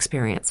symptoms we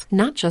experience,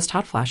 not just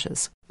hot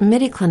flashes.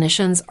 MIDI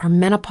clinicians are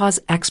menopause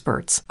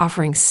experts,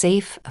 offering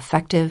safe,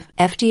 effective,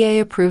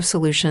 FDA-approved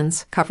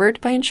solutions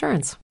covered by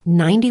insurance.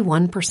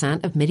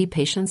 91% of MIDI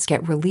patients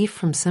get relief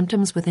from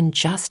symptoms within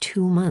just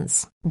 2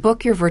 months.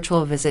 Book your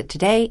virtual visit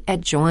today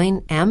at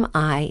joinmidi.com.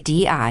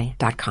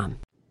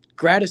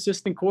 Grad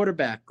assistant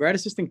quarterback, grad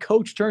assistant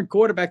coach turned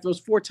quarterback, those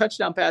 4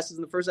 touchdown passes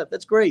in the first half.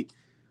 That's great.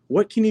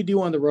 What can you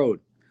do on the road?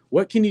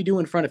 What can you do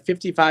in front of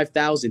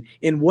 55,000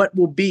 in what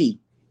will be,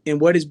 in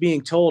what is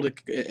being told,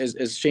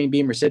 as Shane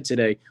Beamer said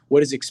today,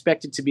 what is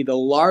expected to be the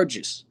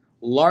largest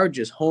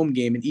home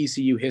game in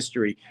ECU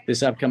history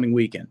this upcoming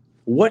weekend?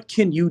 What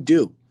can you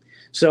do?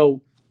 So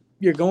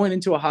you're going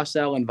into a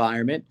hostile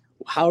environment.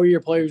 How are your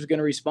players going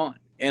to respond?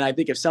 And I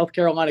think if South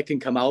Carolina can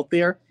come out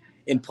there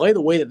and play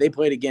the way that they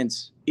played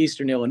against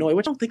Eastern Illinois,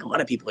 which I don't think a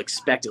lot of people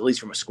expect, at least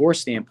from a score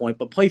standpoint,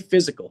 but play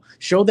physical.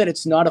 Show that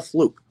it's not a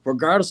fluke,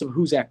 regardless of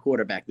who's at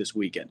quarterback this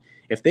weekend.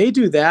 If they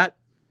do that,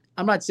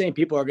 I'm not saying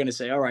people are going to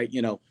say, all right,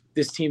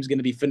 this team's going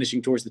to be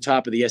finishing towards the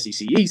top of the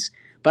SEC East,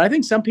 but I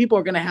think some people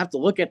are going to have to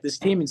look at this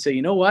team and say,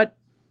 you know what?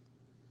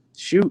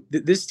 Shoot,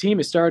 this team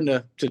is starting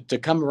to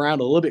come around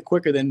a little bit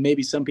quicker than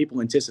maybe some people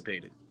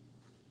anticipated.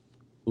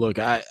 Look,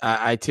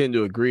 I tend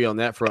to agree on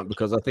that front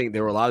because I think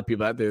there were a lot of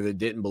people out there that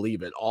didn't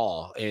believe at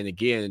all. And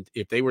again,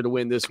 if they were to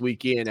win this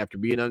weekend after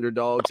being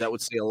underdogs, that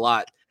would say a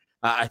lot,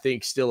 I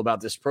think, still about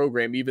this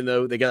program, even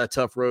though they got a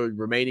tough road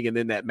remaining and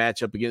then that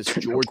matchup against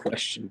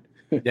Georgia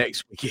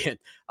next weekend.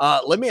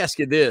 Let me ask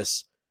you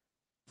this.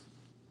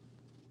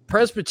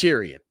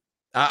 Presbyterian.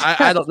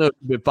 I don't know if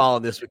you've been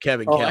following this with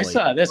Kevin Kelly. I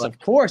saw this, of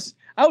course.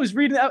 I was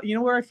reading out. You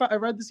know where I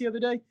read this the other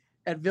day?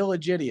 At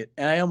Village Idiot,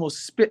 and I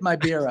almost spit my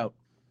beer out.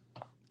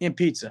 In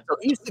pizza. So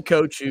he's the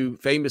coach who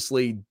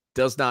famously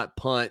does not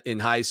punt in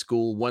high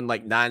school, won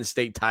like 9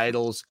 state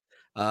titles,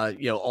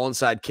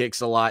 onside kicks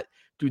a lot.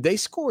 Dude, they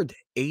scored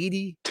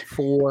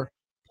 84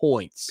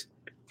 points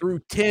through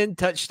 10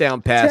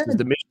 touchdown passes. 10.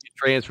 The Michigan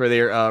transfer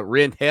there,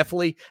 Ren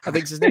Heffley, I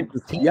think his name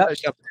was 10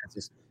 touchdown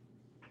passes.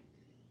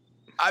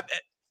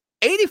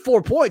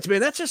 84 points, man.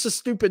 That's just a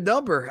stupid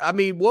number. I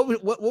mean,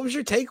 what was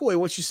your takeaway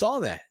once you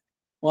saw that?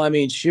 Well, I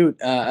mean, shoot,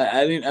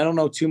 I don't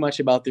know too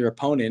much about their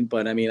opponent,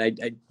 but I mean,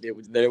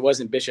 there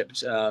wasn't Bishop,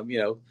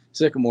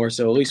 Sycamore,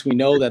 so at least we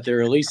know that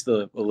they're at least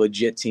a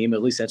legit team.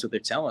 At least that's what they're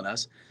telling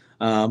us.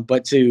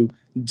 But to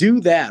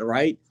do that,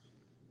 right?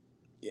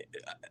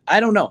 I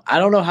don't know. I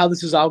don't know how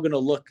this is all going to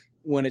look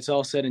when it's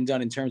all said and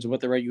done in terms of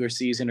what the regular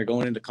season or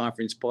going into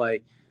conference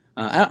play.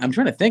 I'm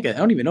trying to think. I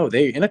don't even know. Are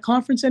they in a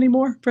conference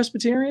anymore,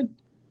 Presbyterian?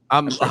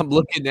 I'm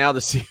looking now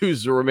to see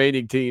who's the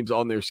remaining teams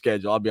on their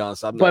schedule. I'll be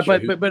honest. I'm not sure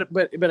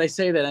but I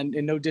say that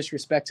in no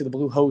disrespect to the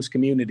Blue Hose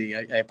community.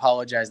 I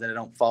apologize that I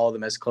don't follow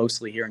them as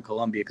closely here in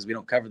Columbia because we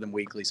don't cover them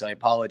weekly. So I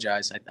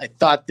apologize. I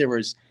thought there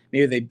was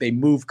maybe they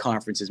move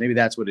conferences. Maybe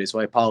that's what it is. So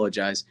I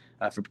apologize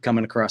for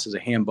coming across as a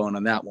ham bone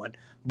on that one.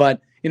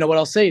 But what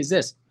I'll say is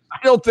this. I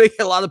don't think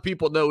a lot of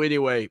people know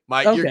anyway,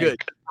 Mike. Okay. You're good.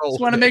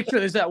 Just want to make sure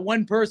there's that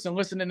one person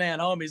listening at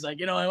home. He's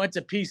like, I went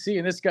to PC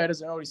and this guy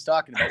doesn't know what he's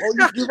talking about.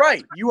 Well, you're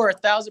right. You are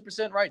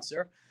 1,000% right,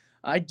 sir.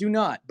 I do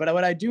not. But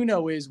what I do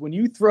know is when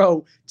you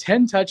throw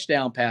 10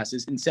 touchdown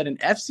passes and set an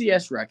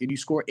FCS record, you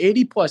score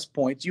 80-plus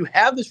points, you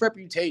have this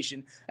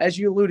reputation, as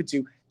you alluded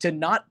to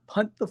not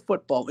punt the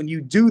football, and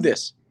you do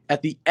this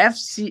at the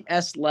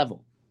FCS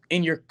level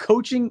in your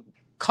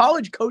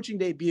college coaching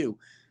debut,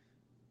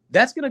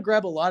 that's going to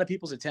grab a lot of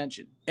people's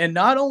attention. And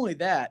not only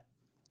that,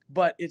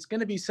 but it's going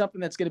to be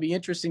something that's going to be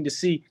interesting to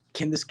see,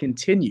 can this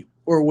continue?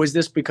 Or was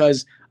this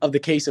because of the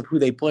case of who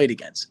they played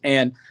against?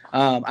 And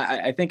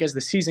I think as the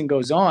season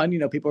goes on,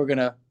 people are going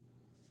to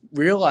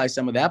realize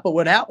some of that. But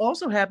what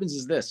also happens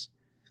is this.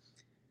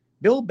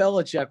 Bill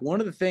Belichick,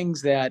 one of the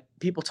things that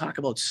people talk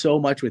about so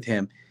much with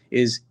him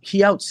is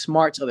he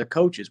outsmarts other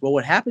coaches. Well,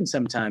 what happens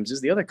sometimes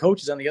is the other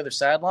coaches on the other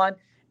sideline,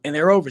 and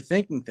they're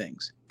overthinking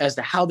things as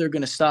to how they're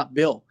going to stop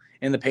Bill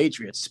and the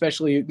Patriots,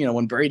 especially,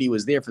 when Brady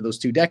was there for those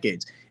 2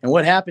 decades. And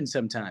what happens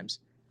sometimes?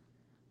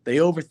 They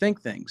overthink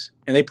things,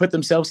 and they put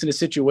themselves in a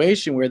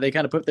situation where they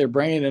kind of put their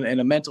brain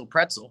in a mental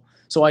pretzel.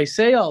 So I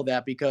say all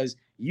that because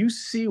you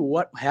see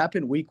what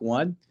happened week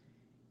 1.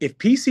 If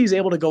PC is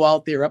able to go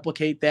out there,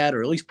 replicate that,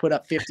 or at least put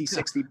up 50,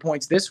 60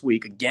 points this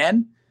week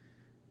again,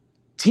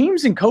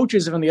 teams and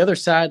coaches on the other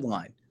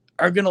sideline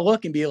are going to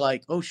look and be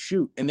like, oh,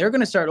 shoot. And they're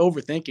going to start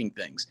overthinking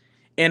things.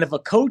 And if a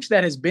coach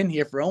that has been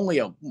here for only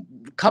a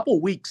couple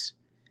weeks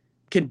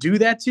can do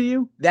that to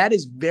you, that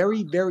is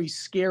very, very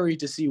scary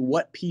to see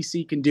what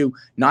PC can do,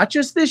 not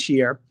just this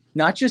year,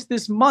 not just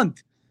this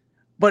month,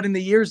 but in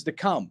the years to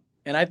come.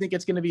 And I think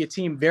it's going to be a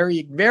team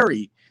very,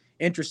 very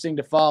interesting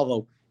to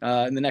follow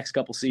in the next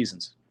couple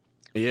seasons.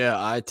 Yeah,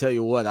 I tell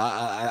you what,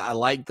 I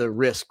like the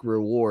risk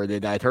reward,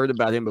 and I'd heard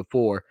about him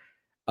before.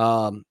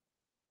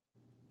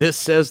 This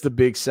says the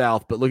Big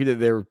South, but looking at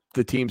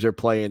the teams they're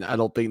playing, I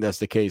don't think that's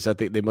the case. I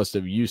think they must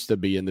have used to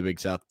be in the Big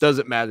South.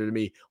 Doesn't matter to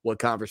me what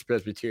conference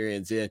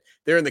Presbyterian's in.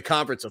 They're in the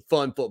conference of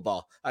fun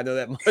football. I know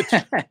that much.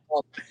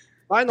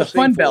 The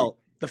Fun Belt.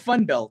 The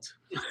Fun Belt,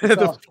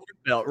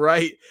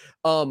 right?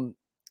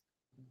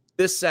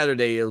 This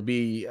Saturday, it'll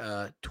be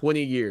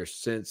 20 years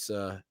since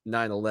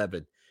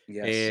 9/11.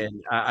 Yes.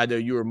 And I know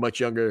you were much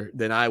younger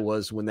than I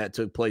was when that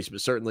took place, but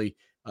certainly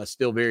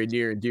still very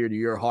near and dear to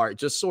your heart.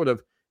 Just sort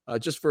of,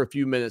 just for a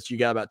few minutes, you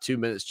got about 2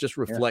 minutes, just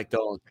reflect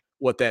on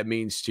what that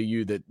means to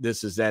you, that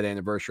this is that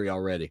anniversary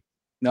already.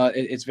 No,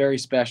 it's very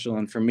special.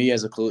 And for me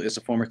as a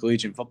former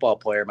collegiate football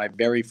player, my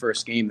very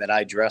first game that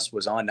I dressed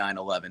was on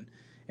 9/11.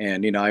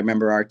 And, I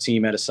remember our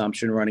team at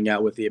Assumption running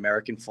out with the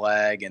American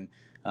flag and,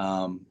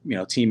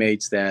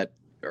 teammates that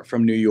are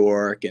from New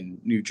York and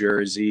New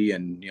Jersey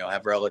and,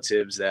 have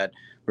relatives that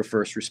were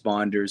first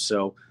responders.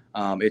 So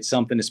it's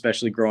something,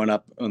 especially growing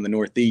up on the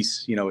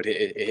Northeast,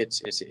 it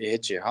hits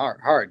you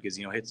hard because,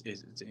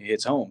 it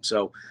hits home.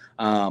 So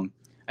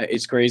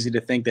it's crazy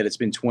to think that it's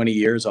been 20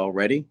 years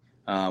already.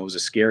 It was a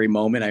scary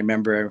moment. I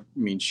remember,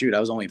 I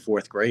was only in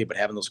fourth grade, but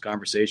having those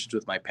conversations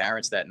with my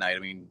parents that night,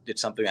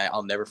 it's something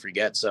I'll never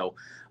forget. So,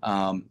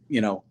 I'm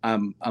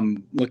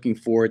looking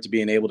forward to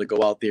being able to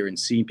go out there and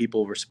see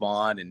people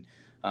respond and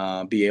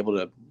be able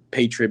to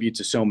pay tribute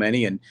to so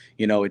many. And,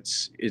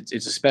 it's a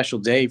special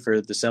day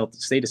for the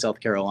state of South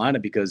Carolina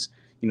because,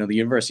 the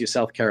University of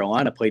South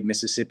Carolina played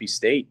Mississippi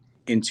State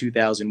in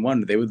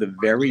 2001. They were the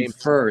very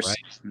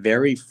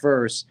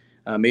first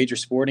major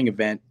sporting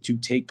event to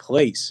take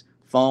place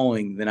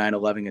following the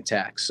 9/11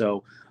 attacks.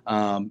 So,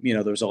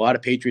 there was a lot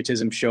of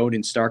patriotism shown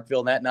in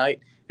Starkville that night,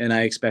 and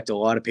I expect a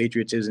lot of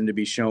patriotism to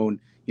be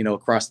shown,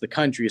 across the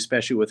country,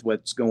 especially with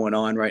what's going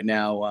on right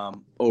now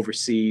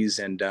overseas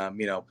and,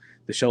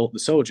 the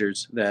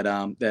soldiers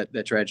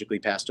that tragically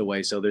passed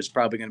away. So there's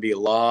probably going to be a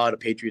lot of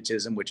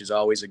patriotism, which is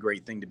always a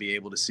great thing to be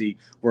able to see,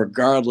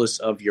 regardless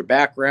of your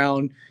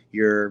background,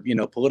 your,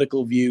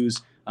 political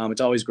views.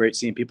 It's always great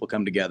seeing people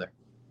come together.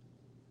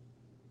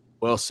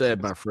 Well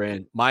said, my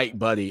friend. Mike,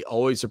 buddy,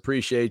 always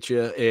appreciate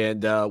you.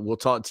 And we'll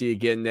talk to you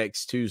again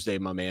next Tuesday,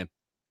 my man.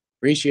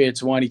 Appreciate it,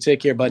 Swanee.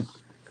 Take care, bud.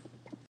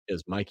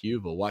 Is Mike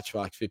Uval, Watch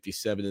Fox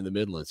 57 in the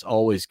Midlands.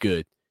 Always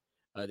good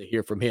to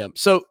hear from him.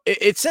 So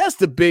it says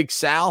the Big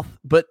South,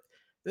 but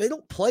they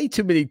don't play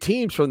too many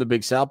teams from the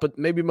Big South, but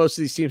maybe most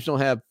of these teams don't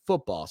have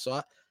football.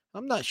 So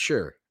I'm not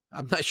sure.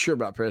 I'm not sure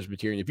about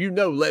Presbyterian. If you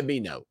know, let me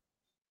know.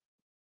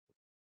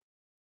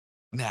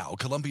 Now,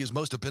 Columbia's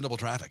most dependable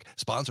traffic,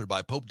 sponsored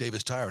by Pope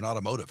Davis Tire and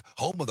Automotive,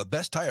 home of the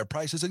best tire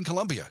prices in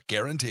Columbia,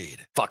 guaranteed.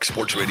 Fox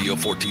Sports Radio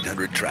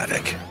 1400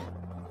 traffic.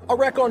 A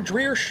wreck on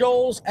Dreher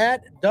Shoals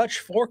at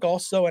Dutch Fork.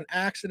 Also an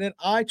accident,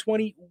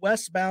 I-20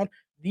 westbound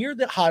near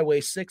the Highway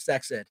 6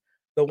 exit.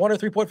 The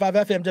 103.5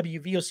 FM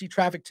WVOC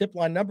traffic tip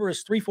line number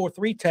is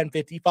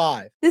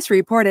 343-1055. This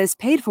report is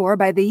paid for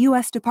by the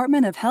U.S.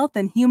 Department of Health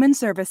and Human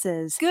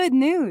Services. Good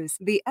news!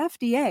 The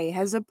FDA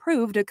has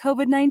approved a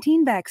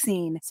COVID-19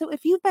 vaccine. So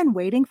if you've been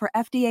waiting for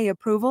FDA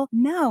approval,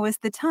 now is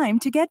the time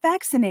to get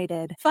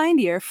vaccinated. Find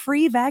your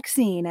free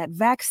vaccine at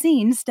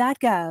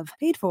vaccines.gov.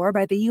 Paid for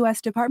by the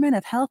U.S. Department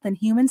of Health and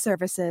Human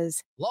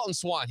Services. Lawton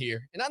Swan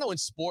here. And I know in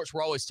sports,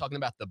 we're always talking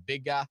about the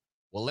big guy.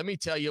 Well, let me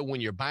tell you,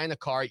 when you're buying a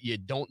car, you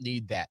don't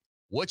need that.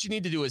 What you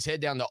need to do is head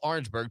down to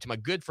Orangeburg to my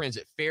good friends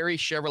at Ferry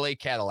Chevrolet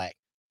Cadillac.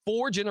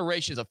 4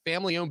 generations of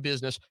family-owned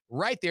business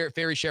right there at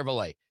Ferry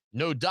Chevrolet.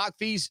 No dock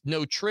fees,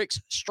 no tricks,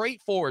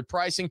 straightforward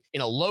pricing in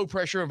a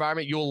low-pressure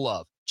environment you'll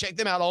love. Check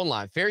them out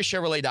online,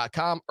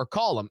 ferrychevrolet.com, or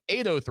call them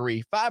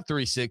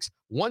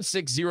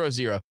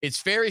 803-536-1600. It's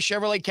Ferry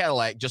Chevrolet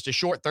Cadillac, just a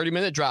short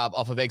 30-minute drive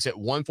off of exit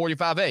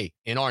 145A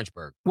in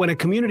Orangeburg. When a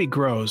community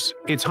grows,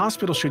 its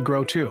hospital should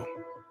grow too.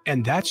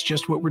 And that's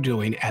just what we're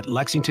doing at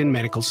Lexington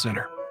Medical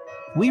Center.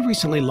 We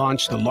recently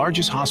launched the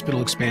largest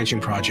hospital expansion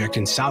project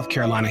in South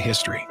Carolina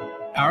history.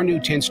 Our new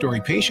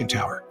 10-story patient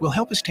tower will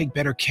help us take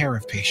better care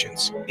of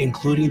patients,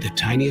 including the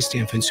tiniest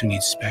infants who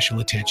need special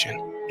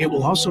attention. It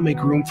will also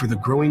make room for the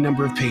growing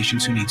number of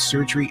patients who need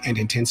surgery and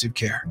intensive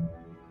care.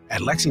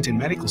 At Lexington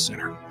Medical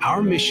Center,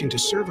 our mission to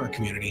serve our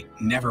community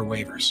never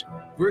wavers.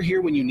 We're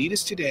here when you need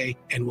us today,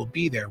 and we'll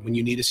be there when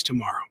you need us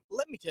tomorrow.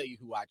 Let me tell you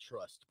who I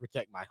trust to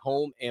protect my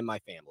home and my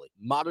family.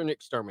 Modern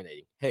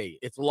Exterminating. Hey,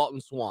 it's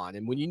Lawton Swan,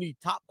 and when you need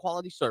top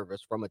quality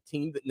service from a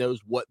team that knows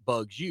what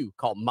bugs you,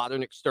 call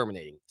Modern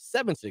Exterminating,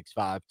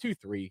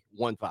 765-2315.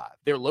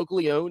 They're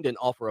locally owned and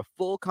offer a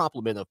full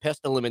complement of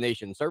pest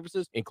elimination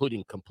services,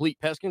 including complete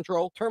pest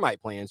control,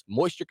 termite plans,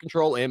 moisture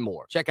control, and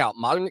more. Check out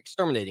Modern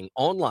Exterminating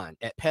online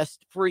at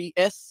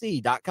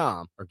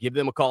pestfreesc.com or give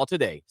them a call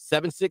today,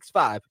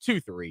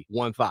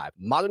 765-2315.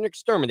 Modern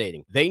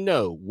Exterminating. They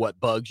know what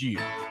bugs you.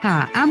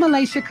 Hi, I'm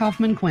Alicia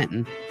Kaufman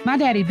Quinton. My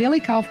daddy,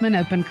 Billy Kaufman,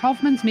 opened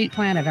Kaufman's Meat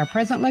Plant at our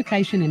present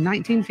location in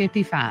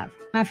 1955.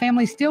 My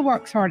family still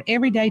works hard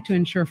every day to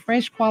ensure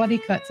fresh quality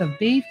cuts of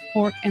beef,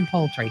 pork, and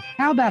poultry.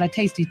 How about a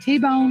tasty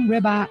T-bone,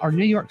 ribeye, or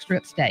New York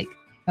strip steak?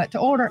 But to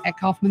order at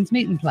Kaufman's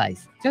Meat and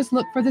Place, just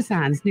look for the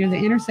signs near the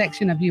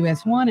intersection of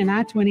US 1 and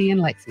I-20 in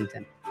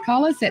Lexington.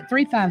 Call us at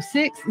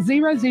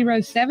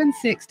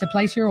 356-0076 to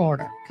place your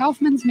order.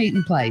 Kaufman's Meat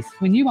and Place,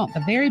 when you want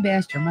the very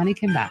best your money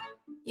can buy.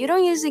 You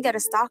don't usually get a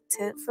stock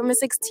tip from a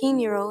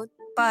 16-year-old,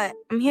 but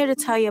I'm here to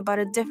tell you about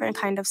a different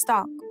kind of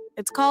stock.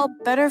 It's called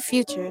Better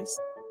Futures,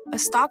 a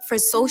stock for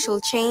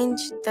social change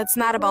that's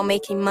not about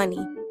making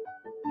money.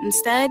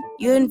 Instead,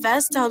 you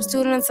invest to help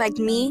students like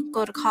me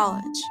go to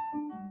college.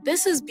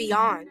 This is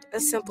beyond a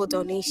simple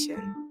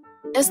donation.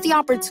 It's the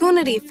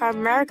opportunity for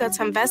America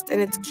to invest in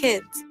its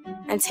kids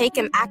and take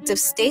an active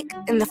stake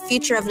in the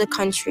future of the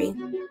country.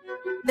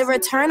 The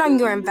return on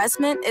your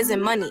investment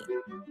isn't money.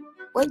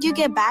 What you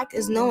get back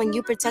is knowing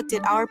you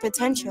protected our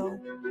potential.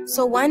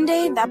 So one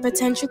day, that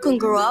potential can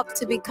grow up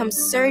to become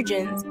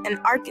surgeons and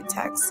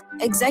architects,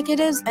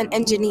 executives and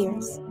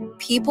engineers,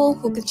 people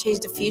who can change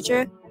the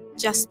future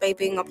just by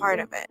being a part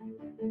of it.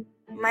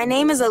 My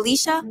name is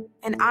Alicia,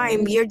 and I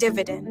am your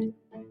dividend.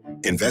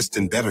 Invest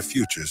in better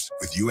futures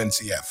with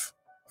UNCF.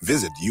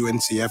 Visit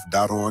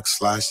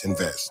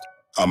uncf.org/invest.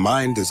 A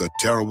mind is a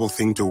terrible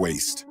thing to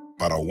waste,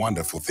 but a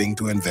wonderful thing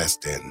to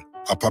invest in.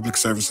 A public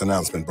service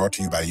announcement brought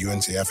to you by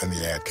UNCF and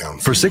the Ad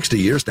Council. For 60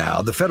 years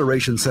now, the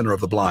Federation Center of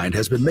the Blind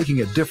has been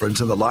making a difference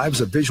in the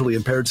lives of visually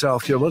impaired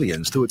South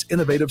Carolinians through its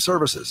innovative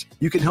services.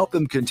 You can help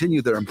them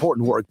continue their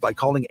important work by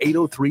calling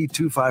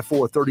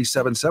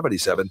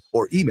 803-254-3777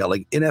 or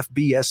emailing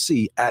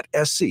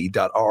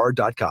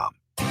nfbsc@sc.rr.com.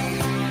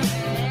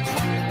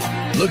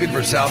 Looking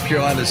for South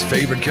Carolina's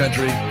favorite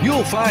country?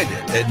 You'll find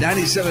it at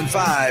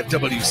 97.5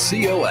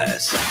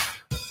 WCOS.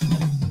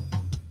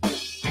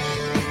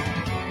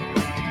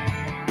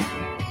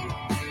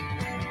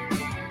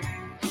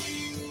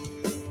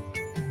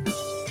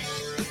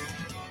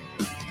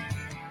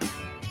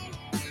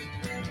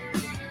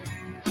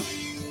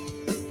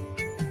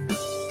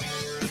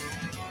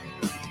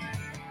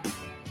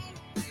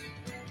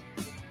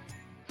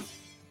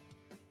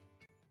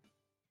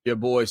 Your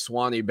boy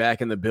Swanee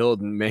back in the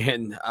building,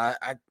 man.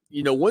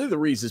 One of the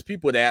reasons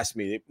people would ask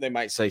me, they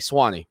might say,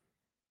 Swanee,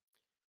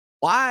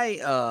 why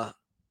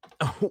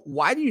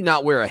do you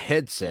not wear a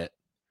headset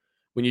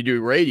when you do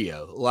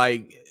radio?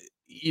 Like,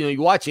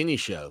 you watch any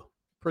show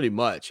pretty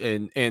much,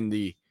 and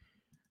the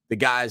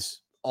guys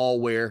all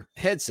wear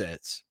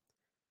headsets.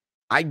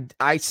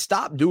 I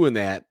stopped doing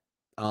that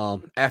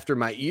after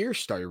my ears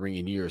started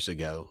ringing years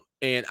ago,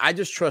 and I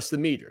just trust the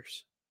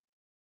meters.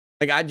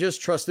 Like, I just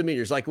trust the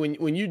meters. Like,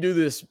 when you do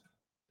this,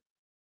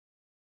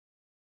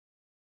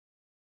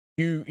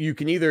 you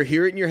can either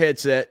hear it in your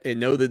headset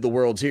and know that the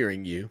world's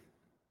hearing you,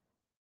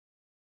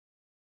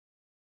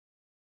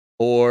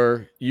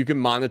 or you can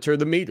monitor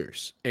the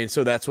meters. And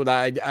so that's what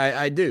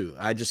I do.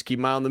 I just keep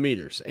my eye on the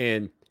meters.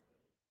 And,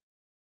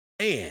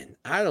 man,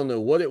 I don't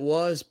know what it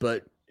was,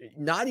 but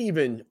not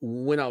even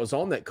when I was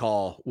on that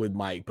call with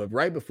Mike, but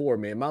right before,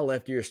 man, my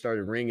left ear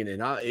started ringing,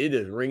 and it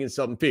is ringing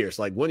something fierce.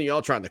 Like, when are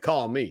y'all trying to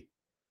call me?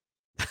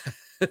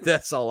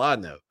 That's all I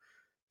know.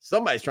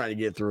 Somebody's trying to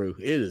get through.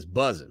 It is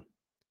buzzing.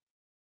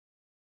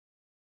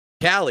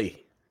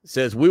 Callie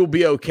says, we will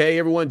be okay.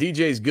 Everyone,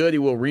 DJ's good. He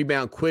will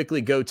rebound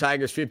quickly. Go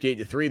Tigers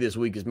 58-3 this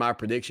week is my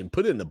prediction.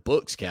 Put it in the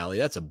books, Callie.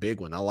 That's a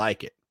big one. I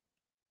like it.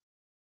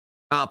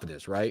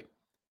 Confidence, right?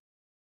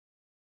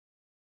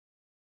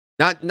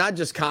 Not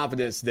just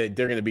confidence that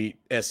they're going to beat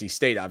SC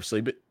State,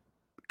 obviously, but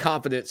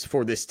confidence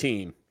for this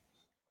team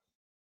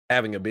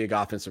having a big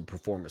offensive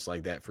performance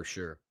like that for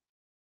sure.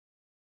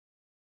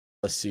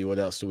 Let's see, what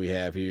else do we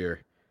have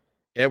here?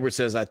 Edward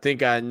says, I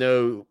think I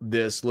know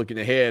this. Looking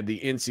ahead, the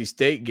NC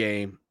State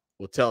game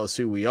will tell us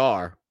who we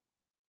are.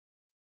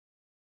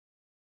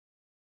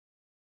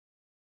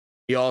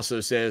 He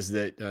also says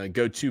that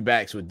go two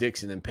backs with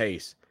Dixon and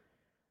Pace.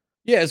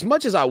 Yeah, as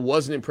much as I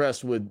wasn't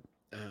impressed with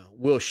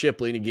Will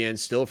Shipley, and again,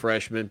 still a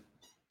freshman,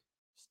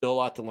 still a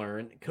lot to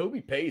learn.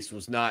 Kobe Pace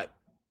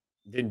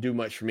didn't do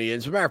much for me.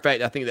 As a matter of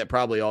fact, I think that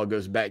probably all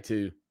goes back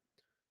to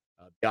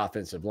the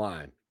offensive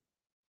line.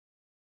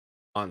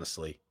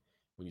 Honestly,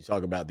 when you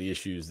talk about the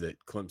issues that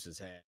Clemson's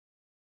had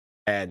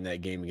in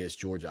that game against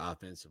Georgia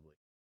offensively.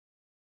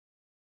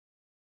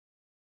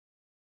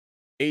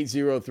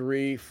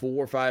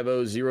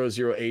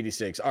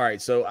 803-450-0086. All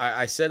right, so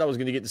I said I was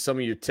going to get to some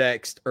of your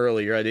text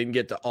earlier. I didn't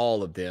get to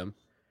all of them.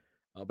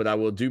 but I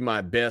will do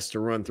my best to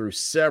run through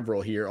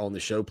several here on the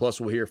show. Plus,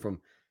 we'll hear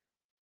from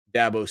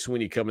Dabo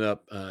Swinney coming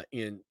up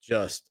in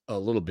just a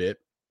little bit.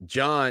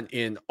 John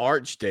in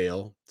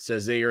Archdale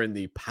says they are in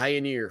the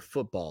Pioneer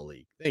Football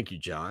League. Thank you,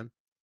 John.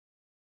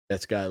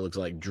 That's guy looks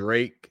like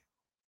Drake,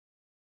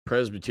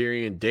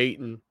 Presbyterian,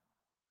 Dayton.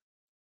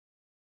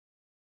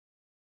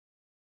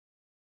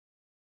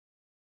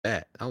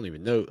 That I don't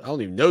even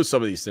know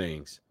some of these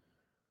things.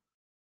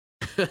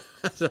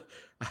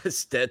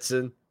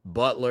 Stetson,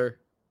 Butler.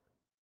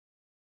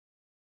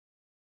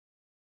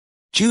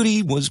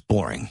 Judy was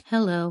boring.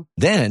 Hello.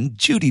 Then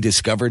Judy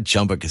discovered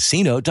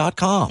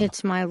ChumbaCasino.com.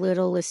 It's my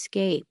little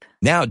escape.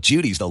 Now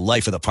Judy's the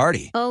life of the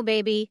party. Oh,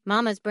 baby,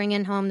 mama's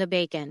bringing home the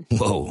bacon.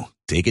 Whoa,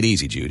 take it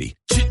easy, Judy.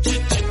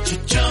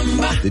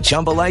 The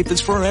Chumba life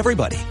is for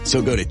everybody.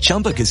 So go to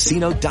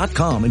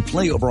ChumbaCasino.com and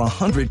play over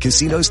 100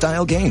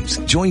 casino-style games.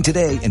 Join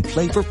today and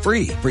play for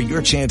free for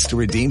your chance to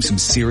redeem some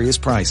serious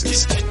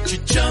prizes.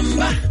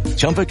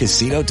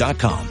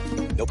 ChumbaCasino.com.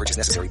 No purchase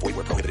necessary. Void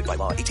where prohibited by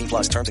law.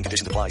 18+ terms and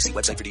conditions apply. See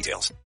website for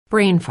details.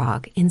 Brain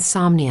fog,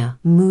 insomnia,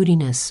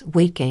 moodiness,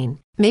 weight gain.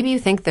 Maybe you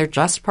think they're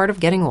just part of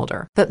getting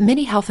older, but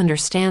MIDI Health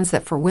understands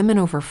that for women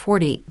over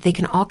 40, they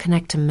can all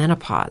connect to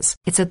menopause.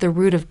 It's at the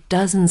root of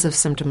dozens of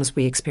symptoms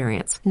we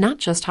experience, not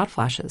just hot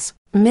flashes.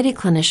 MIDI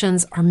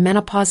clinicians are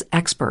menopause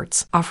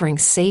experts, offering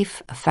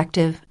safe,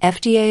 effective,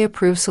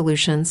 FDA-approved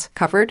solutions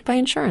covered by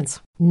insurance.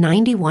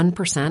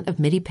 91% of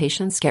MIDI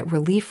patients get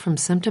relief from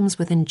symptoms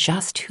within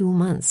just 2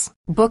 months.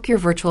 Book your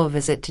virtual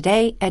visit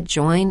today at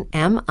joinmidi.com.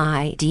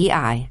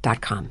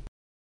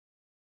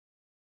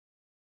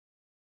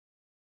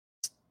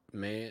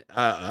 Man,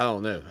 I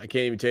don't know. I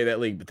can't even tell you that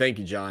league, but thank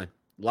you, John.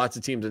 Lots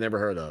of teams I never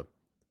heard of.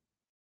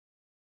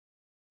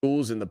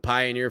 Schools in the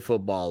Pioneer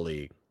Football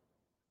League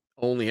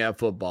only have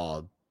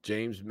football.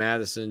 James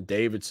Madison,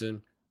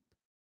 Davidson.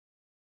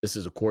 This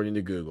is according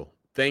to Google.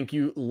 Thank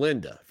you,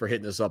 Linda, for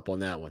hitting us up on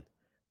that one.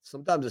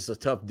 Sometimes it's a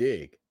tough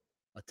dig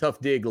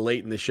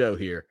late in the show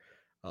here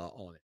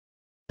on it.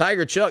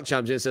 Tiger Chuck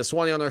chimes in and says,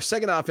 Swanee, on our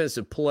second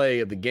offensive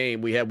play of the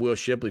game, we had Will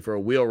Shipley for a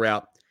wheel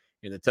route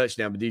in the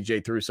touchdown, but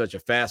DJ threw such a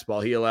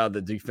fastball, he allowed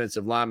the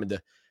defensive lineman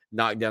to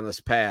knock down this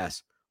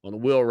pass on the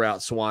wheel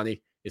route,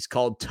 Swanee. It's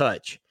called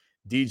touch.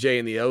 DJ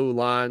and the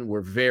O-line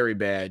were very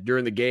bad.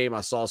 During the game,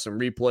 I saw some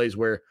replays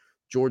where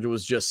Georgia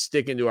was just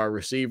sticking to our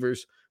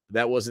receivers. But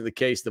that wasn't the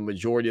case the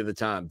majority of the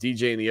time.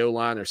 DJ and the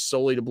O-line are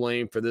solely to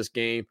blame for this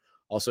game.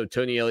 Also,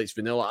 Tony Elliott's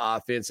vanilla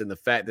offense and the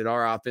fact that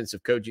our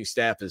offensive coaching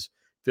staff is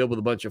filled with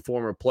a bunch of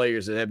former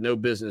players that have no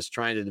business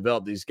trying to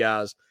develop these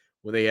guys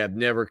when they have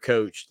never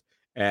coached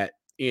at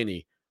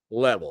any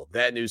level.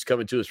 That news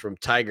coming to us from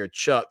Tiger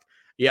Chuck.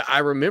 Yeah, I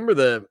remember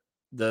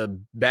the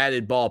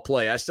batted ball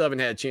play. I still haven't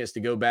had a chance to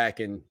go back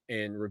and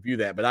review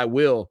that, but I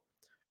will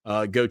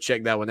go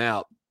check that one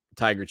out,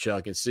 Tiger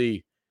Chuck, and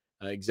see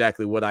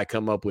exactly what I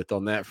come up with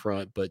on that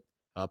front, but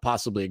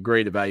possibly a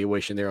great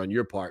evaluation there on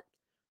your part.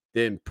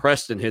 Then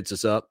Preston hits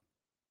us up.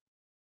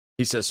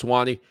 He says,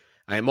 Swanee,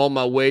 I am on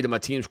my way to my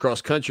team's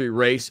cross-country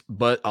race,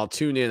 but I'll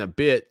tune in a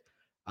bit.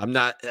 I'm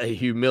not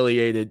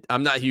humiliated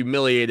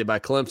by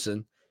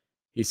Clemson.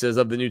 He says,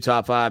 of the new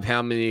top 5,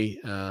 how many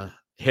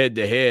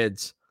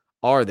head-to-heads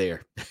are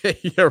there?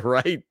 Yeah,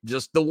 right.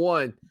 Just the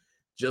one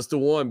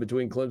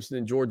between Clemson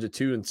and Georgia,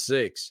 2 and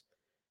 6.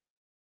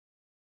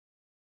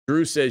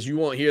 Drew says you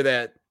won't hear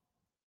that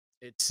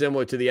it's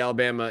similar to the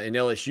Alabama and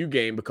LSU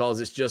game because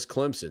it's just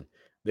Clemson.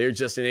 They're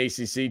just an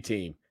ACC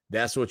team.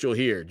 That's what you'll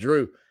hear.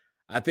 Drew,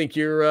 I think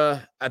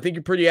you're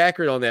pretty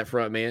accurate on that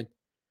front, man.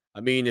 I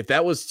mean, if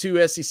that was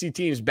 2 SEC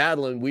teams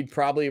battling, we'd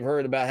probably have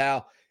heard about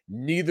how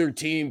neither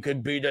team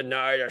could be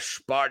denied a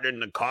spot in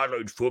the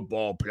college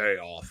football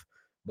playoff.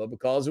 But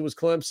because it was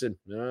Clemson,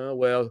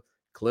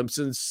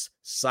 Clemson's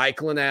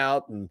cycling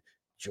out and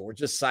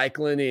Georgia's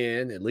cycling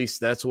in. At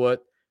least that's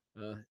what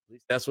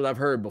I've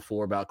heard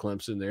before about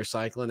Clemson. They're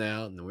cycling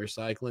out and we're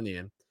cycling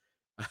in.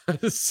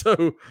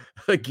 So,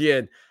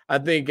 again, I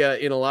think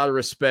in a lot of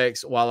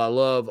respects, while I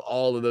love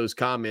all of those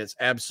comments,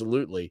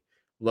 absolutely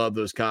love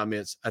those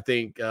comments, I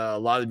think a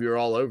lot of you are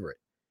all over it.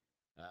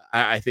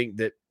 I think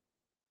that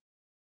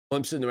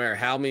Clemson, no matter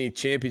how many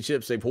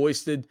championships they've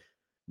hoisted,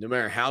 no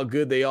matter how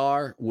good they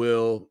are,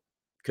 will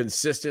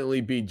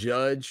consistently be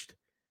judged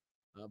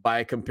by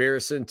a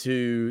comparison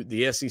to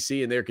the SEC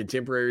and their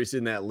contemporaries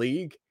in that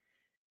league.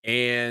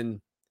 And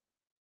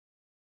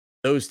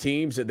those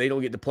teams that they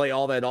don't get to play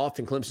all that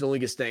often, Clemson only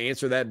gets to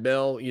answer that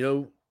bell,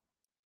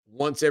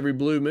 once every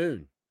blue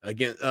moon,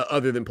 again,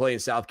 other than playing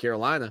South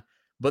Carolina.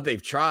 But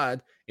they've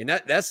tried. And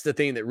that's the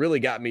thing that really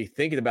got me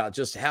thinking about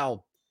just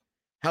how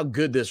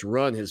good this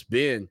run has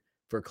been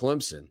for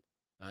Clemson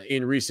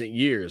in recent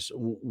years,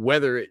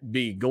 whether it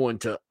be going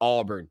to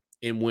Auburn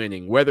and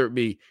winning, whether it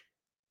be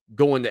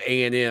going to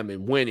A&M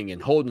and winning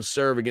and holding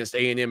serve against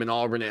A&M and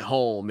Auburn at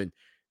home and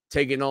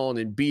taking on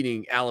and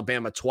beating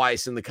Alabama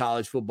twice in the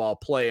college football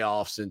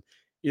playoffs. And,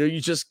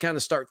 you just kind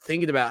of start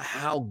thinking about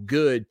how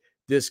good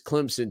this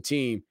Clemson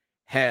team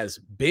has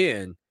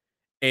been.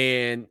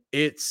 And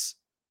it's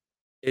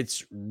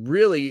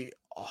really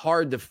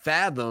hard to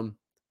fathom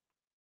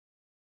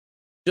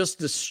just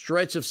the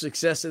stretch of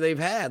success that they've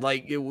had.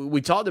 Like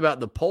we talked about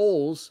the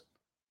polls,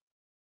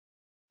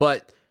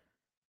 but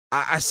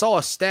I saw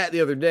a stat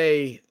the other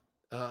day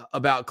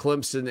about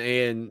Clemson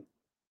and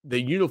the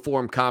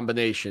uniform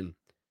combination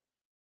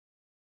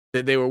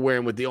that they were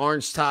wearing with the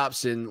orange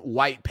tops and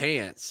white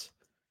pants,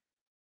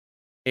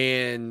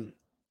 and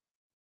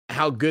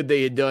how good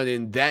they had done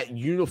in that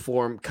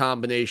uniform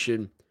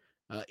combination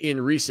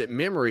in recent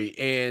memory.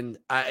 And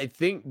I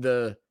think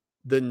the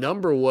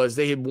number was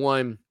they had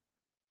won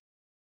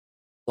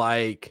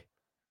like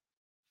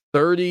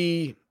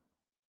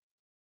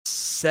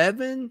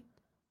 37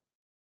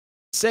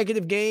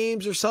 consecutive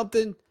games or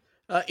something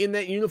in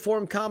that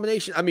uniform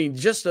combination. I mean,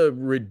 just a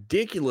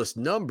ridiculous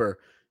number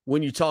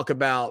when you talk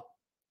about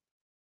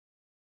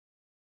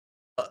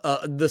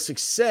the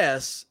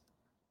success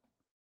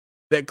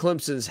that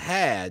Clemson's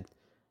had.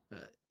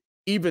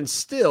 Even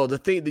still, to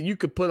think that you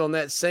could put on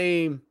that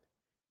same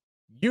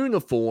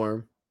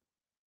uniform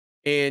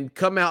and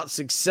come out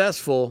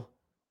successful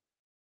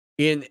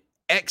in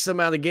X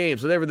amount of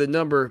games, whatever the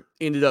number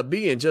ended up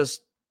being,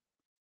 just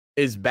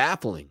is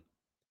baffling.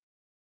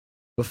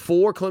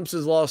 Before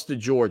Clemson's lost to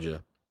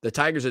Georgia, the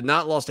Tigers had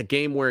not lost a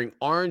game wearing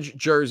orange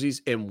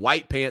jerseys and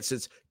white pants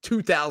since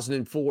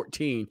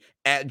 2014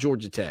 at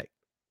Georgia Tech.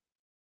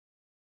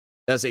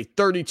 That's a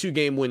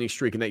 32-game winning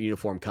streak in that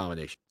uniform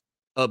combination.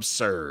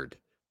 Absurd.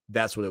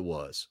 That's what it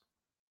was.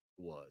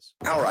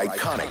 Our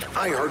iconic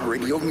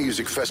iHeartRadio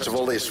Music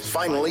Festival is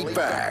finally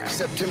back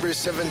September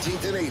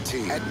 17th and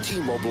 18th at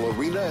T-Mobile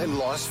Arena in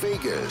Las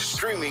Vegas.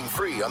 Streaming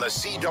free on the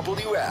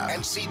CW app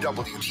and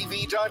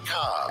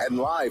CWTV.com and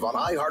live on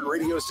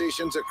iHeartRadio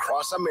stations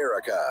across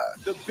America.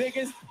 The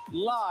biggest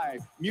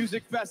live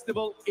music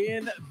festival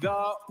in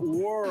the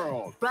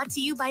world. Brought to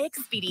you by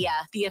Expedia,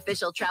 the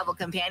official travel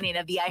companion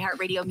of the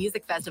iHeartRadio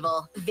Music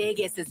Festival.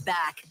 Vegas is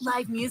back.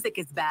 Live music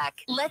is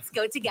back. Let's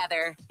go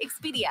together.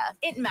 Expedia.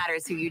 It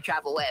matters who you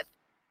travel with.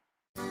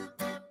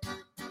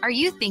 Are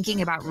you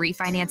thinking about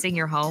refinancing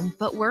your home,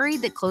 but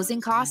worried that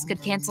closing costs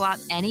could cancel out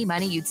any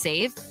money you'd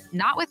save?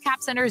 Not with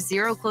Cap Center's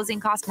zero closing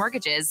cost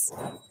mortgages.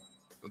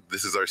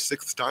 This is our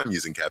 6th time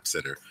using Cap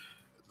Center.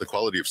 The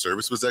quality of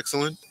service was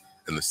excellent,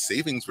 and the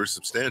savings were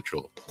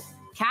substantial.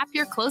 Cap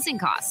your closing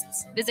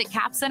costs. Visit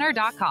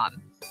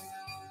capcenter.com.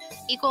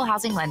 Equal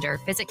housing lender.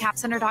 Visit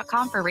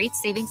capcenter.com for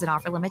rates, savings, and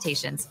offer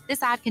limitations.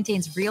 This ad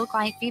contains real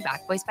client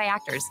feedback voiced by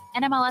actors.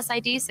 NMLS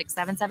ID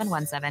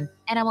 67717.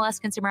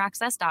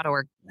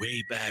 NMLSconsumeraccess.org.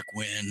 Way back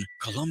when,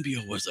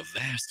 Colombia was a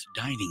vast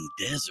dining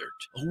desert,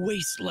 a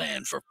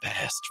wasteland for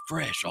fast,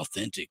 fresh,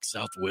 authentic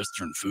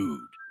Southwestern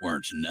food.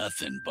 Weren't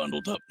nothing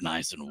bundled up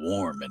nice and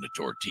warm in a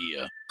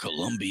tortilla.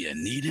 Colombia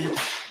needed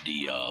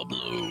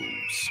Diablos.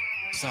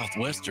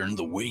 Southwestern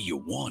the way you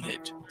want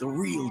it. The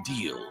real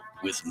deal.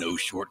 With no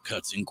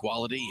shortcuts in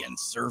quality and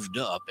served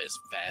up as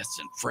fast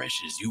and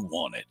fresh as you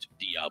want it.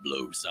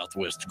 Diablo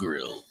Southwest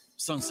Grill.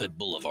 Sunset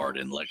Boulevard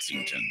in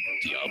Lexington.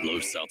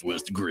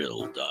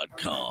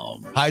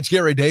 DiabloSouthwestGrill.com. Hi, it's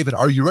Gary David.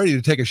 Are you ready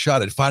to take a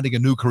shot at finding a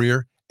new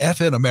career?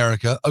 FN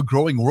America, a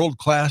growing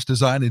world-class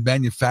design and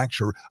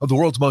manufacturer of the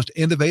world's most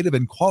innovative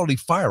and quality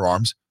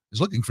firearms, is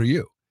looking for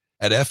you.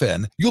 At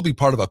FN, you'll be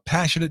part of a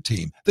passionate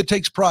team that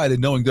takes pride in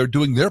knowing they're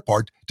doing their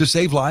part to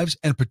save lives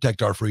and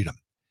protect our freedom.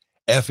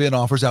 FN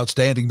offers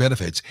outstanding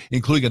benefits,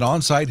 including an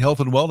on-site health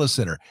and wellness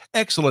center,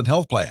 excellent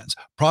health plans,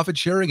 profit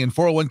sharing, and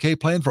 401k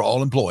plan for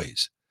all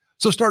employees.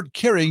 So start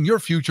carrying your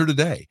future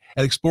today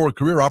and explore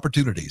career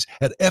opportunities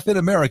at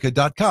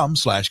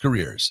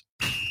fnamerica.com/careers.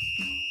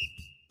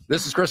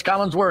 This is Chris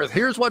Collinsworth.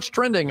 Here's what's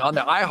trending on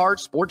the iHeart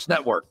Sports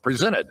Network,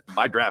 presented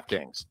by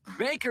DraftKings.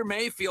 Baker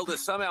Mayfield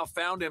has somehow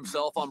found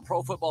himself on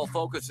Pro Football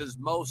Focus's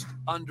most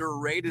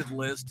underrated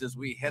list as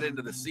we head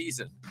into the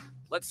season.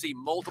 Let's see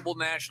multiple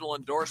national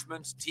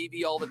endorsements,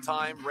 TV all the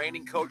time,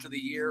 reigning coach of the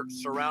year,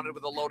 surrounded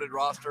with a loaded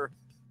roster.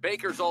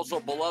 Baker's also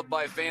beloved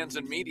by fans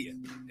and media,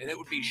 and it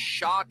would be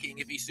shocking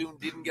if he soon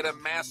didn't get a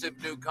massive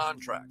new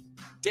contract.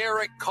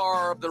 Derek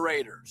Carr of the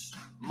Raiders,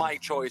 my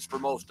choice for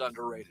most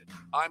underrated.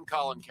 I'm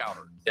Colin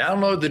Cowherd.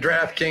 Download the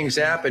DraftKings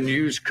app and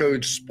use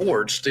code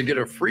SPORTS to get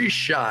a free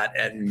shot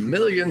at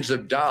millions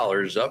of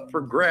dollars up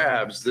for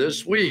grabs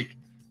this week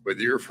with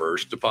your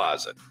first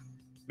deposit.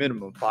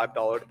 Minimum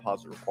 $5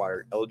 deposit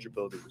required.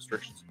 Eligibility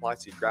restrictions apply.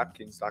 See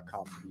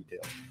DraftKings.com for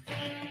details.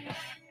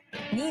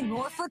 Need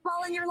more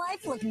football in your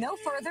life? Look no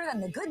further than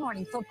the Good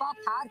Morning Football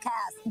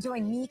podcast.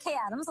 Join me, Kay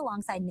Adams,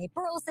 alongside Nate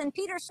Burleson,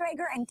 Peter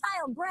Schrager, and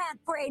Kyle Brandt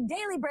for a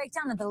daily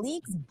breakdown of the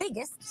league's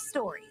biggest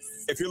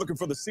stories. If you're looking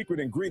for the secret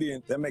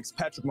ingredient that makes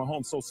Patrick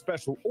Mahomes so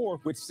special, or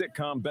which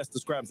sitcom best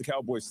describes the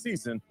Cowboys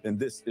season, then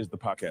this is the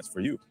podcast for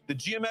you. The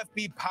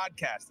GMFB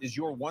podcast is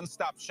your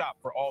one-stop shop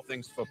for all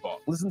things football.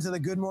 Listen to the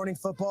Good Morning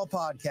Football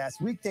podcast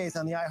weekdays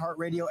on the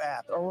iHeartRadio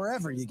app or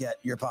wherever you get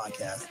your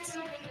podcasts.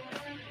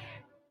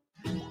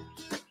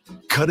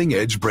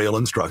 Cutting-edge Braille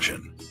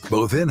instruction,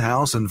 both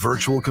in-house and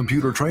virtual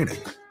computer training,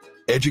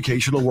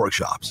 educational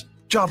workshops,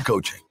 job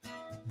coaching.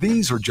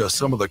 These are just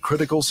some of the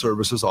critical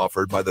services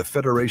offered by the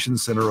Federation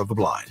Center of the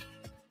Blind,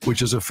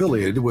 which is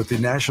affiliated with the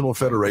National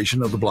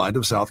Federation of the Blind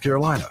of South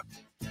Carolina.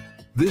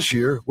 This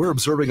year, we're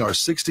observing our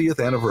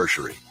 60th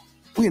anniversary.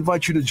 We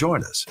invite you to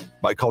join us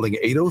by calling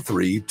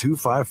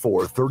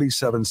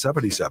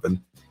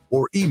 803-254-3777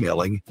 or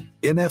emailing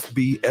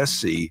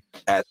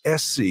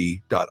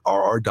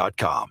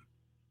nfbsc@sc.rr.com.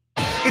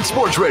 It's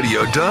sports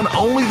radio done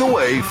only the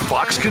way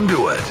Fox can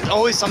do it.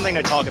 Always something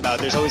to talk about.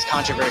 There's always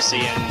controversy.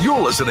 And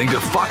You're listening to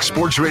Fox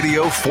Sports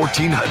Radio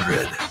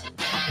 1400.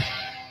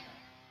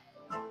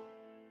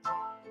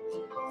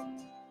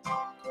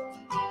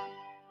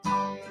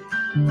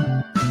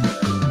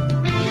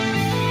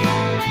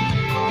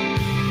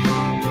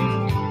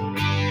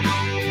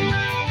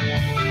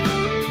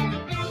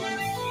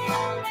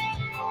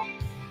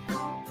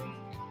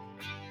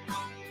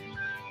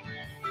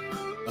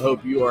 I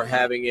hope you are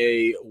having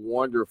a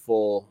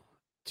wonderful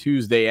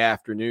Tuesday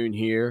afternoon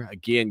here.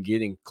 Again,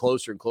 getting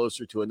closer and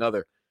closer to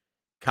another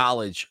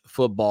college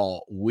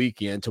football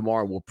weekend.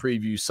 Tomorrow we'll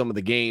preview some of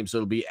the games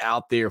that'll be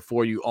out there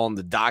for you on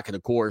the docket.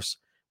 Of course,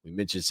 we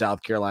mentioned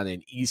South Carolina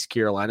and East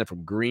Carolina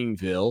from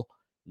Greenville,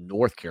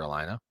 North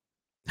Carolina.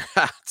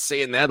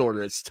 Saying that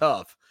order, it's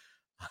tough.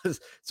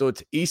 So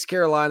it's East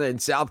Carolina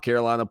and South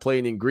Carolina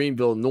playing in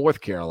Greenville,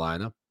 North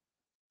Carolina.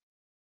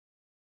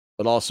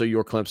 But also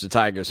your Clemson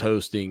Tigers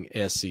hosting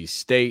SC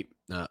State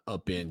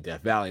up in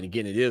Death Valley. And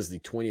again, it is the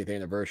 20th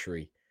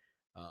anniversary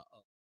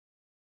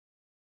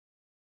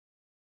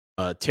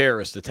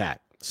terrorist attack.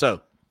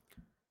 So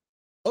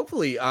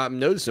hopefully I'm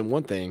noticing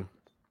one thing.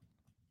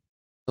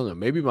 I don't know,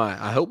 maybe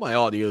I hope my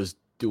audio is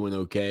doing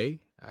okay.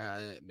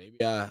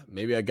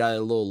 Maybe I got it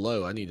a little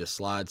low. I need to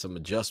slide some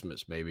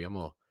adjustments. Maybe I'm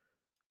gonna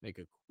make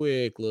a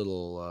quick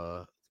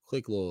little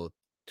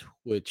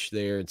twitch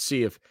there and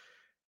see if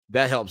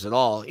that helps at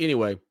all.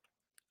 Anyway,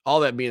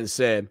 all that being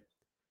said,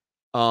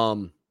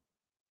 taking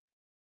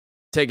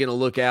a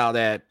look out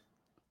at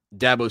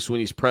Dabo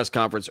Swinney's press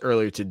conference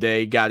earlier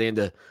today, got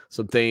into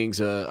some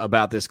things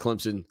about this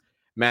Clemson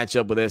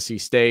matchup with SC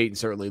State, and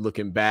certainly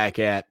looking back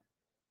at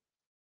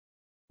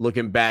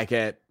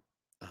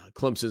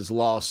Clemson's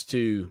loss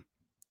to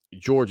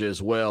Georgia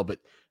as well. But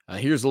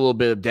here's a little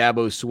bit of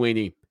Dabo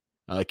Swinney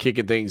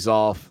kicking things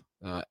off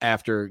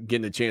after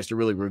getting a chance to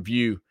really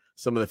review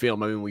some of the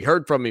film. I mean, we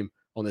heard from him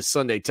on the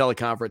Sunday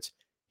teleconference.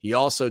 He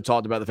also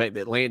talked about the fact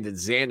that Landon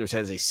Sanders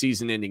has a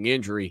season-ending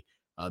injury.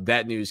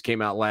 That news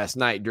came out last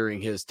night during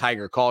his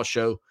Tiger Call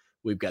show.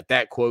 We've got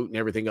that quote and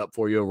everything up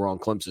for you over on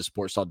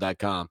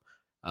ClemsonSportsTalk.com.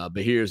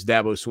 But here's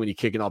Dabo Swinney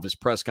kicking off his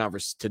press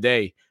conference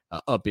today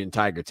up in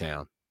Tiger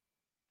Town.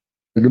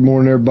 Good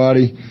morning,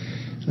 everybody.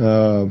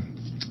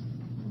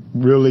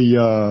 Really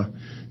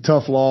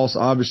tough loss,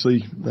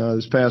 obviously,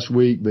 this past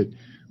week, but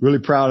really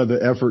proud of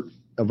the effort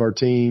of our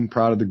team,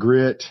 proud of the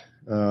grit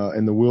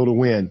and the will to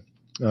win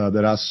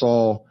that I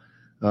saw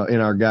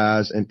in our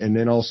guys, and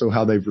then also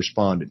how they've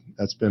responded.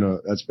 That's been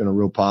a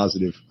real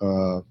positive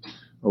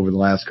over the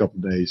last couple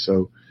of days.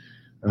 So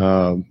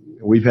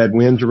we've had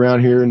wins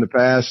around here in the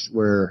past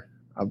where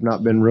I've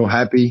not been real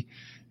happy,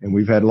 and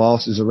we've had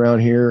losses around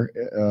here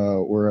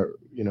where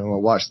I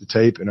watched the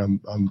tape and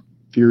I'm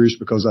furious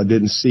because I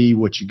didn't see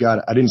what you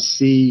got. I didn't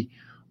see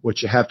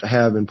what you have to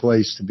have in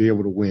place to be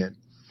able to win,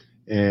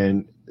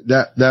 and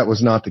that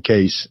was not the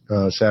case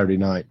Saturday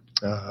night.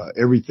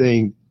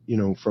 Everything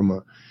from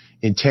a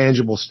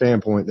intangible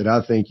standpoint that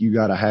I think you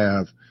got to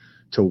have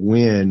to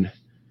win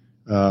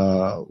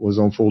was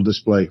on full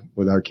display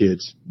with our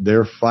kids.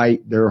 Their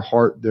fight, their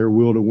heart, their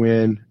will to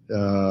win,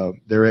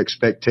 their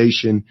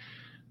expectation,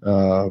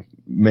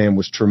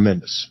 was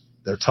tremendous.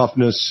 Their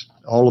toughness,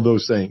 all of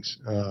those things.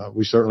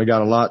 We certainly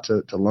got a lot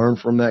to learn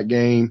from that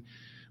game.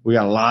 We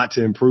got a lot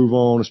to improve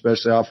on,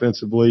 especially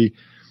offensively.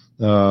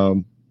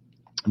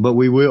 But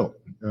we will,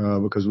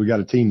 because we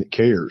got a team that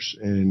cares,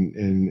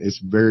 and it's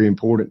very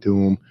important to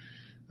them.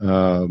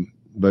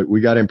 But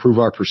we got to improve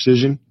our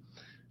precision.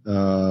 We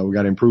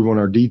got to improve on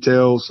our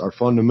details, our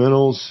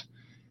fundamentals,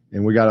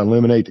 and we got to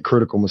eliminate the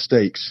critical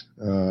mistakes.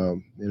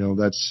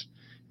 That's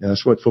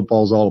what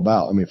football is all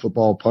about. I mean,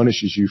 football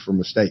punishes you for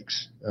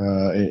mistakes,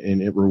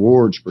 and it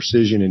rewards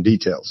precision and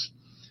details.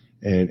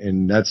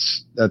 And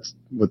that's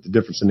what the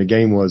difference in the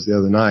game was the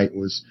other night,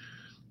 was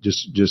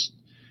just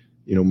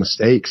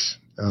mistakes,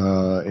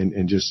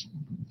 and just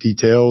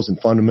details and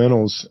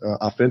fundamentals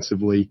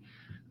offensively,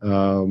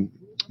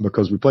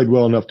 because we played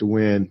well enough to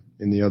win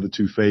in the other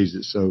two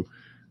phases. So,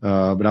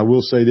 but I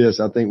will say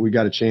this, I think we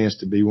got a chance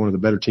to be one of the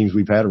better teams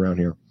we've had around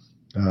here.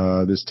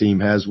 This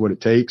team has what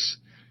it takes.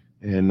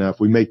 And if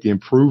we make the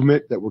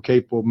improvement that we're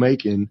capable of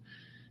making,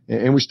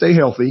 and we stay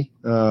healthy,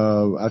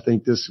 I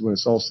think this, when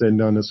it's all said and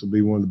done, this will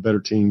be one of the better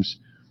teams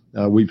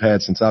we've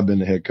had since I've been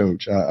the head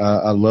coach.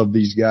 I love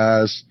these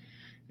guys,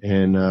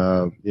 and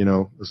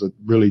it was a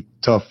really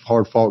tough,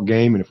 hard-fought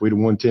game. And if we'd have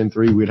won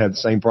 10-3, we'd have the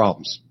same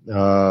problems.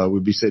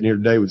 We'd be sitting here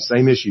today with the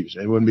same issues.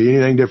 It wouldn't be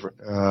anything different.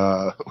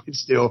 We'd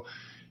still,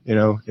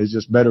 it's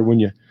just better when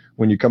you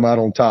come out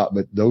on top.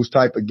 But those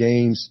type of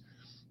games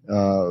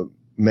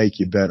make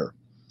you better.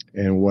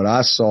 And what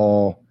I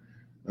saw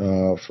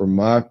from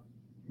my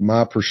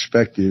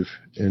perspective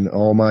and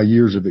all my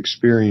years of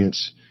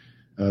experience,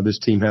 this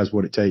team has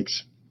what it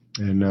takes.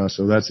 And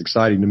so that's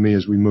exciting to me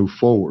as we move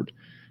forward.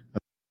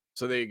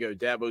 So there you go.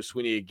 Dabo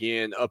Swinney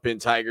again up in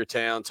Tiger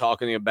Town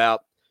talking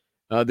about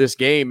this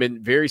game, and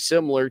very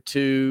similar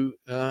to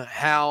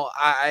how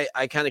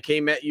I kind of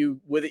came at you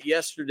with it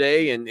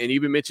yesterday and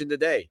even mentioned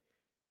today.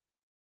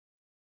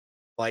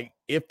 Like,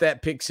 if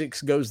that pick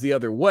six goes the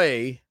other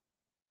way,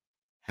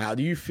 how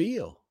do you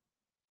feel?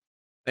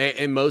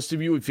 And most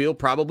of you would feel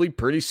probably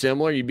pretty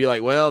similar. You'd be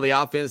like, well, the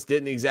offense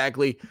didn't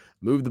exactly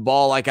move the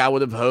ball like I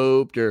would have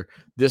hoped, or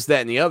this,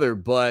 that, and the other,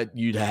 but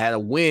you'd had a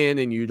win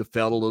and you'd have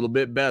felt a little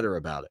bit better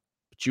about it.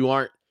 But you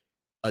aren't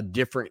a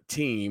different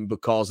team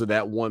because of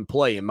that one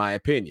play, in my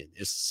opinion.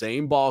 It's the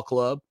same ball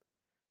club,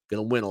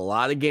 going to win a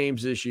lot of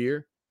games this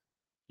year.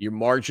 Your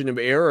margin of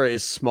error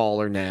is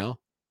smaller now.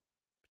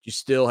 You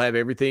still have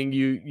everything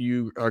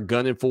you are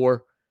gunning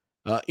for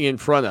in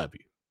front of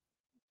you.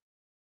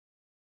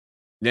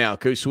 Now,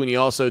 Coach Swinney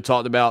also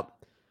talked about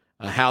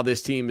how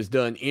this team is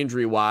done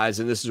injury-wise,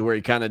 and this is where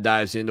he kind of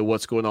dives into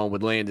what's going on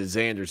with Landon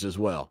Sanders as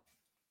well.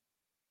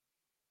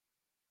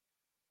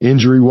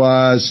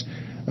 Injury-wise,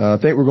 I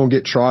think we're going to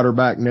get Trotter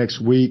back next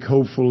week,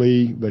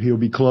 hopefully, but he'll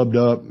be clubbed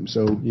up.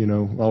 So,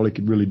 all he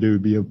could really do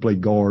would be able to play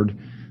guard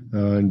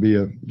and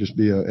just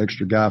be an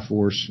extra guy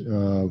for us,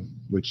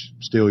 which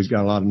still he's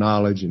got a lot of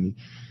knowledge and,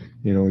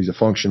 he's a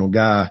functional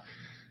guy,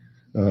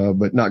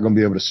 but not going to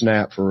be able to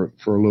snap for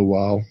a little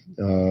while,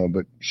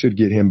 but should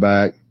get him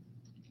back.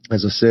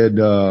 As I said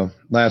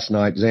last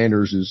night,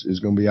 Sanders is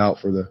going to be out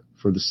for the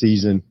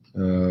season.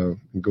 Go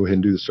ahead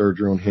and do the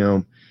surgery on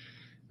him.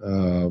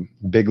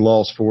 Big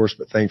loss for us,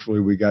 but thankfully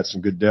we got some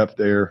good depth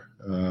there.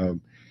 EJ,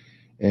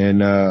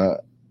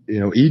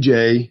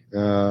 in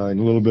a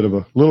little bit of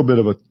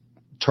a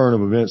turn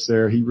of events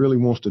there, he really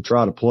wants to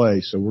try to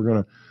play. So we're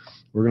gonna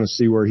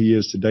see where he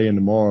is today and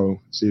tomorrow,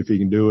 see if he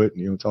can do it.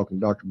 Talking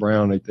to Dr.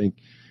 Brown, they think.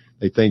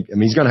 I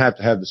mean, he's gonna have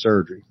to have the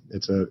surgery.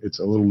 It's a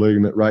little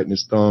ligament right in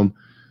his thumb,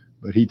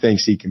 but he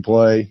thinks he can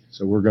play.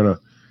 So we're gonna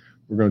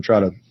try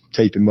to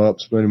tape him up,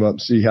 split him up,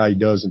 and see how he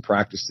does in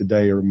practice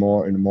today or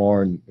tomorrow,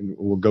 and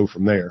we'll go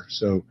from there.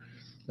 So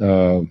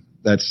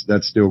that's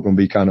still going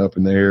to be kind of up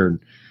in the air.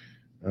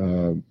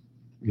 And,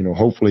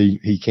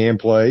 hopefully he can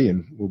play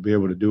and we'll be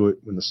able to do it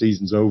when the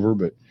season's over.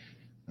 But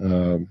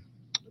other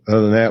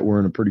than that, we're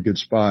in a pretty good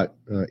spot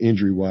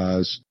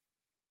injury-wise.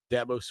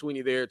 Dabo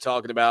Swinney there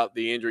talking about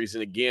the injuries.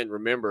 And again,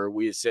 remember,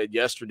 we had said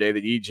yesterday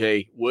that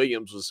EJ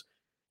Williams was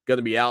going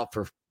to be out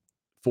for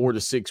 4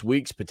 to 6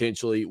 weeks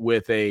potentially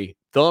with a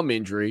thumb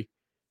injury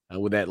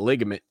with that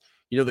ligament.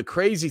 The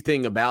crazy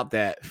thing about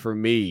that for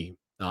me,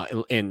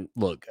 and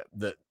look,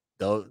 the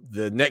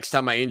next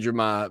time I injure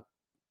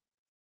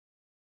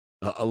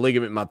a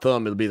ligament in my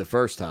thumb, it'll be the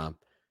first time.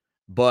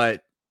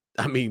 But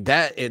I mean,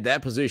 that in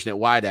that position at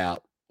wide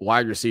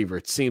receiver,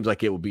 it seems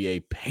like it would be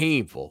a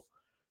painful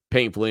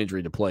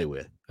injury to play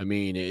with. I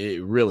mean,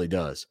 it really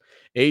does.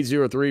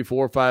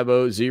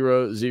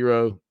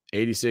 803-450-0086,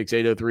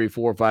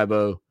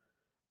 803-450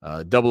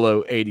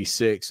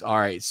 0086. All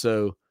right,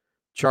 so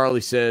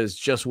Charlie says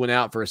just went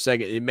out for a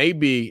second. It may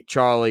be,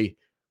 Charlie,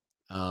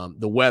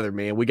 the weather,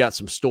 man. We got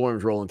some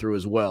storms rolling through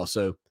as well,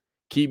 so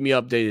keep me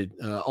updated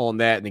on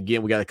that. And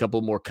again, we got a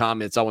couple more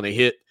comments I want to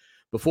hit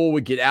before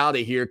we get out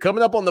of here.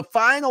 Coming up on the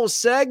final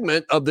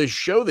segment of the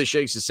show that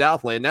shakes the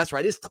Southland. That's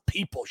right, it's the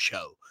People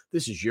Show.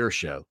 This is your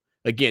show.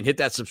 Again, hit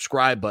that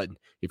subscribe button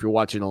if you're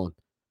watching on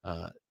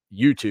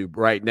YouTube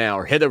right now,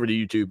 or head over to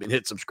YouTube and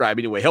hit subscribe.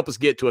 Anyway, help us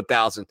get to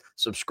 1,000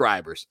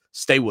 subscribers.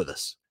 Stay with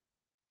us.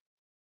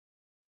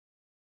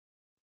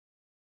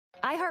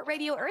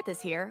 iHeartRadio Earth is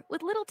here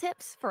with little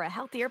tips for a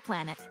healthier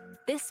planet.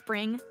 This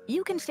spring,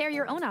 you can share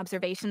your own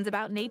observations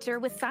about nature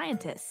with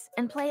scientists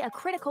and play a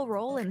critical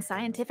role in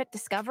scientific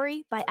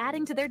discovery by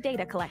adding to their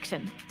data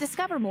collection.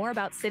 Discover more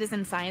about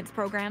citizen science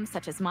programs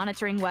such as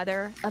monitoring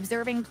weather,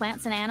 observing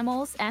plants and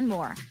animals, and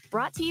more.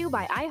 Brought to you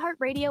by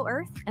iHeartRadio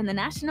Earth and the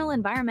National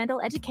Environmental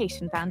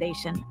Education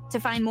Foundation. To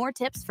find more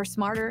tips for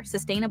smarter,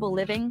 sustainable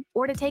living,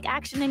 or to take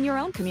action in your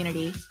own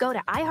community, go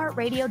to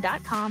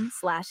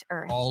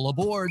iHeartRadio.com/Earth. All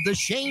aboard the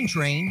Shane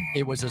Train.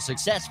 It was a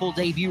successful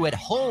debut at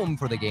home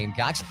for the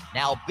Gamecocks.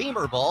 Now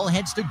Beamer Ball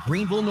heads to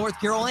Greenville,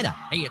 North Carolina.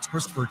 Hey, it's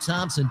Christopher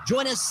Thompson.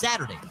 Join us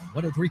Saturday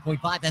on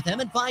 103.5 FM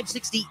and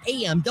 560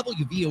 AM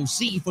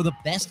WVOC for the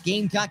best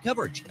Gamecock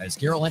coverage as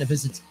Carolina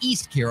visits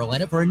East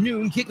Carolina for a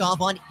noon kickoff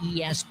on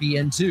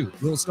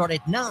ESPN2. We'll start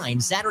at 9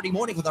 Saturday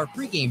morning with our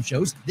pregame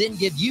shows, then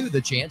give you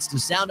the chance to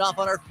sound off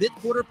on our fifth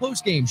quarter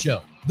postgame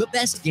show. The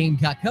best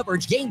Gamecock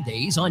coverage game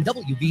days on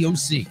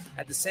WVOC.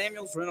 At the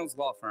Samuels Reynolds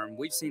Law Firm,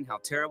 we've seen how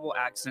terrible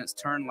accidents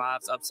turn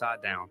lives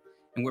upside down,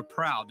 and we're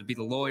proud to be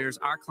the lawyers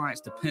our clients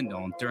depend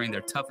on during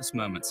their toughest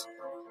moments.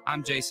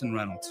 I'm Jason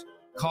Reynolds.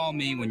 Call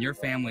me when your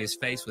family is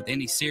faced with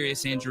any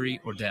serious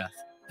injury or death.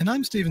 And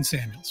I'm Stephen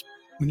Samuels.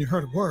 When you're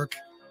hurt at work,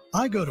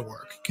 I go to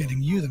work,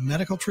 getting you the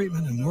medical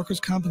treatment and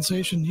workers'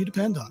 compensation you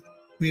depend on.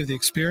 We have the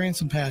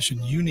experience and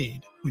passion you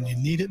need when you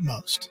need it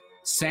most.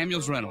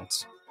 Samuels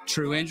Reynolds.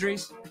 True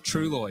injuries,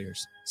 true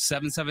lawyers.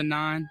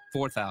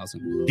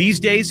 779-4000. These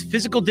days,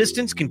 physical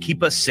distance can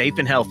keep us safe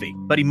and healthy,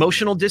 but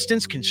emotional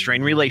distance can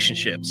strain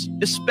relationships,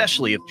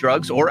 especially if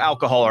drugs or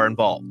alcohol are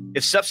involved.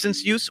 If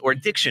substance use or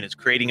addiction is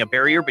creating a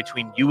barrier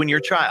between you and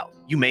your child,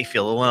 you may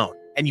feel alone,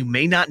 and you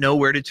may not know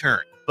where to turn.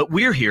 But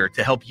we're here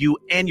to help you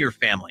and your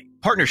family.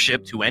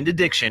 Partnership to End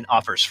Addiction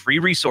offers free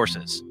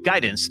resources,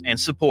 guidance, and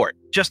support.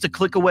 Just a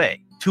click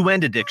away. To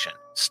End Addiction,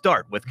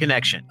 start with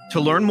connection. To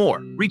learn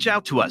more, reach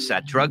out to us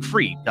at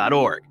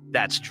drugfree.org.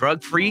 That's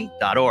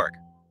drugfree.org.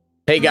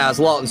 Hey guys,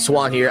 Lawton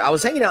Swan here. I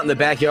was hanging out in the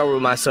backyard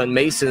with my son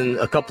Mason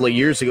a couple of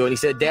years ago, and he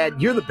said, "Dad,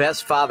 you're the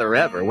best father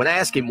ever." When I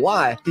asked him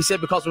why, he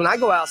said, "Because when I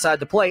go outside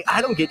to play, I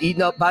don't get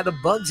eaten up by the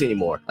bugs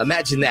anymore."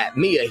 Imagine that,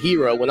 me a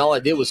hero, when all I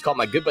did was call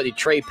my good buddy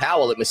Trey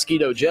Powell at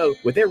Mosquito Joe.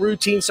 With their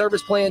routine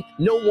service plan,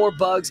 no more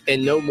bugs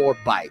and no more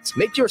bites.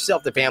 Make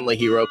yourself the family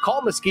hero.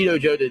 Call Mosquito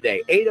Joe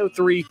today,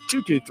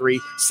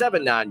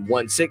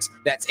 803-223-7916.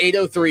 That's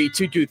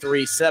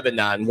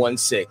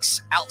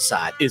 803-223-7916.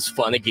 Outside is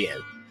fun again.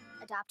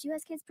 Adopt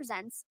US Kids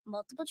presents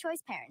Multiple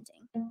Choice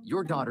Parenting.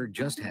 Your daughter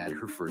just had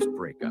her first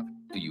breakup.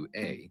 Do you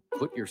A,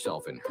 put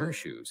yourself in her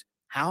shoes?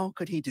 How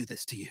could he do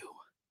this to you?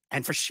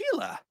 And for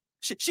Sheila,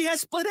 she has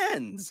split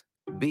ends.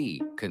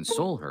 B,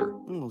 console her?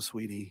 Oh,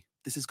 sweetie,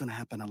 this is going to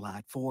happen a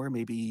lot. 4,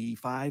 maybe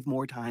 5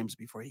 more times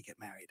before you get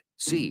married.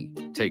 C,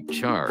 take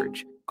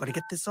charge? Got to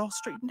get this all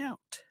straightened out.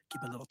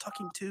 Keep a little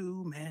talking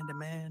to, man to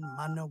man,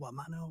 mano a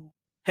mano.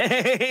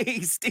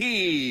 Hey,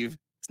 Steve.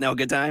 Is now a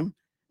good time?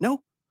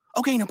 No?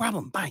 Okay, no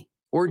problem. Bye.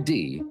 Or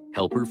D,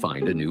 help her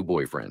find a new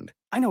boyfriend?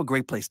 I know a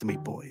great place to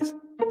meet boys.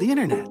 The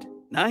internet.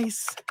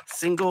 Nice,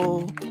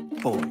 single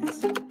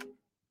boys.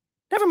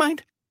 Never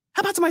mind.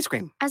 How about some ice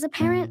cream? As a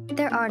parent,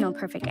 there are no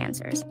perfect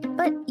answers.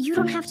 But you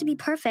don't have to be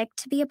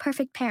perfect to be a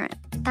perfect parent.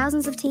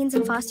 Thousands of teens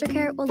in foster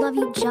care will love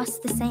you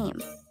just the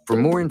same. For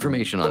more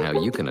information on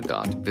how you can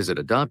adopt, visit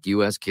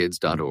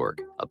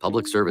adoptuskids.org. A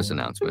public service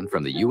announcement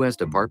from the U.S.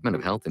 Department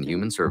of Health and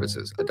Human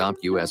Services,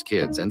 Adopt U.S.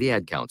 Kids, and the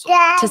Ad Council.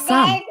 To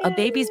some, a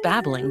baby's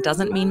babbling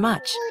doesn't mean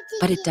much,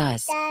 but it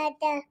does.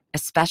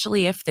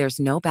 Especially if there's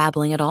no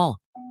babbling at all.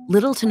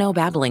 Little to no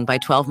babbling by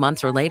 12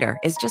 months or later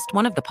is just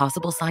one of the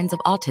possible signs of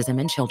autism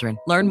in children.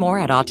 Learn more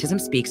at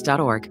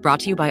autismspeaks.org.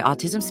 Brought to you by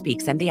Autism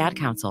Speaks and the Ad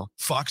Council.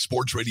 Fox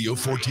Sports Radio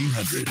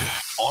 1400.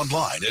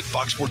 Online at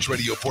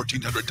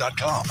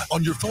foxsportsradio1400.com.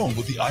 On your phone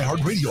with the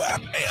iHeartRadio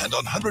app and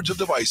on hundreds of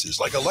devices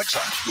like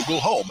Alexa, Google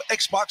Home,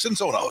 Xbox, and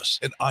Sonos.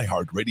 An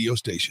iHeartRadio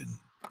station.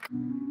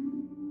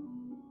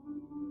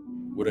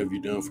 What have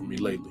you done for me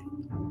lately?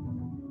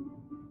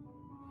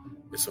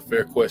 It's a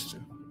fair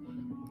question.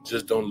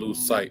 Just don't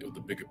lose sight of the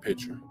bigger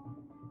picture.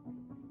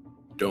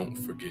 Don't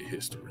forget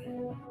history.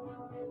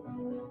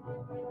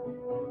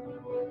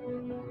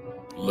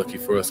 Lucky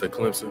for us at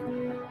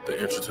Clemson, the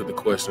answer to the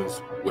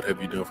questions, what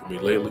have you done for me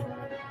lately,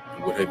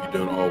 and what have you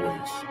done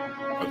always,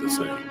 are the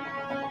same.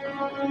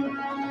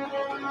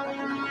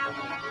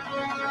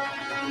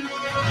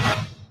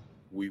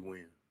 We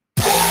win.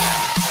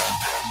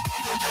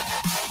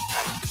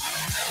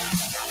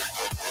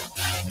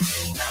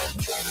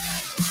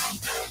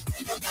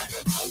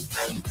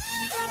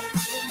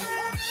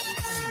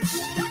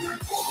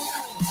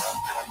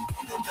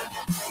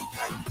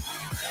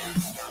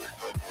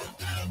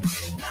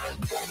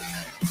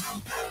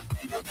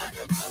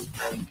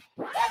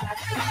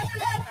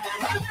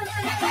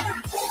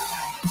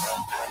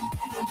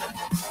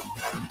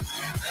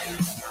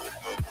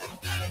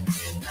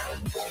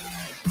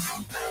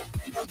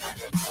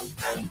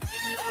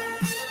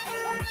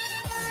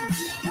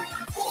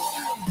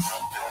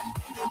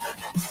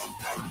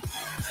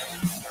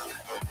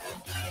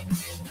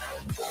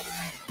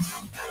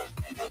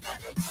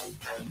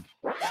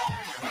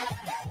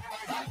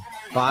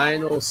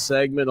 Final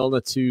segment on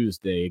the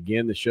Tuesday.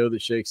 Again, the show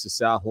that shakes the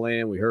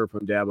Southland. We heard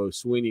from Dabo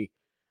Swinney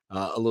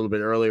a little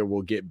bit earlier.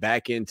 We'll get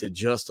back into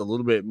just a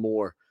little bit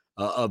more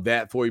of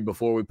that for you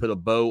before we put a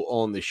bow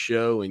on the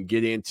show and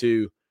get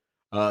into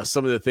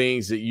some of the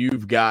things that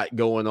you've got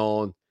going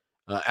on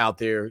out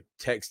there.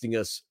 Texting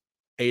us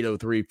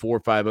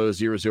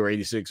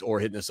 803-450-0086 or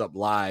hitting us up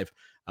live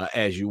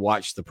as you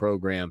watch the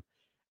program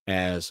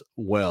as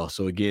well.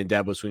 So again,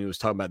 Dabo Swinney was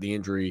talking about the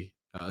injury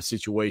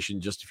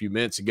situation just a few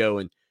minutes ago.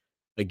 And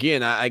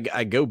again,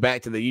 I go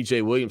back to the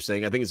EJ Williams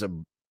thing. I think it's a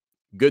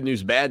good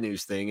news, bad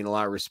news thing in a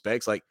lot of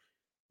respects. Like,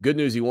 good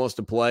news, he wants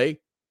to play.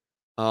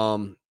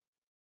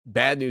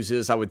 Bad news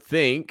is, I would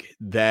think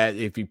that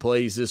if he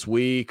plays this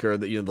week, or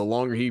the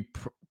longer he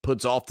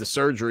puts off the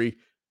surgery,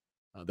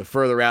 the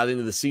further out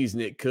into the season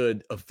it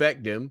could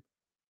affect him.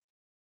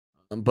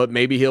 But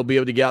maybe he'll be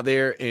able to get out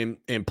there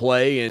and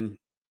play and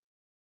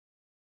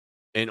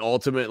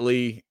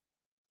ultimately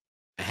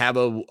have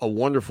a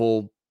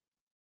wonderful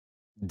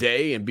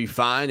day and be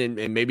fine,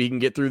 and maybe he can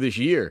get through this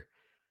year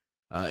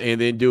and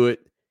then do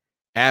it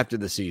after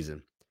the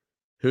season.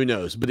 Who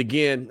knows? But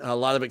again, a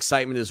lot of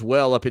excitement as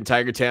well up in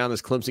Tiger Town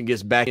as Clemson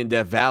gets back in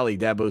Death Valley.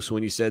 Dabo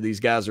Swinney said these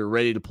guys are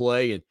ready to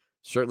play, and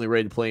certainly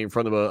ready to play in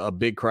front of a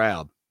big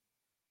crowd.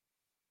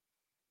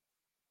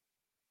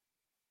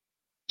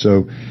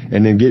 So,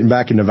 and then getting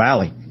back in the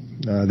Valley.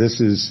 This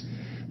is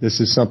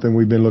something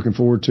we've been looking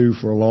forward to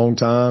for a long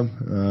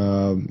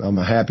time. I'm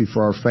happy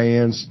for our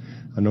fans.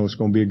 I know it's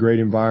going to be a great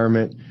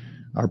environment.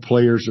 Our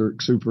players are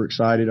super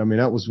excited. I mean,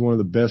 that was one of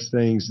the best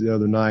things the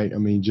other night. I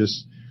mean,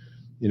 just,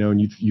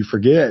 and you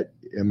forget,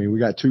 I mean, we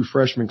got 2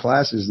 freshman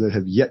classes that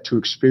have yet to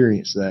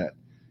experience that.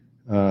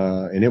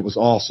 And it was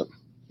awesome.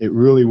 It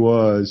really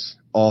was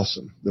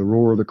awesome. The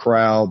roar of the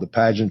crowd, the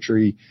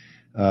pageantry,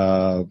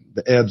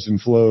 the ebbs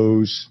and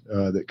flows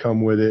that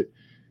come with it,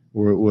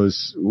 where it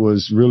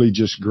was really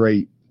just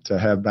great to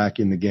have back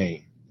in the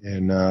game.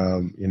 And,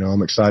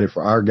 I'm excited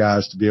for our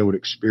guys to be able to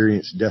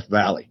experience Death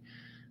Valley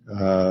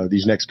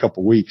these next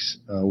couple weeks.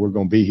 We're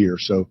going to be here.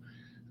 So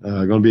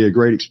going to be a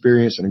great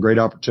experience and a great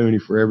opportunity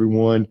for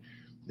everyone.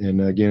 And,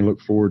 again,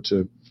 look forward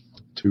to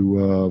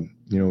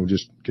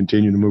just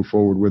continue to move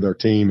forward with our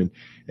team. And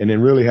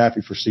then really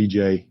happy for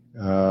CJ.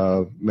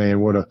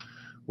 Man,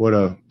 what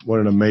an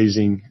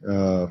amazing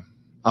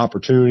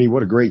opportunity.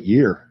 What a great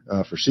year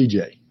for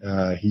CJ.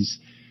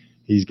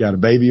 He's got a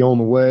baby on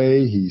the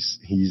way. He's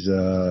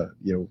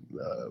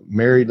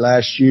married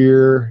last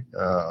year.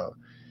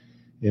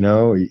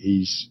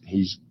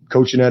 He's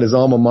coaching at his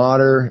alma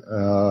mater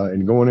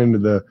and going into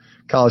the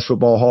College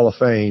Football Hall of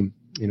Fame.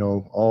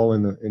 All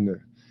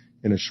in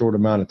a short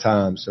amount of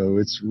time. So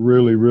it's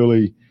really,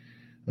 really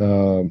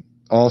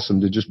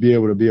awesome to just be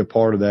able to be a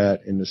part of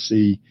that and to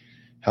see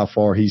how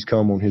far he's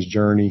come on his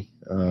journey.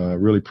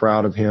 Really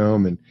proud of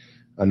him, and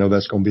I know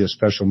that's going to be a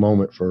special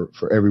moment for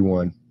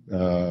everyone.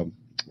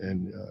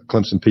 And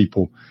Clemson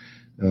people,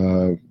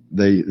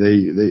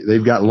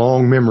 they've got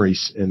long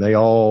memories, and they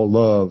all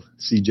love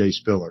C.J.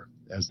 Spiller,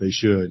 as they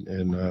should,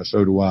 and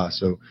so do I.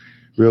 So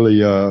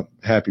really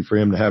happy for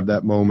him to have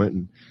that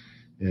moment,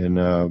 and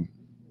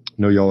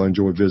know y'all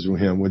enjoyed visiting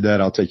with him. With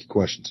that, I'll take your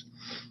questions.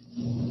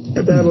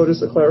 Dabo,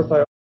 just to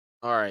clarify.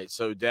 All right,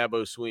 so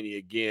Dabo Swinney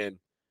again,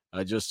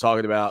 just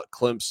talking about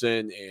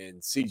Clemson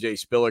and C.J.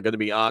 Spiller going to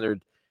be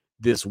honored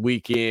this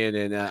weekend.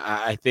 And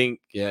I think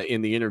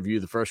in the interview,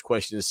 the first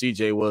question to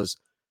C.J. was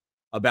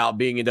about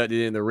being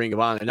inducted in the Ring of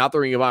Honor. Not the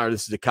Ring of Honor,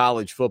 this is the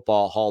College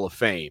Football Hall of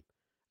Fame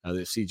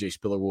that C.J.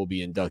 Spiller will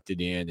be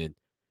inducted in. And,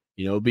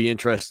 it'll be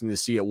interesting to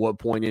see at what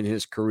point in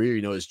his career,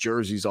 his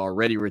jersey's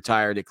already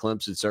retired at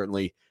Clemson.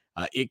 Certainly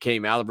it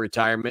came out of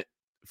retirement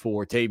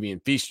for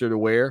Tavian Feaster to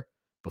wear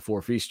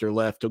before Feaster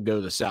left to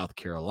go to South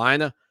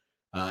Carolina.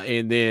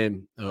 And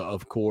then,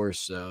 of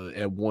course,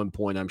 at one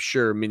point, I'm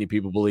sure many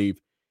people believe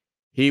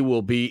he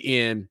will be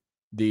in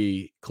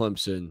the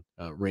Clemson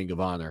Ring of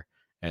Honor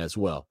as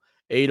well.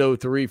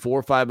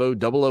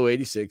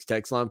 803-450-0086,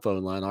 text line,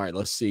 phone line. All right,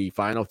 let's see.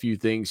 Final few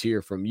things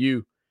here from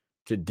you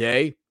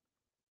today.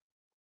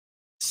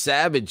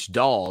 Savage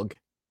Dog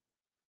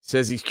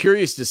says he's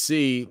curious to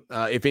see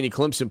if any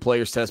Clemson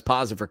players test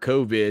positive for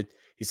COVID.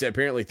 He said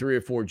apparently 3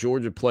 or 4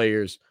 Georgia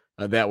players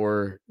that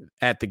were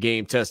at the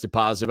game tested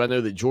positive. I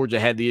know that Georgia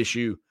had the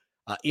issue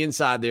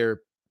inside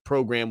their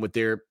program with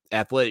their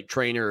athletic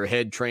trainer or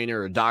head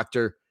trainer or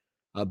doctor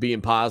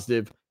being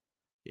positive.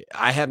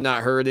 I have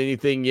not heard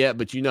anything yet,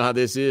 but you know how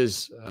this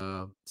is,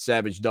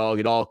 Savage Dog.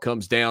 It all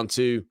comes down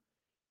to,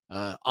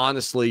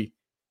 honestly,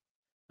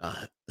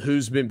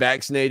 who's been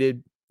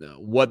vaccinated,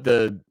 what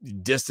the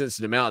distance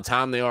and amount of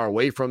time they are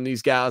away from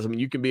these guys. I mean,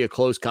 you can be a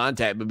close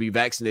contact, but be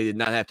vaccinated and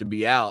not have to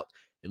be out.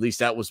 At least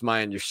that was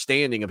my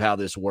understanding of how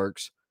this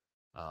works.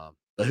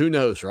 But who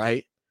knows,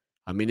 right?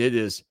 I mean,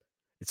 it's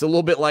a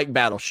little bit like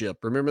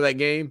Battleship. Remember that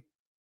game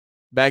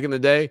back in the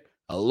day?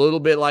 A little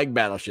bit like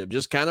Battleship,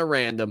 just kind of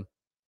random.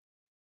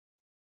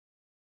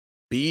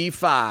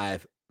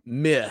 B5,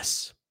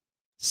 miss.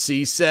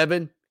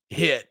 C7,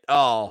 hit.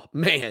 Oh,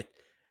 man.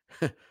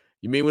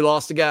 You mean we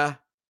lost a guy?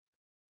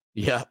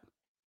 Yep.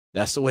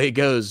 That's the way it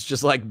goes.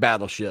 Just like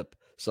Battleship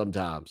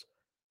sometimes.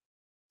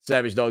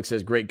 Savage Dog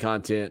says, great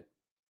content.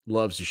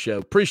 Loves the show.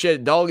 Appreciate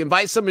it, dog.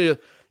 Invite some of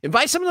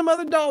them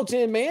other dogs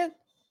in, man.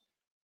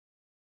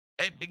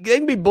 They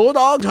can be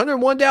Bulldogs,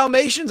 101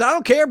 Dalmatians. I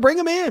don't care. Bring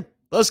them in.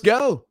 Let's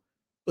go.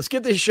 Let's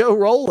get this show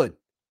rolling.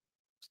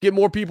 Let's get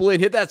more people in.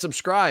 Hit that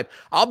subscribe.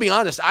 I'll be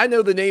honest. I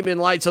know the name in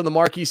lights on the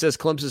marquee says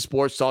Clemson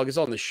Sports Talk. It's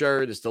on the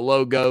shirt. It's the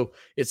logo.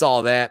 It's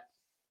all that.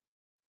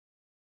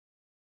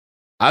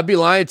 I'd be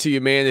lying to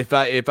you, man, if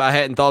I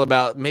hadn't thought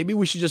about maybe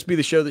we should just be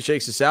the show that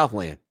shakes the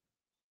Southland.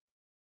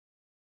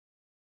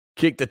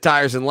 Kick the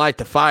tires and light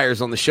the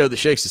fires on the show that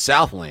shakes the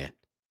Southland.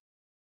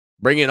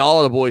 Bring in all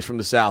of the boys from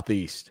the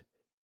Southeast.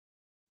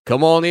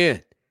 Come on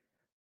in.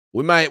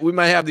 We might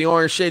have the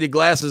orange shaded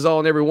glasses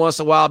on every once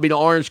in a while. Be the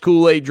orange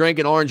Kool-Aid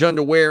drinking, orange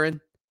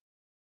underwearing.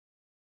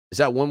 Is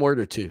that one word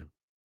or two?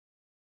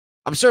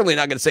 I'm certainly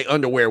not going to say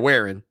underwear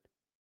wearing.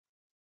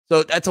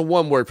 So that's a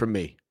one word from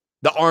me.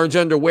 The orange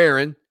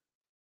underwearing.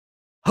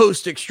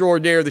 Host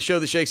extraordinaire of the show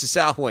that shakes the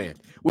Southland.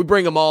 We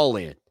bring them all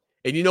in.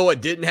 And you know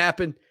what didn't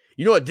happen?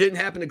 You know what didn't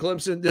happen to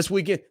Clemson this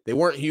weekend? They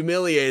weren't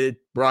humiliated,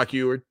 Brock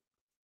Huard.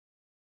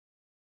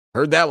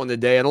 Heard that one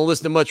today. I don't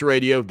listen to much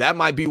radio. That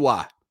might be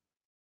why.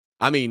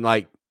 I mean,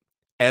 like,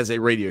 as a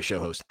radio show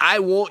host. I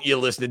want you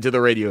listening to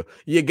the radio.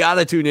 You got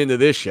to tune into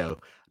this show.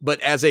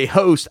 But as a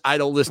host, I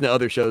don't listen to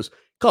other shows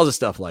because of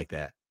stuff like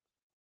that.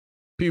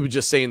 People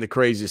just saying the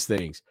craziest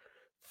things.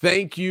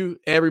 Thank you,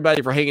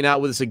 everybody, for hanging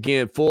out with us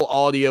again. Full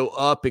audio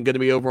up and going to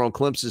be over on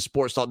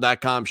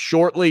ClemsonSportsTalk.com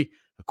shortly.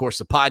 Of course,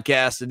 the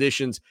podcast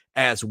editions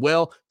as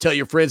well. Tell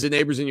your friends and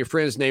neighbors and your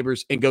friends'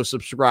 neighbors and go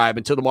subscribe.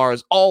 Until tomorrow,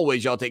 as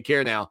always, y'all take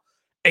care now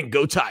and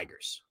go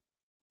Tigers.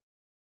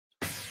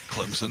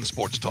 Clemson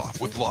Sports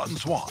Talk with Lawton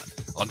Swan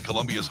on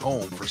Columbia's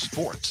home for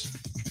sports.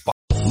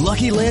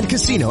 Lucky Land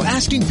Casino,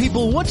 asking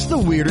people, what's the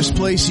weirdest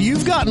place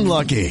you've gotten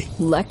lucky?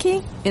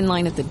 Lucky? In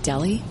line at the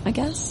deli, I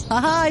guess?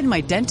 Aha, in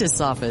my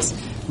dentist's office.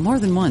 More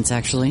than once,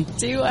 actually.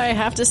 Do I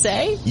have to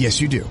say?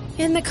 Yes, you do.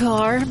 In the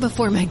car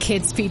before my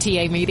kids'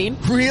 PTA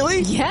meeting.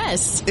 Really?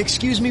 Yes.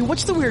 Excuse me,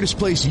 what's the weirdest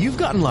place you've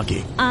gotten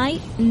lucky? I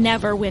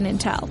never win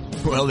and tell.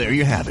 Well, there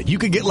you have it. You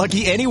can get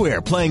lucky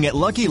anywhere, playing at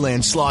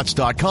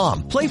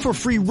LuckyLandSlots.com. Play for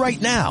free right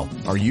now.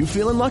 Are you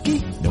feeling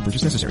lucky? No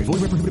purchase necessary.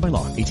 Void where prohibited by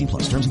law.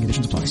 18+. Terms and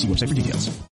conditions apply. See website for details.